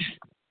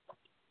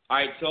 All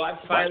right, so I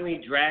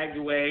finally dragged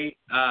away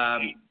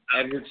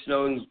Edward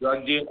Snowden's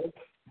drug dealer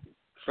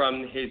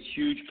from his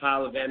huge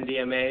pile of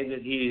MDMA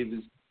that he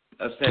was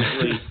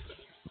essentially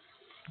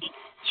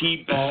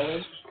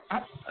cheap-balling.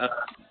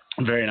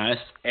 Very nice.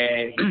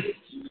 And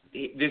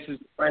this is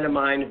a friend of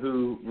mine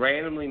who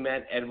randomly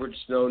met Edward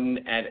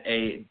Snowden at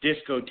a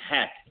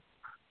discotheque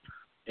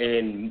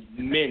in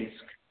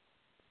Minsk.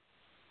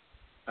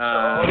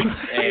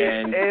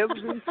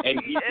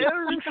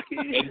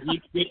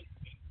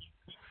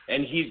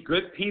 And he's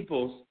good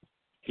peoples.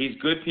 He's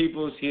good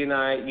peoples. He and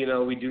I,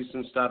 we do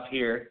some stuff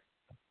here,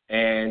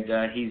 and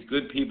he's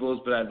good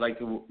peoples. But I'd like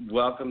to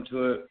welcome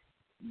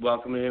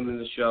him in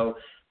the show,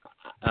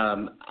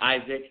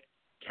 Isaac.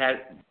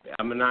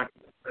 I'm not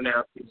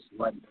pronounce this,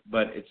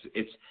 but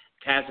it's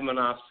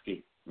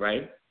Kazmanovsky,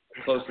 right?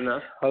 Close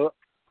enough.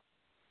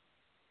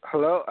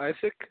 Hello,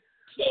 Isaac.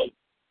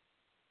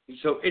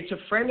 So it's a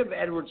friend of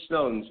Edward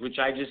Snowden's, which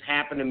I just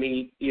happened to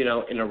meet, in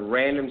a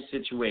random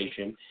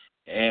situation.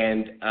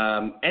 And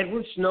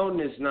Edward Snowden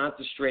is not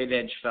the straight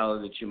edge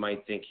fellow that you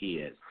might think he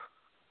is.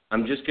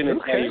 I'm just going to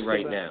tell you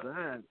right now.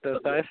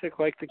 Does Isaac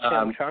like the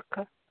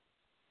Kamchatka?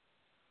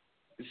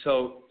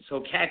 So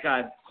Cat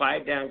God,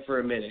 quiet down for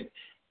a minute.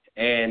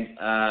 And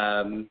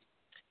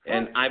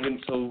Ivan,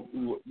 so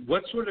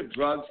what sort of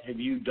drugs have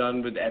you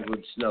done with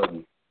Edward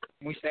Snowden?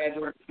 Мы с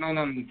Эдвардом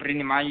Сноуденом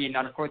принимали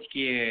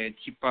наркотики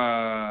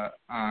типа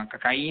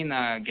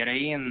кокаина,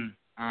 героин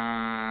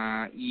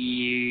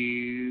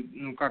и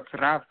как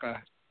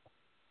травка.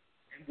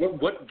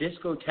 What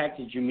discotheque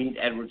did you meet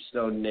Edward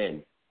Snowden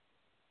in?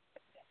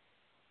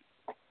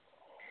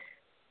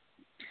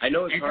 I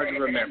know it's hard to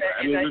remember.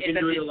 I mean, we've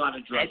been doing a lot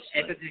of drugs.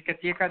 Эта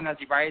дискотека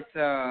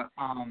называется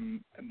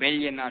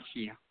Belly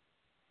Anarchy.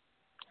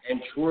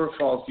 And true or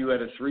false, you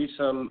had a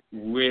threesome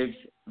with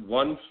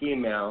one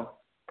female,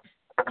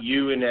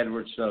 you and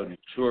Edward Snowden.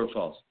 True or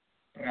false?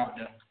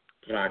 Правда.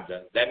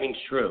 Pravda. That means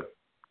true.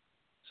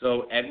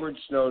 So Edward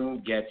Snowden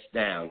gets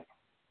down.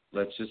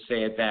 Let's just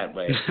say it that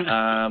way.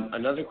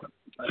 Another question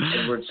about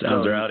Edward Snowden.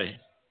 Sounds rowdy.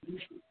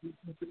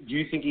 Do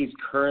you think he's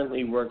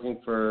currently working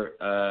for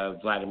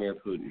Vladimir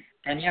Putin?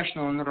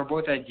 Конечно, он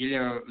работает в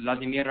деле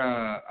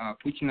Владимира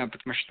Путина,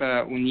 потому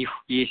что у них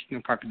есть,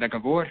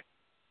 договор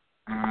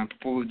по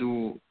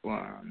поводу,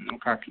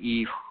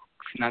 их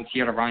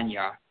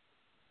финансирования.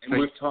 And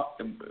we've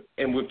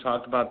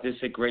talked about this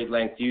at great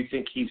length. Do you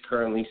think he's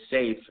currently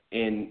safe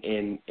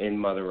in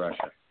Mother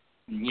Russia?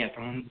 Нет,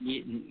 он.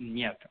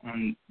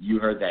 You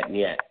heard that,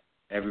 niet.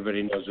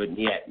 Everybody knows what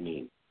niet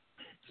means.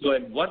 So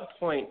at what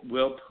point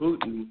will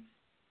Putin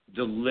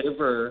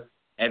deliver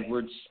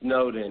Edward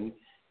Snowden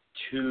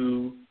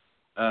to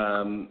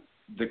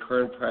the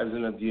current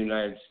president of the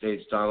United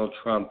States, Donald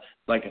Trump,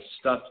 like a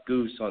stuffed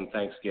goose on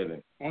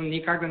Thanksgiving? Он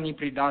никогда не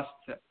предаст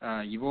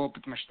его,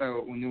 потому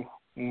что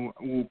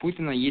у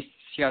Путина есть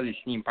связи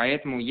с ним.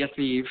 Поэтому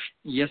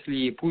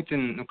если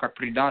Путин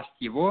предаст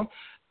его,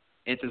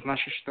 это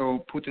значит, что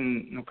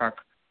Путин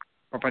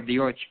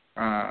попадет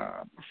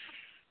в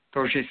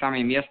то же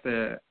самое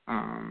место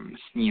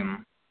с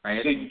ним.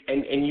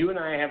 And you and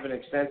I have an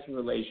extensive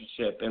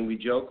relationship, and we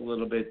joke a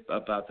little bit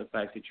about the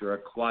fact that you're a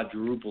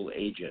quadruple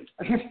agent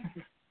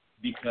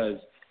because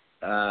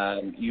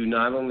you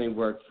not only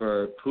work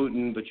for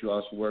Putin, but you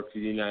also work for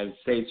the United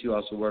States. You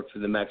also work for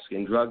the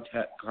Mexican drug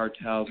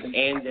cartels,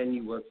 and then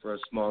you work for a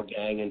small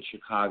gang in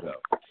Chicago.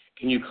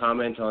 Can you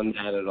comment on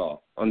that at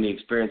all, on the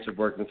experience of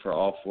working for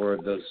all four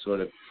of those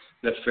sort of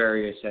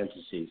nefarious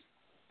entities?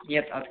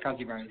 Нет,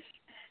 отказываюсь.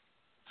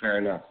 Fair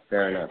enough.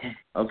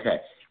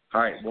 Okay.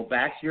 All right. Well,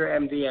 back to your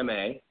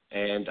MDMA,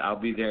 and I'll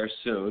be there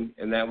soon.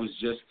 And that was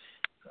just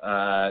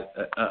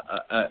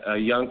a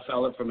young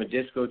fella from a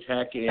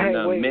discotheque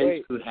in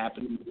Minsk who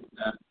happened.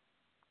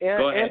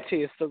 Go ahead.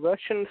 Auntie, is the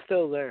Russian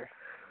still there?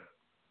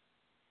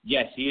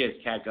 Yes, he is,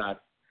 Cat God.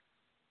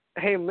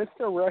 Hey,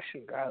 Mr.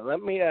 Russian guy,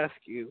 let me ask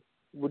you,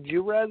 would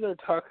you rather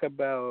talk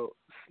about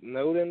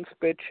Snowden's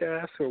bitch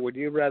ass, or would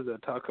you rather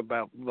talk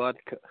about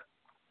vodka,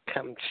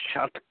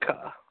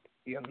 Kamchatka,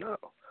 you know?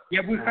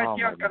 Я бы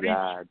хотел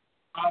говорить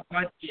о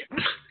vodке.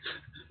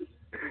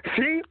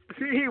 See,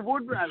 he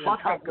would rather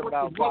talk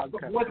about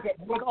vodka.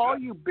 All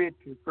you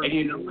bitches. And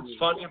you know what's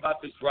funny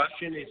about this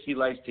Russian is he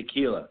likes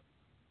tequila.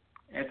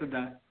 Это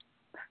да.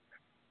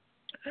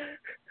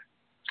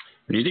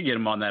 We need to get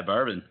him on that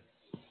bourbon.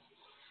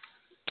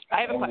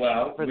 I have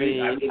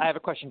a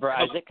question for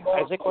Isaac.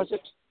 Isaac, was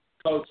it?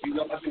 Coach, you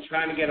know I've been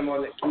trying to get him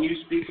on. Can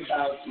you speak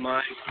about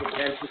my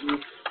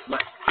propensity?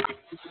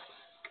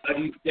 How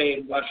do you say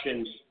in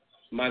Russian?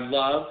 My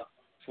love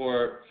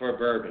for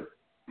bourbon.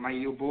 Моя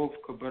любовь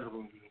к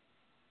бourbon.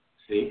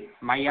 See?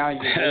 Моя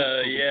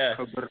любовь к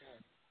bourbon.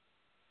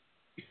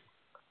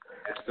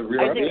 That's the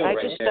real deal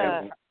right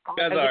there.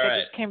 That's all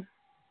right.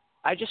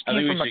 I just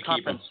came from a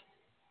conference.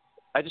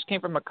 I just came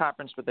from a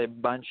conference with a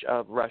bunch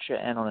of Russia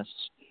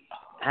analysts,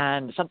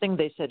 and something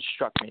they said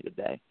struck me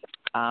today.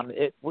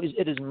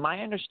 It is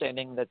my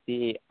understanding that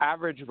the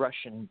average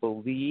Russian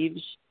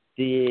believes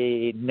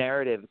the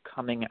narrative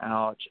coming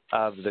out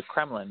of the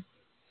Kremlin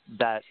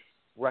that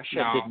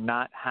Russia did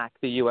not hack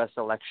the U.S.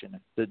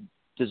 election.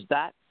 Does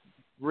that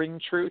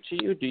ring true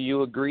to you? Do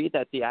you agree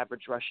that the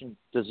average Russian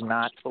does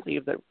not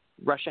believe that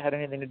Russia had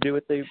anything to do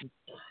with the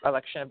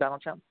election of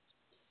Donald Trump?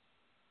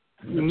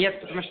 Нет,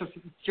 потому что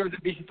все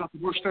зависит от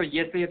того, что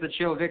если этот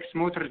человек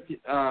смотрит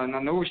на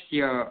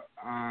новости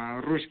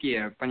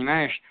русские,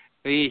 понимаешь,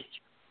 то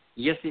есть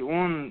если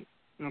он,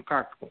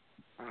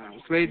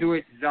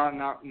 следует за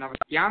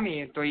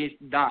новостями, то есть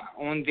да,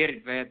 он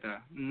верит в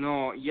это.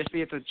 Но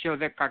если этот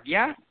человек, как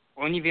я,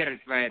 он не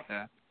верит в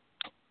это.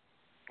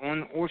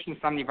 Он очень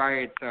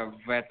сомневается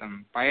в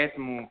этом,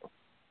 поэтому.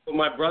 Well,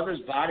 my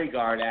brother's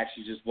bodyguard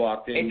actually just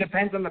walked in. It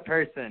depends on the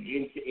person.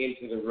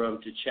 Into the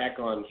room to check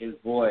on his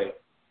boy.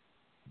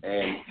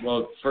 And,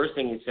 well, first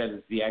thing he said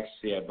is the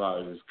ecstasy I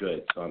bought is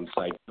good, so I'm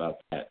psyched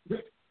about that.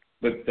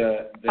 But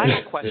I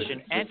have a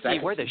question. Auntie,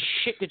 where the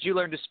shit did you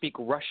learn to speak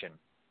Russian?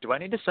 Do I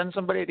need to send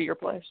somebody to your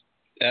place?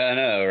 I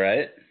know,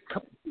 right?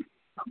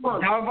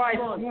 Давай,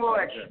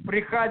 сволочь,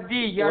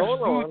 приходи, я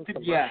жду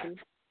тебя.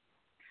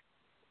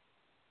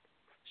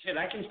 Shit,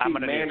 I can speak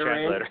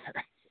Mandarin.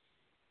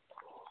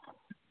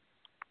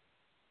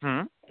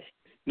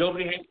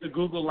 Nobody has the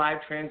Google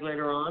Live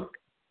Translator on?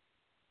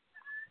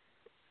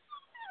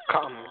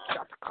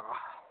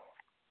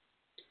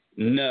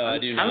 No, I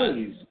do not.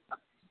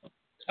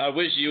 I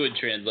wish you would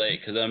translate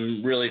because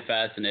I'm really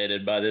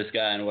fascinated by this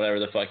guy and whatever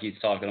the fuck he's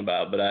talking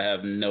about, but I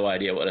have no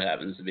idea what it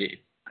happens to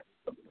be.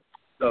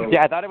 So,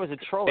 yeah, I thought it was a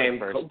troll at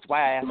first. That's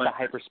why I asked a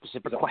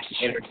hyper-specific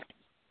question.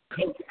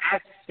 Coach,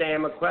 ask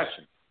Sam a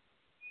question.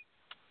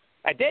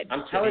 I did.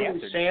 I'm telling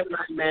you, Sam and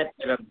I met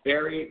at a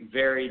very,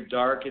 very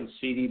dark and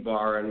seedy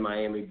bar in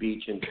Miami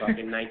Beach in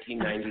fucking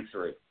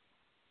 1993.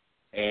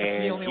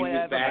 And he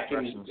was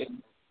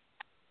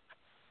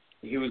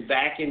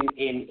back in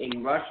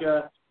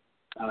Russia,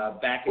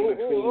 back in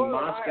between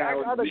Moscow I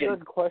got a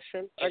good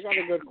question.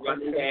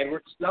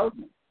 Edward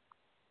Snowden.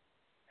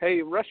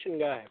 Hey, Russian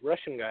guy,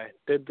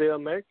 did the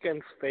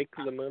Americans fake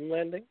the moon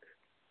landing?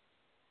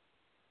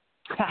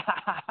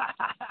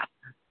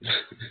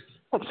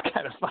 That's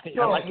kind of funny.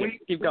 I like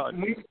it. Keep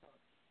going.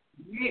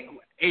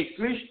 Эй,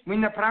 слышь, мы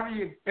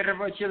направили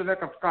первого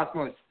человека в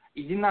космос.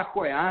 Иди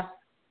нахуй, а?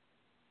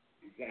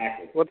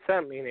 Exactly. What's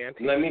that mean,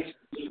 Auntie? Let me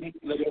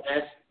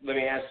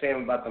ask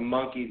Sam about the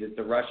monkey that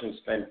the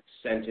Russians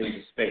sent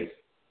into space.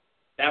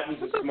 That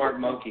was a smart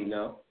monkey,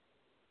 no?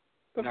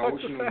 The fuck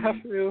does that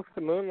have to do with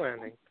the moon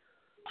landing?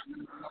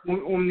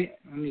 Only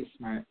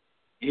smart.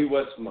 He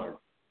was smart.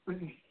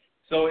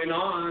 So in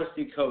all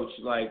honesty, Coach,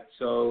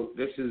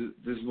 this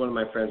is one of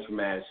my friends from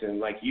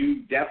Madison.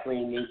 You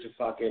definitely need to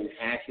fucking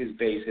hack his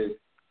bases,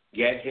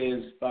 get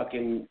his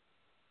fucking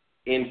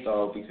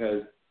info,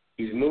 because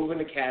he's moving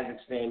to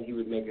Kazakhstan. He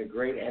would make a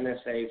great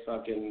NSA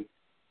fucking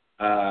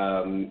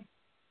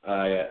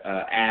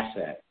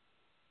asset.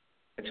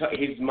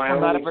 I'm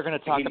not ever going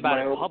to talk about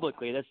it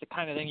publicly. That's the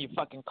kind of thing you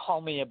fucking call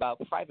me about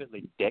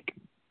privately, dick.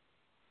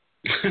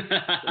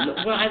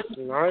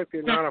 Not if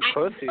you're not a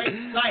pussy.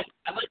 I'd like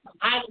to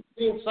hide in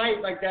plain sight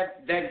like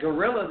that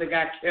gorilla that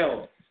got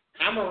killed.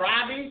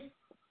 Hammurabi?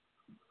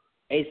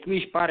 Эй,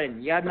 слышь,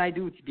 парень, я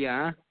найду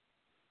тебя, а?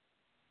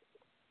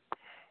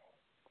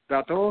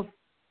 Готов?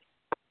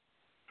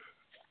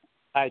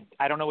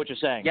 I don't know what you're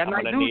saying. Я I'm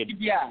going to найду need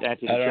тебя.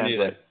 Auntie to I don't translate.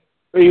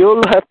 either.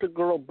 You'll have to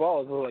grow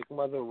balls like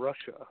Mother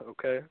Russia,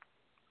 okay?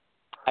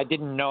 I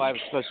didn't know I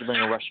was supposed to bring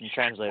a Russian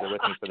translator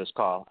with me for this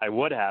call. I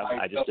would have.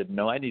 I just didn't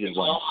know I needed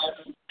one.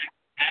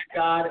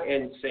 God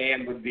and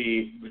Sam would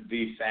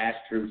be fast,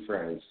 true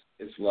friends.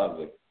 It's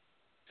lovely.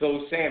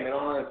 So, Sam, in all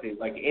honesty,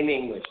 like in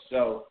English,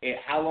 so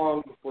how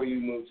long before you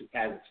moved to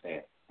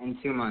Kazakhstan? In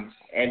 2 months.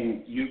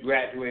 And you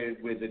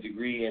graduated with a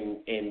degree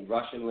in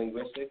Russian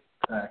linguistics?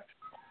 Correct.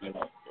 You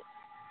know,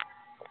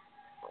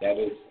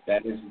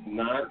 that is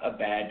not a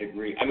bad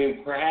degree. I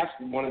mean, perhaps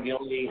one of the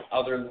only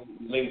other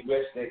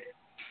linguistic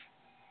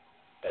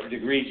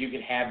degrees you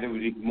could have that would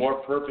be more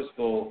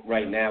purposeful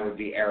right now would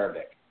be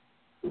Arabic.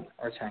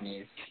 Or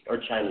Chinese. Or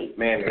Chinese,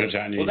 Mandarin. Or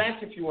Chinese. Well,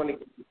 that's if you want to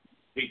get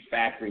big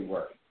factory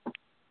work.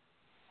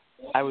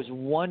 I was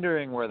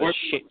wondering where the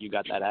shit you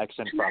got that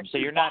accent from. So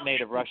you're not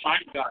native Russian.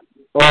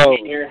 Oh,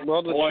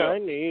 well, the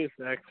Chinese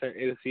accent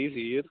is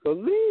easy. It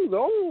goes ding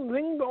dong,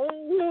 ding dong.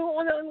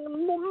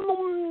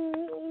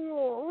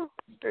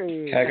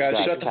 Cat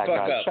shut the fuck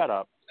up. Shut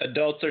up.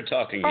 Adults are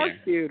talking Fuck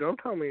here. you! Don't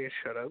tell me to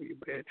shut up, you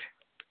bitch.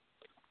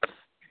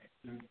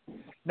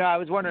 No, I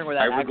was wondering where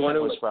that Are we accent going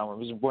to- was from. It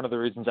was one of the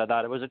reasons I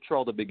thought it was a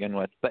troll to begin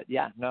with. But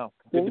yeah, no.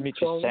 Good to meet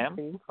you, Sam.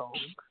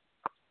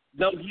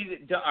 No, all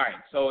right.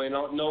 So,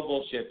 no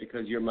bullshit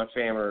because you're my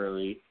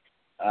family.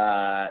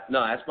 No,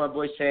 that's my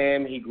boy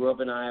Sam. He grew up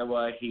in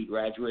Iowa. He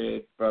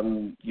graduated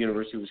from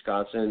University of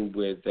Wisconsin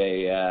with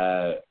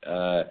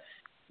a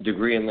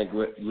degree in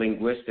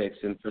linguistics,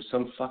 and for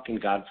some fucking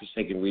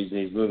godforsaken reason,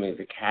 he's moving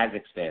to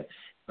Kazakhstan.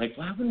 Like,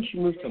 why wouldn't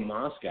you move to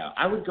Moscow?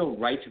 I would go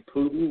right to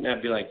Putin, and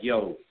I'd be like,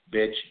 yo,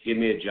 bitch, give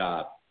me a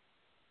job.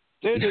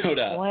 Dude, there's No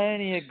doubt.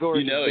 plenty of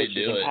gorgeous bitches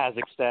in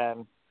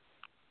Kazakhstan.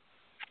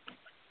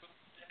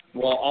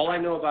 Well, all I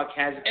know about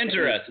Kazakhstan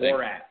Interesting. is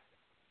Borat.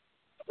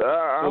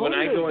 So when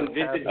I go and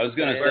visit, I was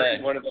gonna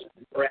say, one of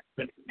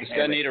the if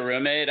I need a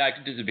roommate, I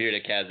could disappear to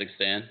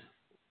Kazakhstan.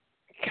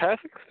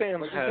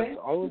 Kazakhstan has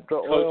all of the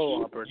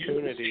oil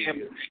opportunities,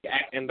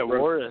 and the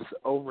war is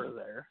over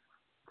there.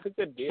 It's a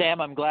good deal.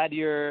 Sam, I'm glad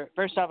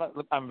first off,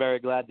 I'm very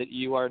glad that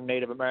you are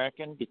Native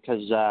American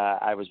because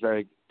I was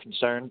very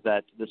concerned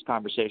that this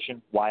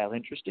conversation, while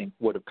interesting,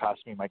 would have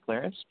cost me my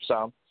clearance.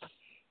 So,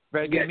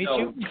 very good to meet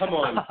you. Come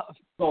on,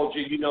 soldier,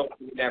 you know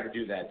we would never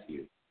do that to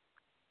you.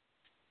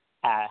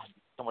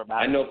 Don't worry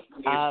about it. I know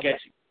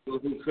sketchy people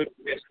who could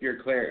risk your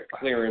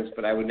clearance,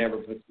 but I would never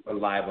put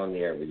someone live on the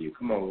air with you.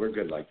 Come on, we're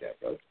good like that,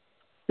 bro.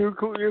 You're No,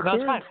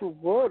 cleared for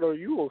what? Are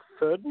you a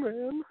Fed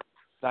man?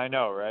 I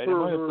know, right?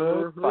 Am I a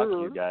Fed? Fuck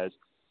you guys.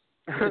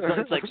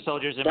 It's like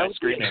soldiers in my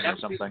screen name or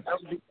something. That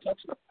would be such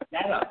a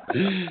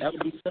That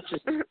would be such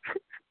a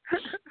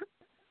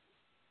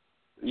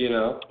you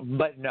know.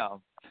 But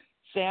no,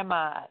 Sam.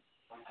 Have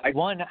I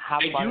fun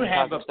do in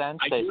have Kazakhstan.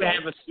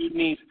 a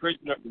Sudanese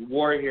prisoner of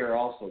war here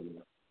also,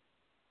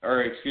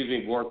 or excuse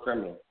me, war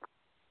criminal.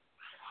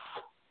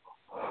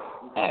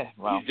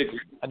 Well,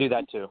 I do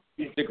that too.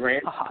 He's the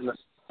grandson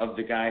of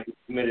the guy who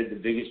committed the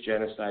biggest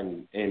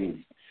genocide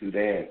in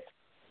Sudan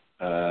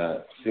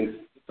since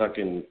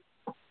fucking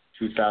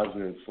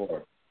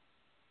 2004.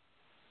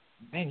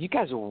 Man, you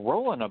guys are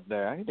rolling up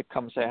there. I need to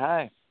come say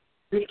hi.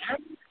 Dude,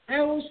 I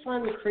always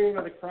find the cream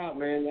of the crop,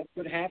 man. That's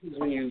what happens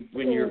when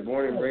you're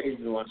born and raised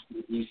in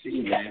Washington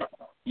D.C., man.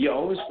 You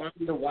always find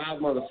the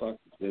wild motherfuckers,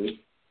 dude.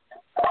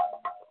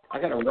 I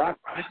got a rock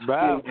in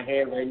my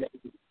hand right now.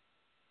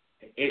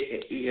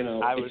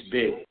 It's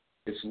big.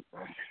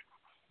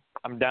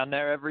 I'm down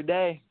there every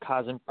day,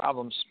 causing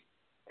problems,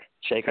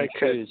 shaking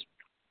trees.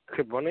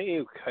 Could one of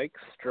you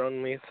kikes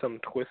drone me some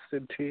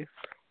Twisted Tea,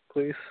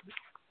 please?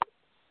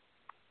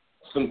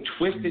 Some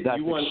Twisted.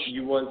 You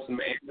want some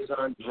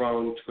Amazon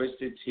drone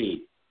Twisted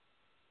Tea?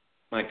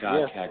 My God,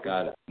 Yes. Cat,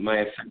 God, my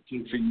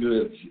affection for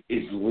you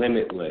is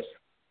limitless.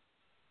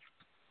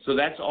 So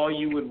that's all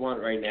you would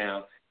want right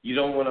now. You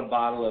don't want a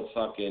bottle of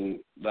fucking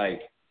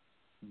like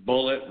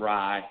Bullet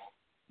Rye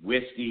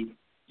whiskey.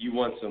 You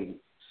want some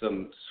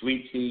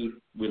sweet tea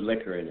with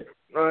liquor in it.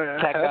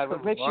 Cat God,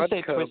 what makes you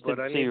say Twisted but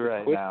I Tea need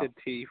right Twisted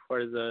now? Tea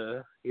for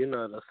the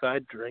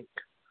side drink.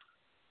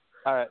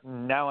 All right,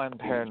 now I'm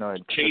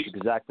paranoid. That's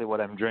exactly what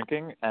I'm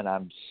drinking, and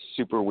I'm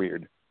super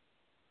weird.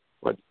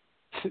 What?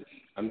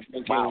 I'm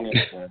drinking. Wow.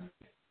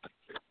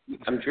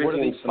 I'm drinking. What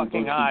are these some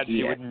fucking Twisted odds tea.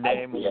 you would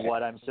name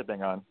what I'm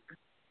sipping on?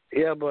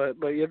 Yeah, but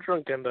you're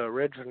drinking the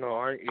original,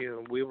 aren't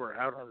you? We were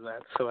out of that,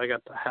 so I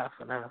got the half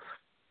and half.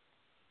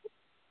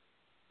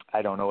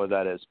 I don't know what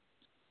that is.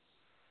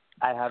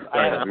 I have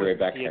I'll be right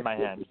back. tea in my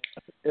hand.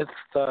 It's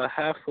the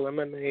half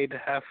lemonade,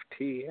 half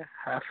tea,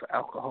 half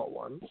alcohol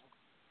one.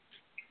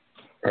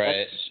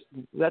 Right.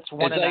 That's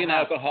one it's and like a an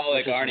half,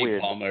 alcoholic which is Arnie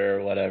weird. Palmer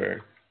or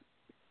whatever.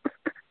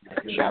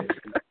 Sure.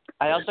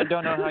 I also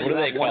don't know how What you do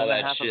they have one call and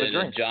a that half of a shit?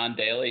 drink. John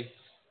Daly?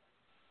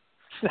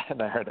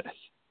 There it is.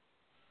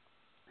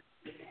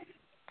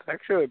 It's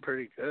actually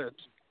pretty good.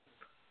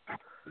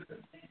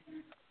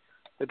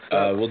 It's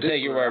We'll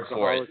take your word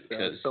for it, alcoholic, though.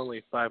 'cause- It's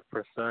only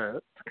 5%.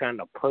 It's kind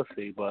of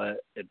pussy,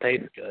 but it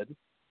tastes good.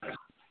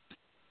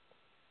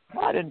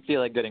 I didn't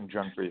feel like getting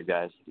drunk for you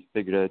guys. I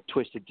figured a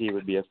twisted tea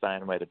would be a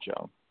fine way to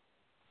chill.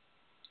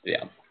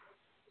 Yeah.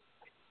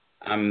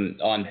 I'm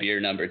on beer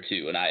number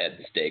 2, and I had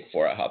steak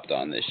before I hopped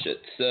on this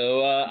shit.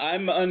 So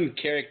I'm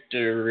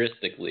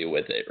uncharacteristically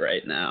with it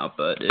right now,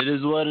 but it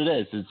is what it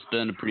is. It's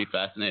been a pretty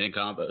fascinating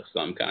combo, so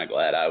I'm kind of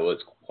glad I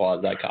was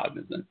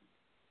quasi-cognizant.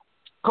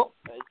 Cool.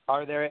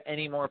 Are there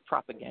any more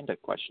propaganda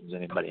questions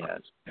anybody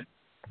has?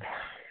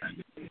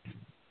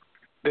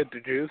 Did the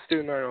Jews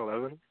do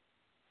 9/11?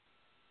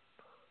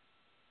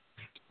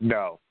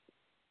 No.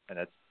 And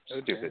that's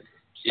stupid.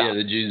 Stop. Yeah,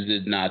 the Jews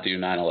did not do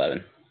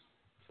 9/11.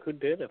 Who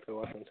did if it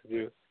wasn't the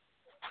Jews?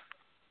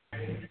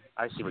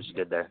 I see what you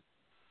did there.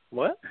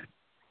 What?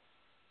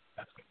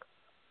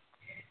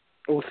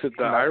 Was it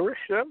the Irish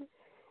then?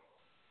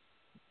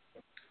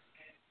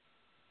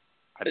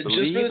 Just for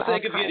the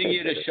sake of getting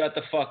you to shut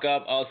the fuck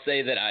up, I'll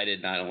say that I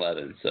did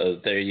 9/11. So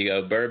there you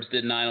go. Burbs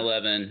did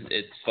 9/11.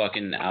 It's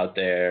fucking out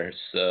there.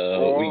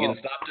 So we can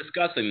stop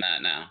discussing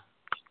that now.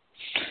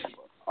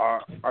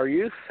 Are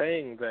you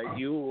saying that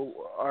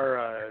you are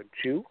a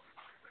Jew?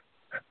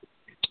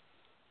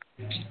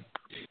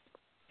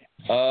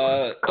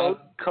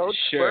 Coach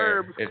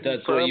sure. Burbs If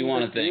that's what you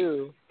want to think.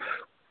 Jew.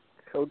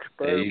 Coach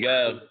Burbs there you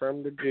go.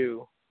 confirmed the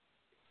Jew.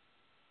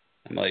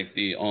 I'm like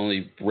the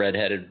only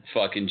redheaded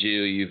fucking Jew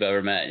you've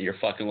ever met in your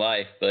fucking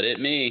life, but it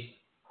me.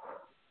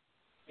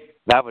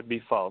 That would be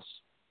false.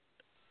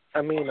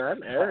 I mean,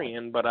 I'm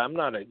Aryan, but I'm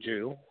not a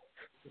Jew.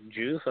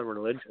 Jews are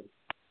religion.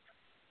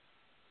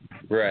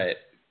 Right.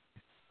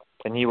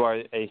 And you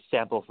are a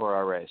sample for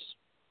our race.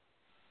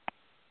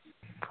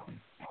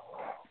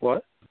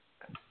 What?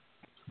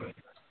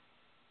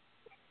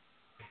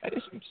 I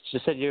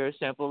just said you're a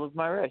sample of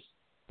my race.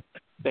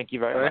 Thank you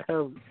very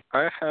much.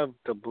 I have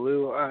the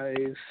blue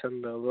eyes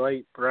and the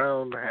light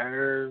brown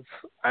hairs.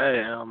 I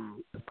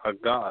am a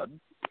god.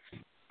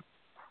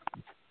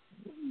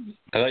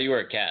 I thought you were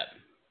a cat.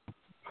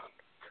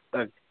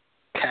 A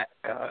cat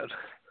god.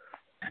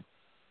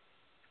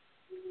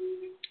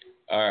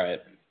 All right.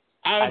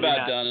 I'm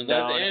about done.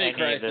 Unless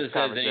Anticrisis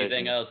has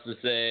anything else to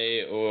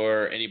say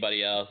or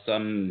anybody else,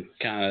 I'm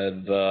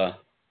kind of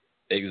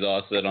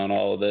exhausted on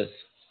all of this.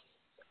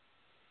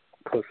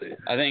 Pussy.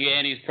 I think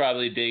Annie's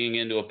probably digging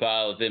into a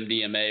pile of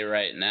MDMA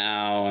right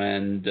now,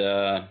 and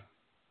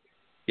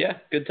yeah,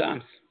 good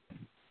times.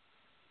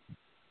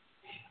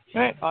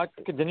 All right, I'll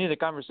continue the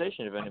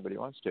conversation if anybody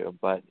wants to,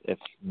 but if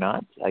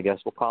not, I guess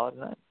we'll call it a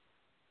night.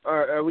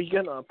 Are we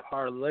gonna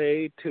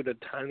parlay to the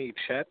tiny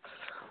chats?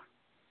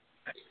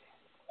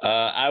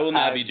 I will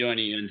not be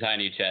joining you in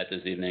Tiny Chat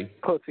this evening.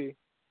 Pussy.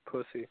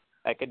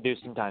 I could do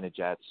some Tiny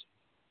Chats.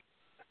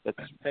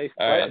 Hey,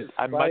 all right.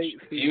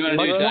 If you want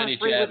to do Tiny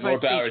Chat, more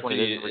power to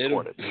you.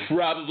 It'll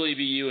probably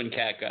be you and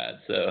Cat God,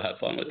 so have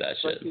fun with that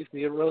shit. Is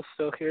Nero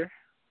still here?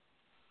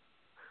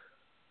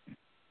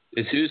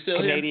 Is who still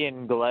Canadian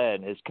here?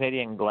 Glenn. Is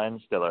Canadian Glenn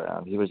still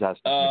around? He was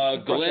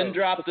asking. Glenn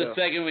dropped the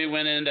second we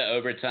went into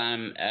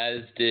overtime,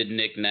 as did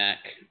Nick Knack.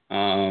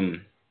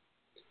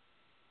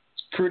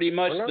 Pretty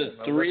much the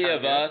three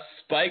of us.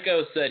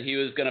 Spiko said he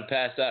was going to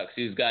pass out because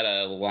he's got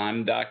a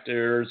Lyme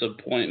doctor's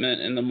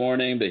appointment in the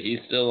morning, but he's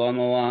still on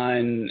the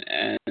line.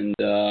 And,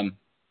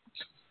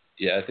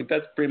 yeah, I think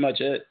that's pretty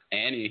much it.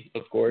 Annie,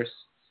 of course.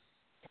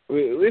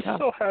 We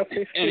still have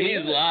 15 And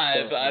he's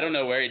live. I don't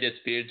know where he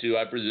disappeared to.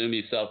 I presume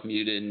he's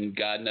self-muted, and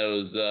God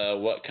knows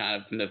what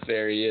kind of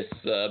nefarious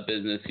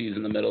business he's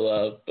in the middle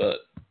of. But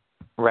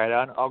right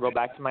on. I'll go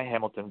back to my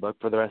Hamilton book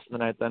for the rest of the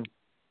night then.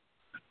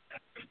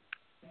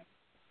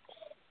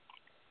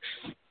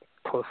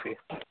 Pussy.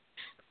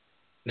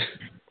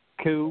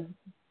 Cool.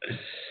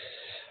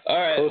 All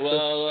right.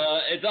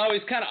 Well, it's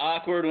always kind of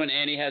awkward when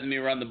Annie has me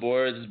run the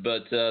boards,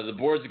 but the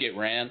boards get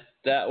ran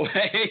that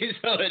way,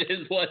 so it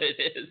is what it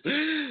is.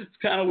 It's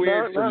kind of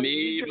weird for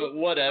me, but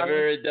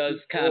whatever. It does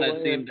kind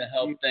of seem to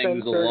help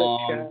things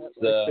along.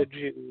 So. The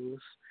Jews.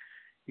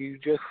 You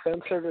just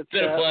censored the chat. It's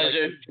been a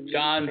pleasure. Like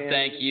John,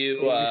 thank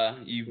you.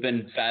 You've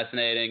been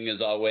fascinating as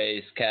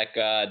always. Cat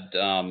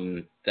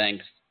God,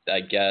 thanks, I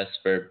guess,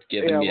 for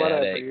giving me a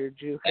headache.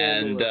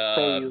 And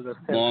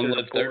long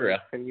live Third Rail.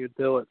 Can you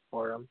do it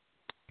for him?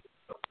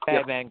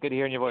 Hey, man, good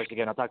hearing your voice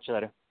again. I'll talk to you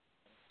later.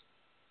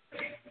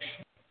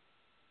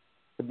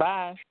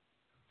 Goodbye.